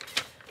here.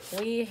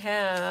 We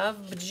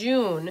have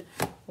June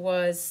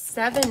was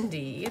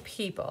 70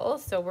 people.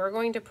 So we're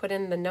going to put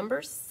in the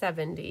number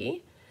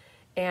 70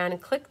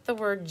 and click the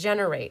word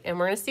generate. And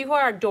we're going to see who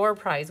our door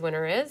prize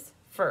winner is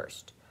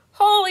first.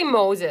 Holy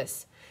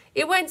Moses.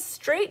 It went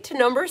straight to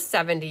number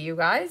 70, you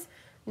guys.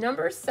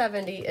 Number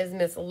 70 is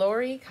Miss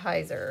Lori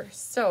Kaiser.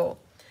 So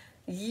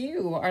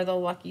you are the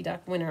lucky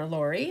duck winner,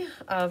 Lori,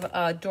 of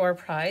a door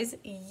prize.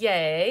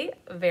 Yay.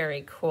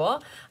 Very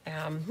cool.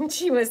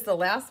 She was the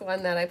last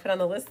one that I put on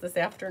the list this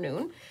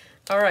afternoon.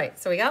 All right,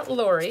 so we got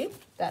Lori.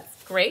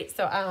 That's great.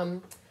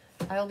 So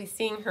I'll be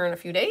seeing her in a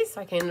few days,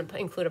 so I can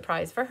include a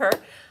prize for her.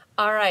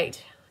 All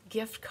right,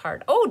 gift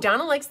card. Oh,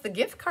 Donna likes the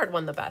gift card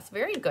one the best.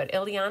 Very good.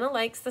 Ileana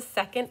likes the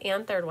second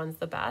and third ones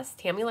the best.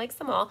 Tammy likes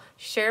them all.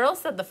 Cheryl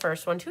said the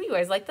first one too. You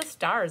guys like the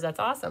stars. That's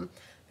awesome.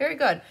 Very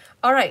good.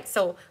 All right,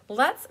 so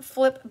let's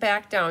flip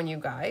back down, you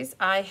guys.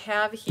 I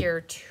have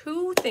here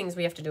 2 things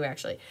we have to do,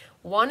 actually.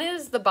 One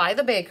is the By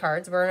the Bay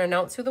cards. We're going to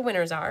announce who the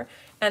winners are.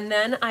 And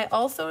then I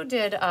also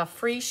did a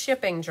free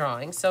shipping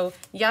drawing. So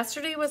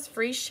yesterday was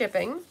free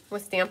shipping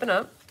with Stampin'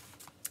 Up,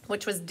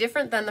 which was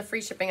different than the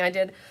free shipping I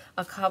did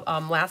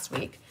last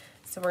week.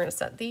 So we're going to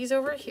set these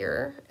over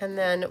here, and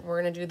then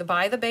we're going to do the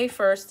By the Bay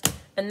first.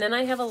 And then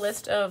I have a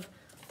list of,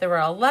 there were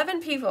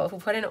 11 people who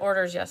put in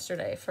orders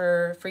yesterday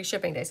for free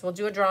shipping day. So we'll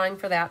do a drawing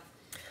for that.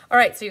 All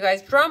right, so you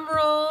guys, drum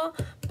roll.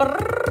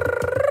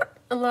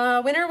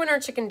 Winner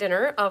chicken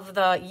dinner of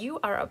the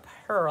You Are a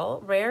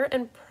Pearl, rare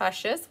and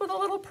precious with a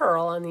little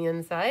pearl on the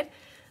inside.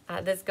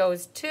 This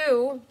goes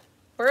to,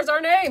 where's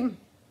our name?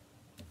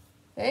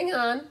 Hang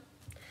on.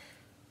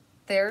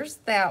 There's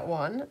that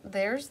one.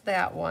 There's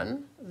that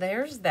one.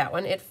 There's that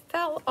one. It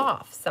fell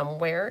off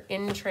somewhere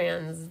in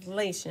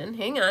translation.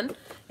 Hang on.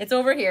 It's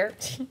over here.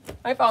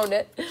 I found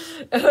it.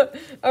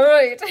 All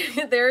right.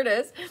 There it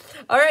is.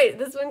 All right.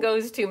 This one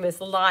goes to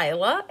Miss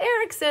Lila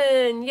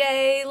Erickson.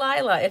 Yay,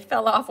 Lila. It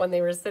fell off when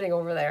they were sitting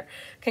over there.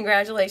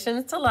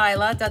 Congratulations to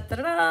Lila. Da, da,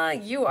 da, da.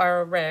 You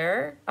are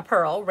a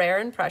pearl, rare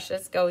and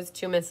precious, goes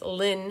to Miss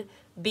Lynn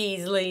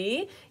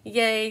Beasley.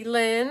 Yay,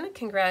 Lynn.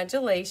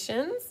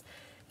 Congratulations.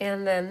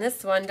 And then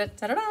this one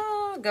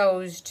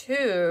goes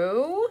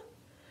to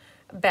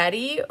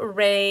Betty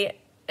Ray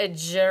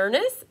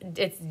Jernes.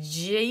 It's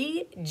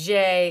Gjerness.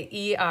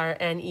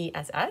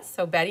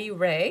 So Betty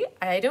Ray.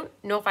 I don't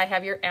know if I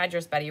have your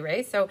address, Betty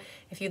Ray. So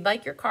if you'd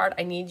like your card,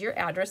 I need your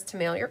address to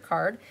mail your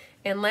card.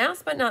 And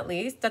last but not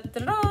least,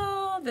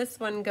 this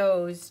one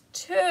goes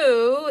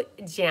to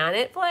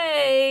Janet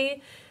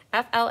Play.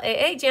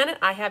 FLAA. Janet,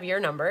 I have your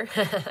number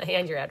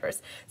and your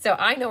address. So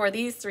I know where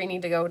these 3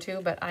 need to go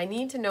to, but I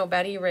need to know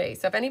Betty Ray.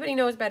 So if anybody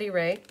knows Betty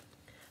Ray,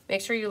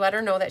 make sure you let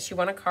her know that she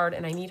won a card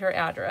and I need her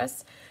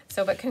address.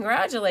 So, but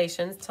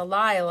congratulations to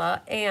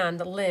Lila and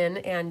Lynn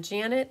and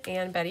Janet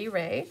and Betty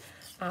Ray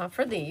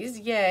for these.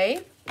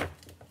 Yay.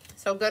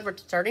 So good. We're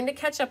starting to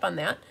catch up on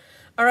that.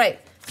 All right.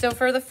 So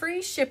for the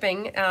free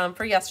shipping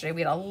for yesterday,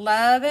 we had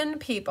 11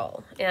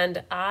 people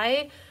and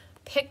I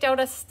picked out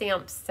a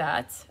stamp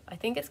set. I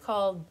think it's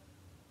called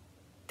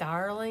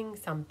Darling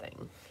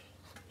something.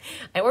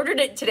 I ordered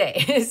it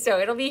today, so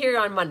it'll be here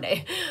on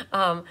Monday.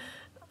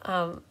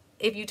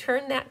 If you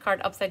turn that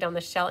card upside down,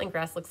 the shell and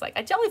grass looks like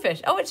a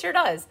jellyfish. Oh, it sure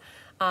does.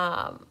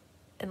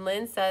 And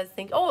Lynn says,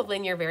 oh,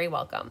 Lynn, you're very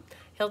welcome.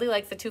 Hildy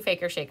likes the 2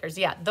 faker shakers.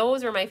 Yeah,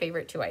 those are my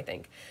favorite too, I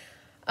think.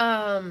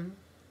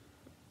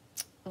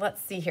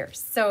 Let's see here.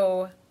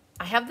 So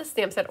I have the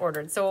stamp set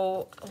ordered.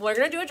 So we're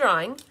going to do a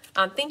drawing.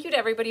 Thank you to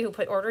everybody who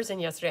put orders in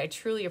yesterday. I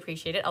truly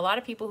appreciate it. A lot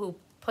of people who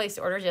placed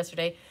orders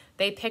yesterday,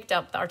 they picked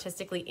up the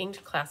artistically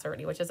inked class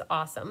already, which is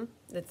awesome.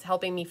 It's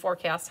helping me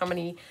forecast how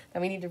many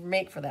that we need to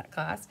make for that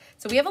class.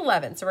 So we have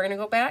 11. So we're going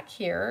to go back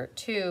here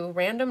to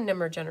random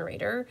number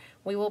generator.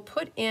 We will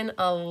put in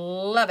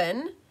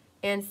 11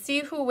 and see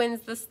who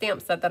wins the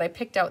stamp set that I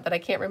picked out that I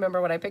can't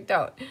remember what I picked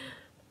out.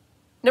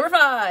 Number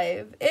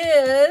 5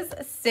 is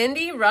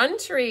Cindy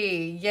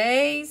Runtree.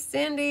 Yay,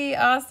 Cindy.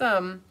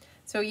 Awesome.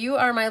 So you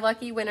are my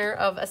lucky winner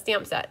of a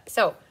stamp set.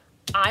 So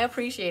I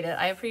appreciate it.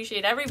 I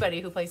appreciate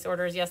everybody who placed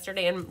orders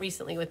yesterday and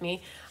recently with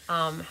me,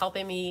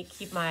 helping me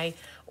keep my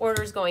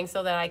orders going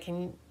so that I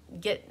can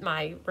get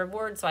my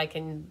reward, so I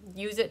can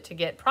use it to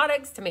get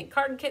products, to make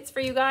card kits for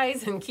you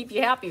guys and keep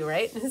you happy,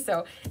 right?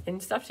 So,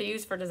 and stuff to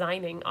use for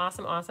designing.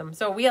 Awesome, awesome.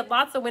 So we had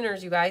lots of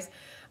winners, you guys.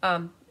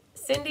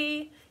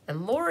 Cindy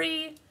and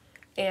Lori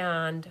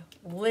and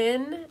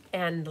Lynn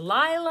and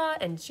Lila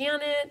and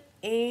Janet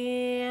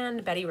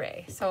and Betty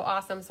Ray. So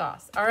awesome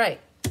sauce. All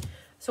right.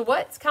 So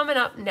what's coming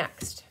up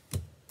next?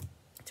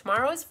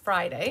 Tomorrow is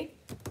Friday.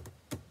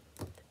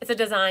 It's a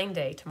design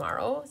day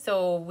tomorrow.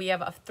 So we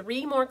have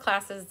 3 more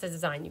classes to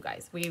design, you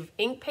guys. We've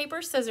ink,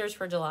 paper, scissors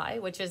for July,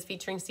 which is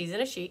featuring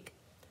Season of Chic.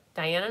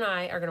 Diane and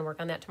I are going to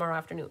work on that tomorrow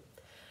afternoon.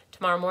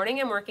 Tomorrow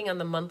morning, I'm working on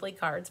the monthly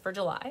cards for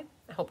July.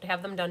 I hope to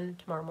have them done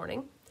tomorrow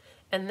morning.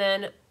 And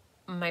then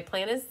my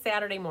plan is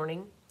Saturday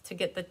morning to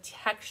get the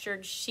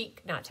textured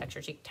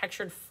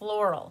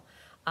floral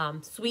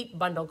sweet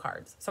bundle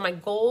cards. So my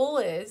goal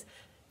is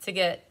to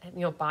get,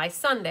 by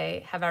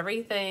Sunday, have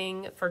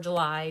everything for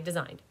July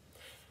designed.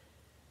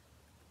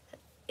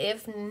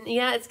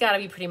 It's got to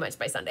be pretty much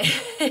by Sunday.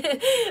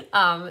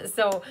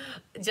 So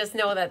just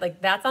know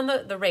that that's on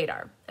the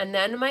radar. And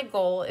then my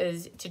goal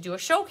is to do a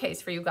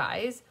showcase for you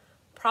guys,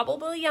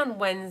 probably on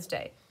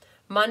Wednesday.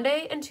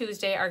 Monday and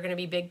Tuesday are going to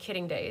be big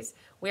kitting days.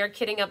 We are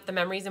kitting up the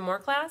Memories and More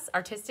class,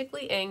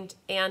 Artistically Inked,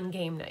 and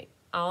Game Night,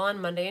 all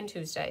on Monday and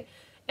Tuesday.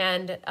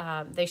 And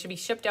they should be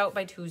shipped out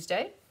by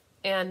Tuesday.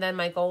 And then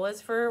my goal is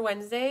for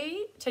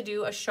Wednesday to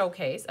do a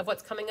showcase of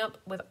what's coming up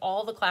with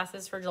all the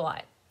classes for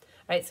July.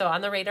 Right, so on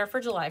the radar for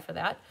July for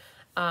that.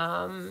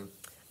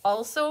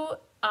 Also,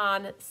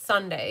 on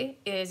Sunday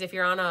is if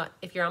you're on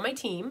my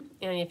team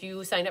and if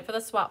you signed up for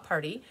the swap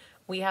party,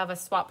 we have a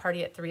swap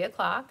party at 3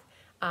 o'clock.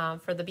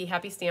 For the Be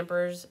Happy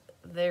Stampers,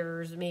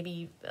 there's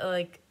maybe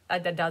like a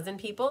dozen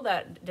people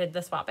that did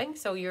the swapping.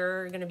 So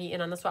you're going to be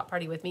in on the swap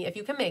party with me if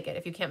you can make it.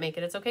 If you can't make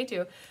it, it's okay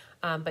too.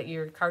 But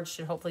your cards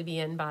should hopefully be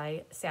in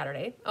by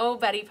Saturday. Oh,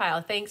 Betty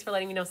Pyle, thanks for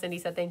letting me know. Cindy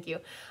said thank you.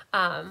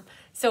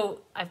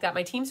 So I've got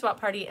my team swap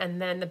party,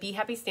 and then the Be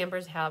Happy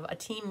Stampers have a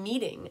team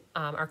meeting,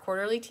 our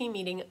quarterly team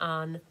meeting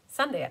on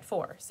Sunday at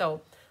 4.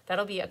 So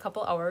that'll be a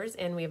couple hours,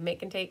 and we have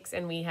make and takes,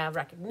 and we have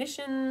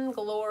recognition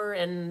galore,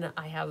 and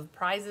I have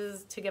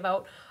prizes to give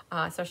out,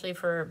 especially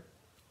for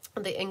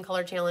the in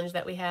color challenge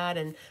that we had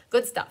and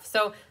good stuff.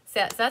 So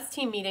that's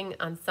team meeting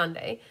on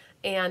Sunday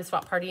and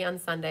swap party on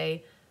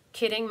Sunday,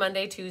 kidding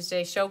Monday,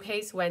 Tuesday,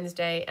 showcase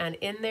Wednesday, and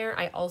in there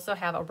I also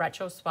have a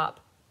retro swap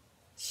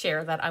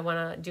share that I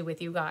want to do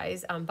with you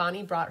guys.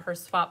 Bonnie brought her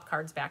swap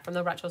cards back from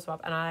the retro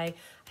swap, and I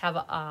have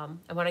I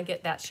want to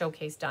get that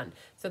showcase done.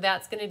 So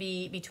that's going to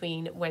be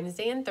between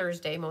Wednesday and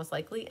Thursday most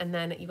likely, and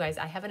then you guys,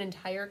 I have an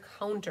entire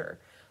counter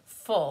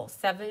full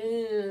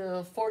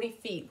 40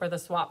 feet for the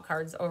swap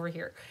cards over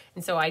here.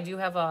 And so I do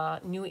have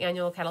a new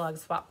annual catalog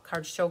swap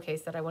card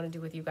showcase that I want to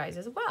do with you guys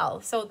as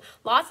well. So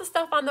lots of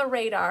stuff on the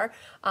radar.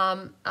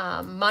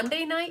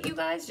 Monday night, you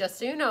guys, just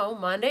so you know,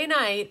 Monday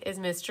night is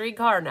mystery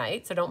car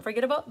night. So don't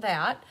forget about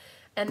that.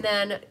 And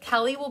then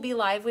Kelly will be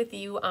live with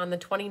you on the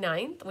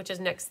 29th, which is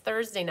next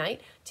Thursday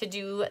night, to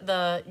do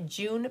the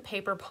June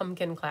paper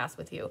pumpkin class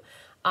with you.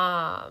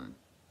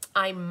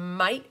 I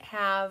might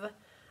have,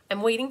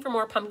 I'm waiting for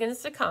more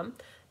pumpkins to come.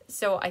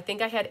 So I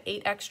think I had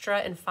 8 extra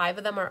and 5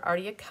 of them are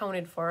already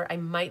accounted for. I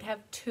might have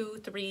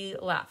 2, 3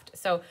 left.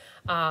 So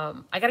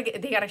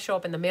they gotta show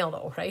up in the mail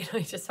though, right?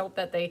 I just hope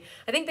that I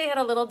think they had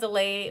a little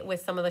delay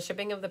with some of the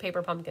shipping of the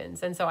paper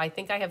pumpkins. And so I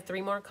think I have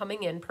 3 more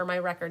coming in per my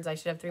records. I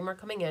should have 3 more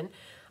coming in.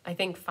 I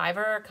think 5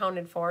 are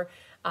accounted for.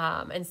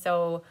 And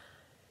so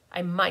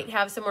I might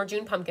have some more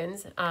June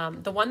pumpkins.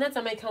 The one that's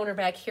on my counter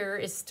back here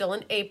is still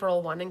an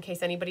April one in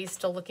case anybody's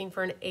still looking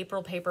for an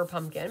April paper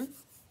pumpkin.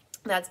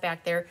 That's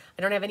back there.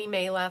 I don't have any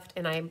May left,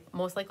 and I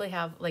most likely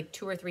have like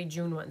 2 or 3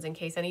 June ones in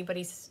case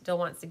anybody still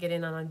wants to get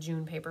in on a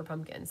June paper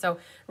pumpkin. So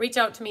reach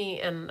out to me,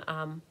 and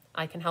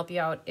I can help you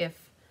out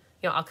if,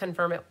 I'll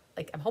confirm it.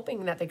 Like, I'm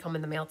hoping that they come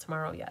in the mail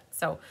tomorrow yet.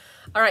 So,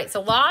 all right,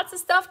 so lots of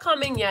stuff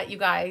coming yet, you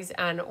guys,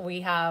 and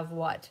we have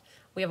what?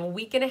 We have a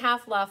week and a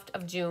half left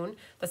of June.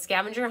 The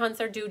scavenger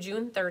hunts are due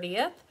June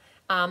 30th.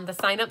 The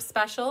sign-up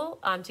special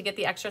to get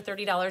the extra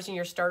 $30 in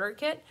your starter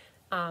kit.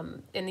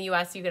 In the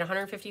US, you get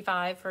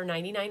 $155 for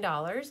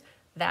 $99.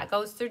 That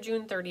goes through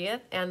June 30th,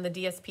 and the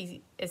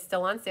DSP is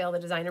still on sale. The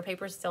designer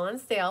paper is still on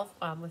sale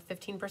with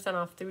 15%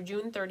 off through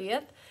June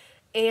 30th.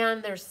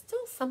 And there's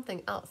still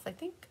something else. I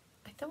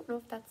don't know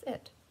if that's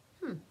it.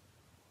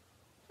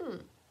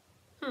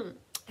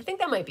 I think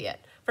that might be it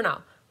for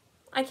now.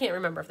 I can't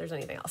remember if there's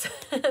anything else.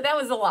 That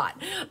was a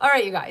lot. All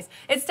right, you guys,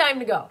 it's time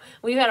to go.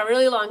 We've had a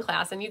really long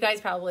class, and you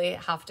guys probably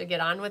have to get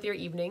on with your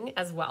evening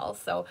as well.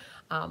 So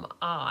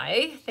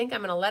I think I'm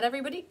going to let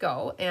everybody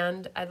go,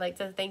 and I'd like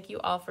to thank you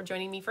all for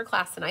joining me for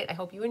class tonight. I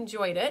hope you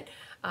enjoyed it.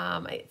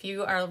 If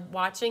you are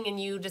watching and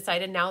you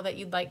decided now that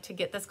you'd like to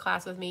get this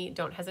class with me,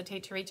 don't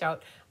hesitate to reach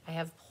out. I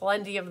have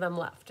plenty of them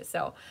left.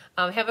 So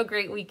have a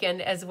great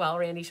weekend as well,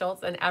 Randy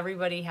Schultz, and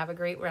everybody have a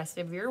great rest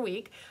of your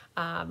week.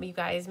 You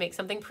guys make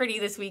something pretty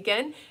this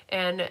weekend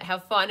and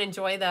have fun.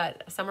 Enjoy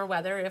that summer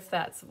weather if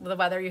that's the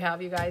weather you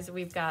have, you guys.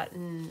 We've got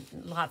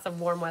lots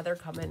of warm weather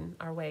coming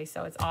our way,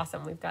 so it's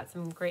awesome. We've got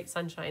some great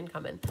sunshine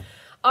coming.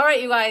 All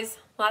right, you guys,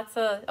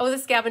 the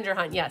scavenger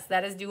hunt. Yes,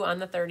 that is due on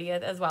the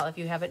 30th as well if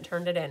you haven't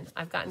turned it in.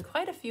 I've gotten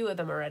quite a few of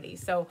them already,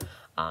 so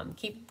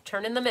keep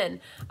turning them in.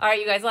 All right,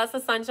 you guys, lots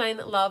of sunshine,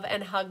 love,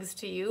 and hugs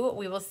to you.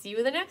 We will see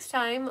you the next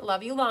time.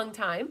 Love you long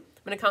time.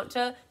 I'm going to count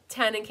to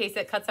 10 in case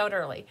it cuts out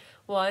early.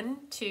 1,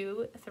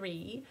 2,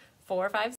 3, 4, 5,